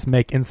didn't just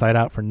make Inside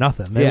Out for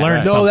nothing. They Yeah, learned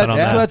right. something No, on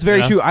that. that's very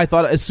you know? true. I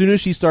thought as soon as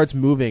she starts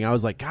moving, I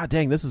was like, God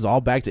dang, this is all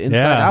back to Inside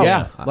Yeah. Out.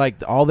 Yeah. Like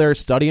all they're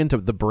studying to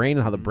the brain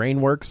and how the brain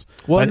works.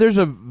 Well, and there's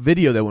a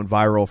video that went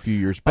viral a few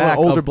years back.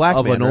 older of, black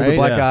of man, an older right?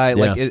 black Yeah. guy,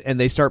 like, Yeah. and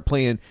they start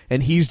playing,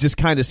 and he's just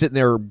kind of sitting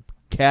there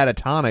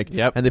catatonic.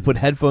 Yep. And they put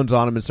headphones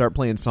on him and start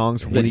playing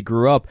songs from when he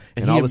grew up,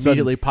 and all he of a sudden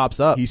immediately pops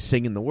up. He's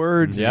singing the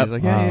words. Yep. And he's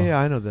like, yeah,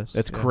 I know this.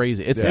 It's Yeah.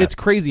 crazy. It's Yeah. it's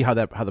crazy how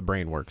the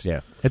brain works.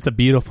 Yeah. It's a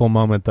beautiful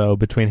moment, though,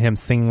 between him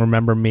singing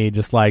 "Remember Me"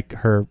 just like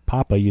her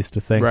papa used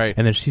to sing, Right.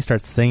 and then she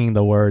starts singing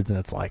the words, and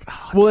it's like, oh,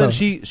 it's Well, so-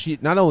 then she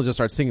not only just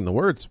starts singing the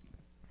words,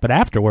 but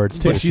afterwards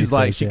too. but she's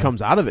like, says, she yeah.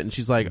 comes out of it and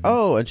she's like,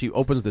 oh, and she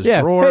opens this Yeah.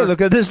 drawer. Hey, look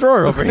at this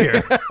drawer over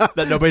here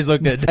that nobody's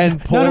looked at.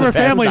 and pulls None of her out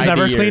family's 90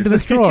 ever years. cleaned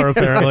this drawer,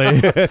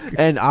 apparently.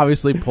 and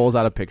obviously pulls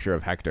out a picture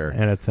of Hector.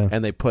 And it's him.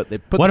 And they put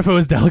What if it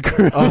was Del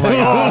Cruz? Oh my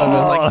god!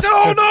 I was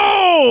like,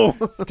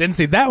 no! Didn't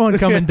see that one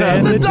coming, Dan.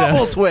 It's a did ya?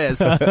 double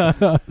twist.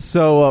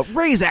 So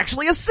Ray's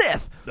actually a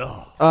Sith.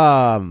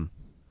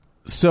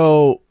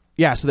 So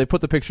yeah, so they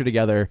put the picture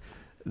together.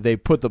 They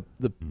put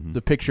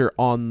the picture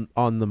on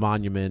the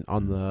monument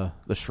on the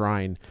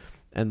shrine,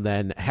 and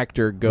then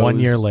Hector goes 1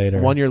 year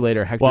later. 1 year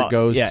later, Hector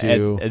goes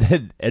to.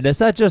 and it's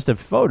not just a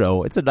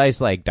photo; it's a nice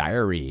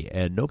diary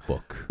and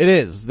notebook. It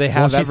is. They Well,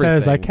 have she everything.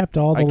 says, "I kept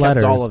all the I kept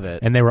letters, all of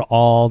it, and they were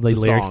all the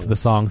The lyrics to the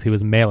songs. songs he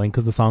was mailing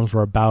because the songs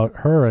were about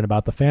her and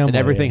about the family, and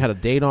everything had a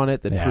date on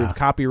it that Yeah. proved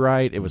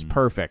copyright. It was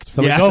perfect.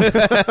 So Yeah. we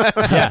go,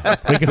 yeah,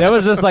 That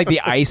was just like the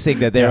icing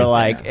that they were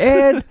like,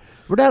 and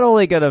we're not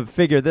only going to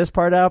figure this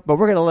part out, but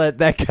we're going to let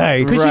that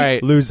guy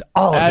Right. lose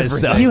all of his Everything.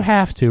 stuff. You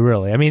have to,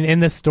 really. I mean,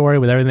 in this story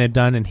with everything they've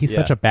done, and he's Yeah.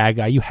 such a bad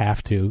guy, you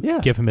have to Yeah.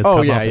 give him his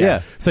Oh, yeah, comeuppance.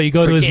 yeah. So you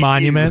go to his Forget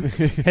monument.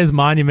 His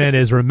monument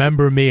is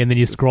 "Remember Me," and then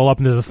you scroll up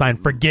and there's a sign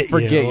 "Forget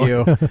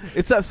you.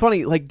 It's that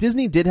funny. Like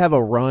Disney did have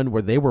a run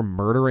where they were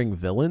murdering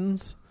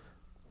villains,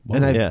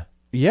 and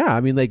Yeah.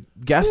 I mean, like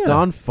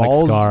Gaston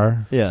falls,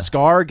 Scar. Yeah.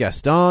 Scar,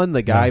 Gaston,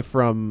 the guy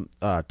from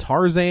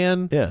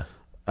Tarzan, Yeah.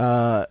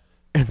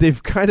 and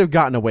they've kind of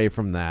gotten away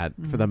from that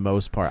for the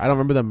most part. I don't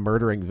remember them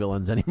murdering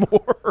villains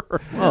anymore.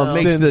 Well,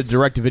 it makes the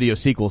direct-to-video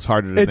sequels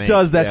harder to It make.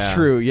 does. That's Yeah.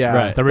 true. Yeah,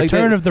 Right. The Like,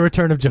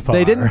 return of Jafar.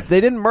 They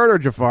didn't murder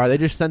Jafar. They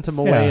just sent him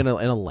away Yeah. in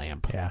a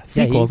lamp. Yeah,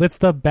 sequels. It's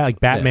the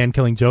Batman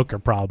killing Joker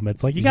problem.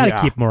 It's like you got to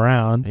Yeah. keep him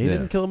around. He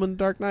didn't kill him in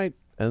Dark Knight,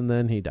 and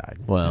then he died.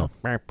 Well,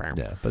 Yeah.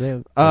 yeah. But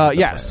they,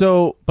 Yeah.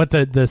 So But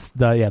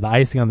the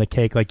icing on the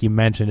cake, like you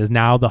mentioned, is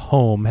now the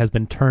home has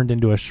been turned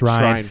into a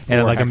shrine for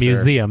and like Hector. a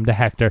museum to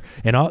Hector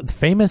and all the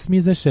famous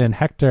musician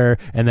Hector,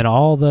 and then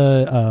all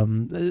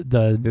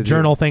the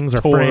journal things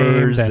are framed.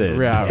 tours And,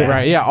 and- yeah,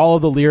 right. Yeah, all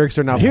of the lyrics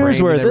are now. Here's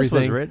framed where and this was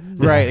everything. written.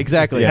 Right.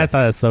 Exactly. I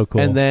thought it was so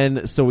cool. And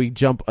then so we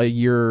jump a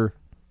year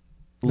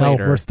no,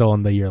 later. we're still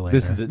in the year later.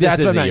 Yeah, that's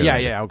what I meant. year.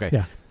 Yeah. Okay.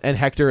 Yeah. And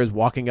Hector is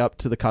walking up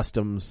to the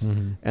customs,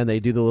 and they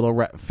do the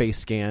little face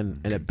scan,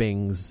 and it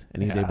bings,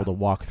 and he's able to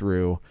walk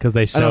through. Because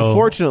they And show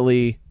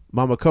unfortunately,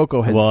 Mama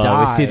Coco has Well,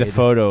 died. we see the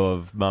photo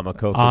of Mama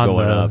Coco On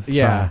going the- up.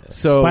 Yeah.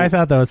 So But I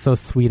thought that was so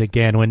sweet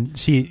again when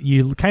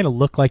you kind of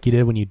look like you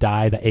did when you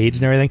die, the age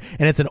and everything,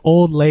 and it's an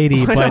old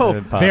lady I know.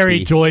 but very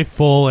Puppy.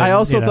 joyful. And, I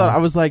also you know, thought I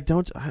was like,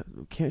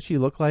 can't she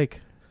look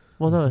like?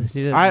 Well, no,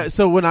 she didn't.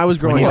 So when I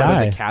was when growing you up as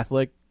die. a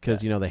Catholic,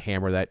 because they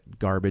hammer that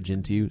garbage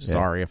into you.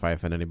 Sorry if I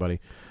offend anybody,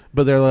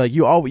 But they're like,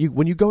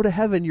 when you go to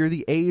heaven, you're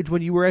the age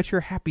when you were at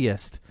your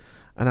happiest.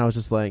 And I was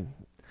just like,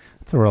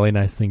 it's a really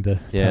nice thing to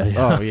tell you.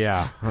 Oh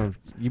yeah.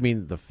 You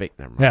mean the fake?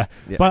 Never mind.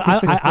 Yeah. But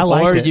I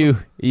liked it.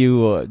 Or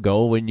you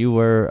go when you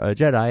were a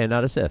Jedi and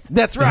not a Sith.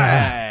 That's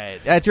right.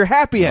 At your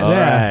happiest. All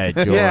right,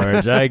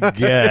 George. I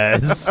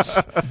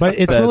guess. But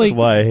it's that's really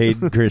why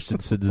Hayden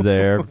Christensen's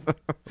there.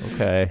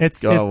 Okay.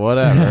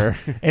 Whatever.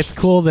 It's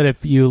cool that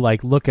if you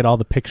like look at all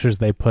the pictures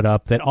they put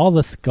up, that all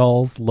the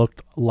skulls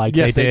looked like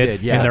they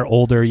did in their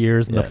older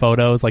years in the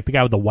photos. Like the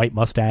guy with the white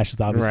mustache is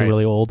obviously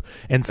really old,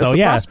 and so that's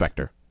the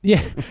prospector.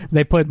 Yeah,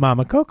 they put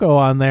Mama Coco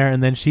on there,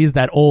 and then she's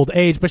that old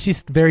age, but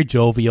she's very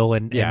jovial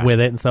and with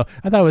it, and so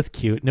I thought it was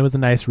cute, and it was a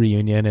nice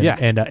reunion,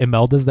 and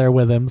Imelda's there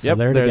with him, so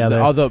they're together.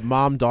 All the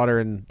mom, daughter,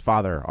 and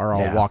father are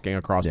all walking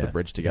across the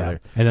bridge together.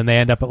 Yeah. And then they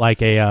end up at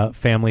like a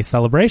family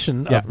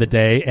celebration of the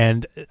day,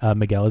 and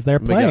Miguel is there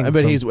playing.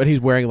 But he's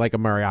wearing like a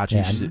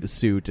mariachi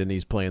suit, and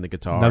he's playing the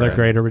guitar. Another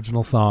great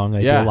original song.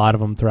 They do a lot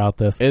of them throughout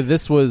this.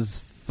 This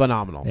was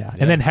phenomenal. Yeah.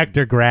 And then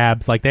Hector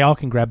grabs, like, they all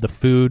can grab the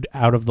food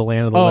out of the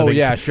land of the living. Oh,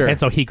 yeah, sure. And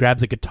so he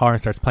grabs a guitar and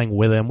starts playing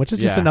with him, which is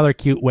just another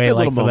cute way,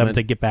 like, for them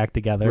to get back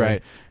together.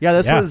 Right. Yeah,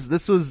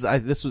 this was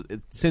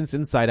since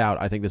Inside Out,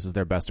 I think this is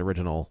their best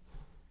original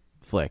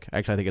flick.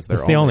 Actually, I think it's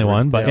the only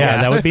one, but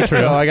that would be true.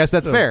 So I guess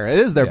that's fair. It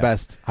is their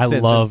best. I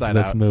love Inside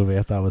this Out. movie.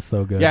 I thought it was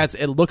so good. Yeah,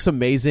 it looks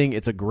amazing.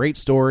 It's a great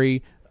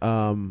story.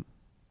 The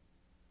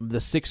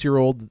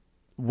 6-year-old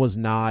was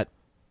not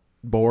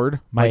bored.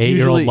 My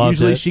 8-year-old loved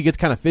usually it. She gets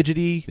kind of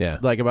fidgety,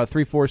 like about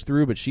 3/4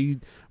 through, but she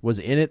was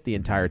in it the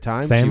entire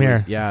time. Same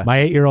here.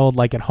 My 8-year-old,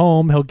 like at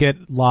home, he'll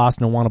get lost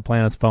and want to play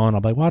on his phone.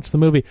 I'll be like, watch the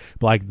movie.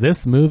 But like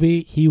this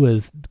movie, he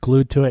was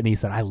glued to it, and he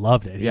said, I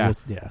loved it.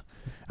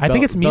 I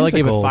think it's musicals. Bella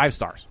gave it 5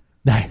 stars.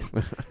 Nice.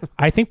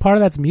 I think part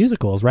of that's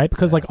musicals, right?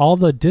 Because like all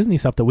the Disney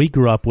stuff that we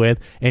grew up with,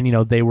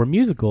 and they were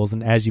musicals,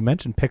 and as you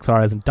mentioned,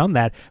 Pixar hasn't done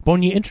that. But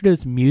when you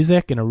introduce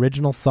music and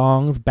original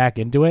songs back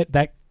into it,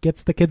 that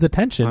gets the kids'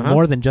 attention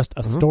more than just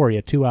a story,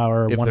 a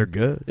 2-hour. If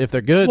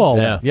they're good, well,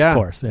 of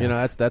course,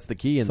 that's the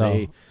key. And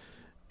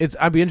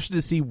I'd be interested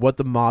to see what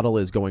the model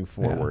is going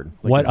forward.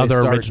 Like what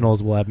other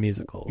originals will have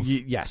musicals?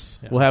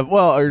 Yes, we'll have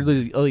or at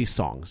least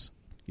songs.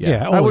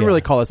 I wouldn't really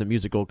call this a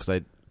musical because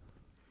it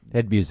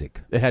had music.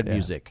 It had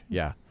music.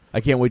 Yeah. I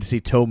can't wait to see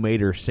Toe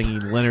Mater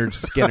singing Leonard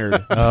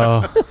Skinner.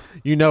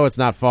 It's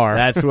not far.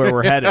 That's where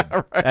we're headed.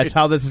 Right. That's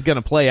how this is going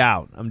to play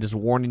out. I'm just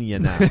warning you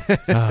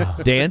now.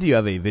 Dan, do you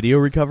have a video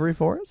recovery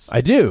for us?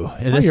 I do.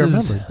 And this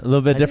is a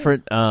little bit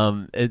different.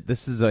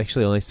 This is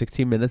actually only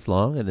 16 minutes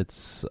long, and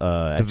it's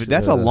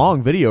that's a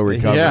long video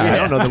recovery. Yeah. I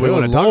don't know that we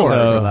want to talk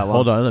about it for that long.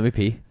 Hold on, let me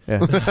pee.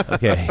 Yeah.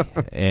 Okay,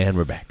 and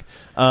we're back.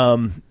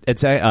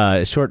 It's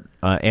a short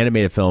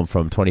animated film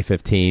from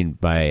 2015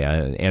 by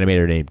an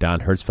animator named Don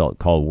Hertzfeldt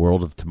called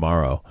World of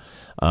Tomorrow.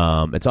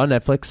 It's on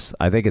Netflix.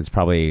 I think it's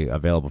probably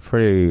available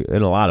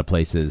in a lot of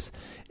places,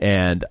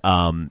 and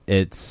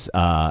it's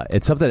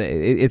something.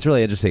 It's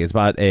really interesting. It's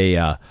about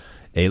a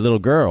little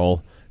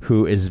girl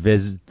who is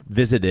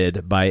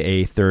visited by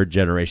a third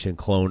generation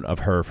clone of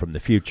her from the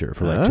future,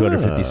 from like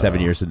 257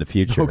 years in the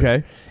future.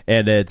 Okay,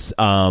 and it's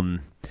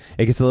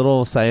it gets a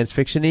little science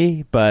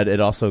fiction-y, but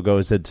it also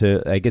goes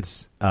into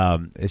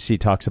she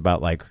talks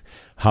about like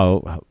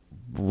how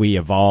we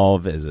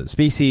evolve as a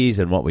species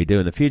and what we do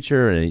in the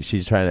future, and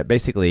she's trying to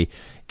basically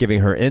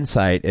giving her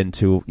insight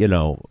into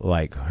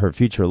like her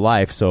future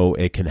life so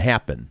it can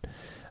happen.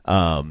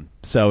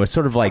 So it's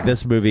sort of like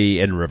this movie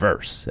in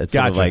reverse. It's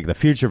sort of like the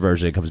future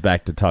version comes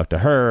back to talk to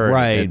her,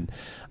 right?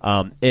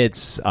 And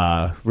it's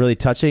really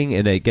touching,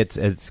 and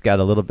it's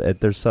got a little bit.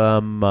 There's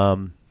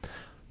some.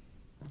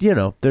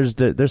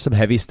 There's some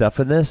heavy stuff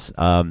in this.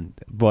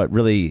 What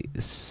really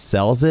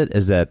sells it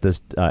is that this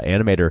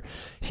animator,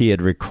 he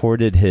had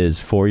recorded his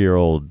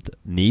 4-year-old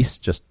niece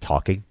just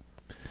talking,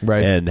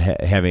 right, and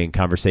having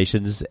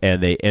conversations,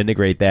 and they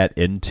integrate that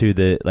into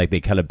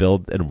they kind of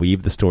build and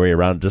weave the story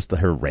around just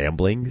her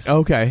ramblings.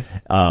 Okay.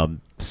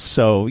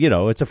 So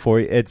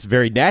it's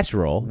very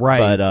natural, right?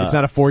 But it's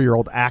not a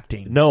 4-year-old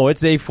acting. No,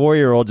 it's a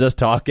 4-year-old just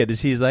talking, and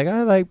she's like,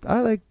 I like.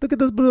 Look at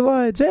those blue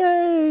lines,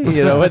 hey, and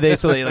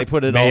they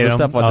put in all the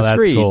stuff on the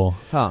screen.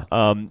 That's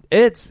cool.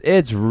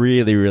 It's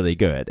really, really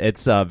good.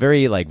 It's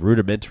very like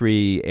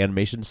rudimentary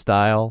animation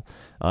style.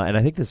 And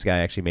I think this guy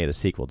actually made a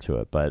sequel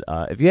to it. But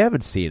if you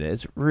haven't seen it,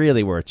 it's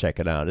really worth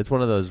checking out. It's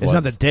one of those. It's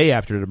not the day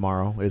after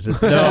tomorrow, is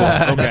it?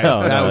 No, okay.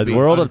 No, it's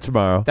World of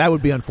Tomorrow. That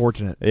would be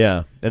unfortunate.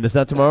 Yeah, and it's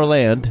not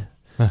Tomorrowland.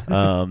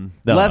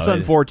 Less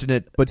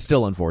unfortunate, but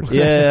still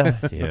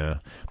unfortunate. Yeah.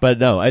 But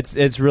no,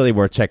 it's really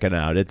worth checking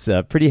out. It's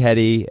pretty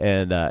heady,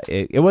 and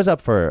it was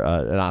up for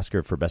an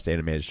Oscar for Best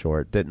Animated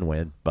Short. Didn't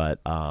win, but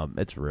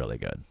it's really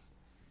good.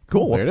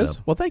 Cool. There it is.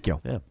 Well, thank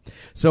you. Yeah.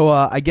 So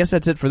I guess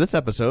that's it for this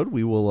episode.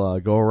 We will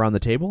go around the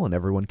table, and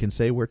everyone can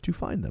say where to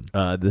find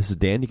them. This is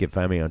Dan. You can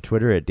find me on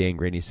Twitter at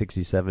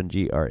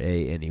DanGraney67,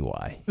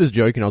 GRANEY. This is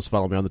Joe. You can also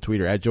follow me on the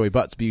Twitter at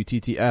JoeyButts,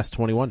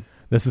 BUTTS21.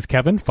 This is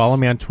Kevin. Follow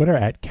me on Twitter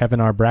at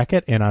Kevin R.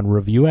 Brackett and on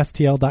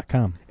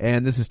ReviewSTL.com.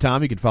 And this is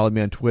Tom. You can follow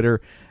me on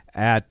Twitter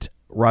at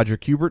Roger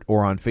Kubert,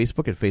 or on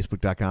Facebook at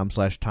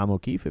facebook.com/Tom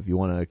O'Keefe. If you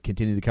want to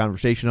continue the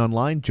conversation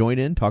online, join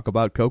in, talk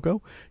about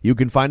Coco. You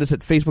can find us at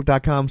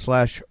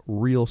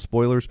facebook.com/Real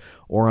Spoilers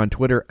or on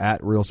Twitter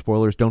at Real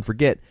Spoilers. Don't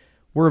forget,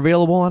 we're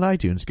available on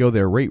iTunes. Go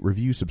there, rate,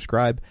 review,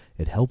 subscribe.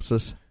 It helps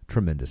us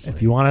tremendously.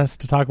 If you want us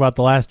to talk about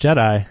The Last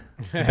Jedi,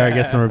 you gotta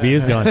get some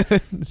reviews going.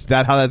 Is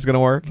that how that's going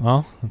to work?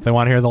 Well, if they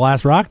want to hear The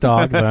Last Rock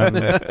Dog,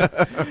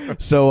 then...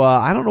 So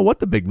I don't know what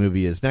the big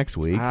movie is next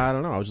week. I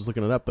don't know. I was just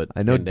looking it up, but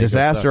I know Fandango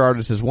Disaster sucks.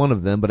 Artist is one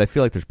of them, but I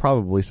feel like there's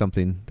probably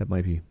something that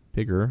might be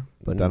bigger,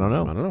 but I don't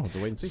know. I don't know. Have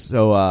to wait and see.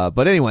 So,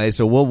 but anyway,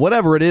 so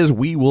whatever it is,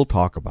 we will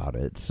talk about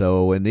it.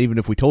 So, and even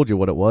if we told you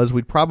what it was,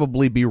 we'd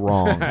probably be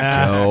wrong,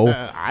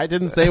 Joe. I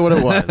didn't say what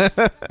it was.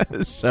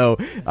 So,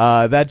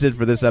 that's it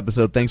for this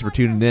episode. Thanks for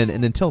tuning in,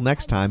 and until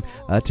next time,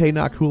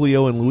 Tenoch,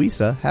 Julio, and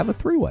Luisa have a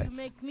three-way.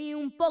 Make me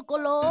un poco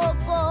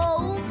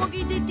loco, un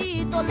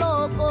poquitito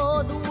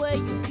loco. The way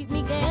you keep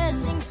me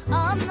guessing,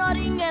 I'm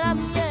nodding and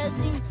I'm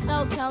yesing.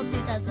 I'll count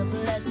it as a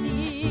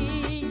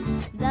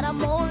blessing that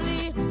I'm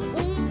only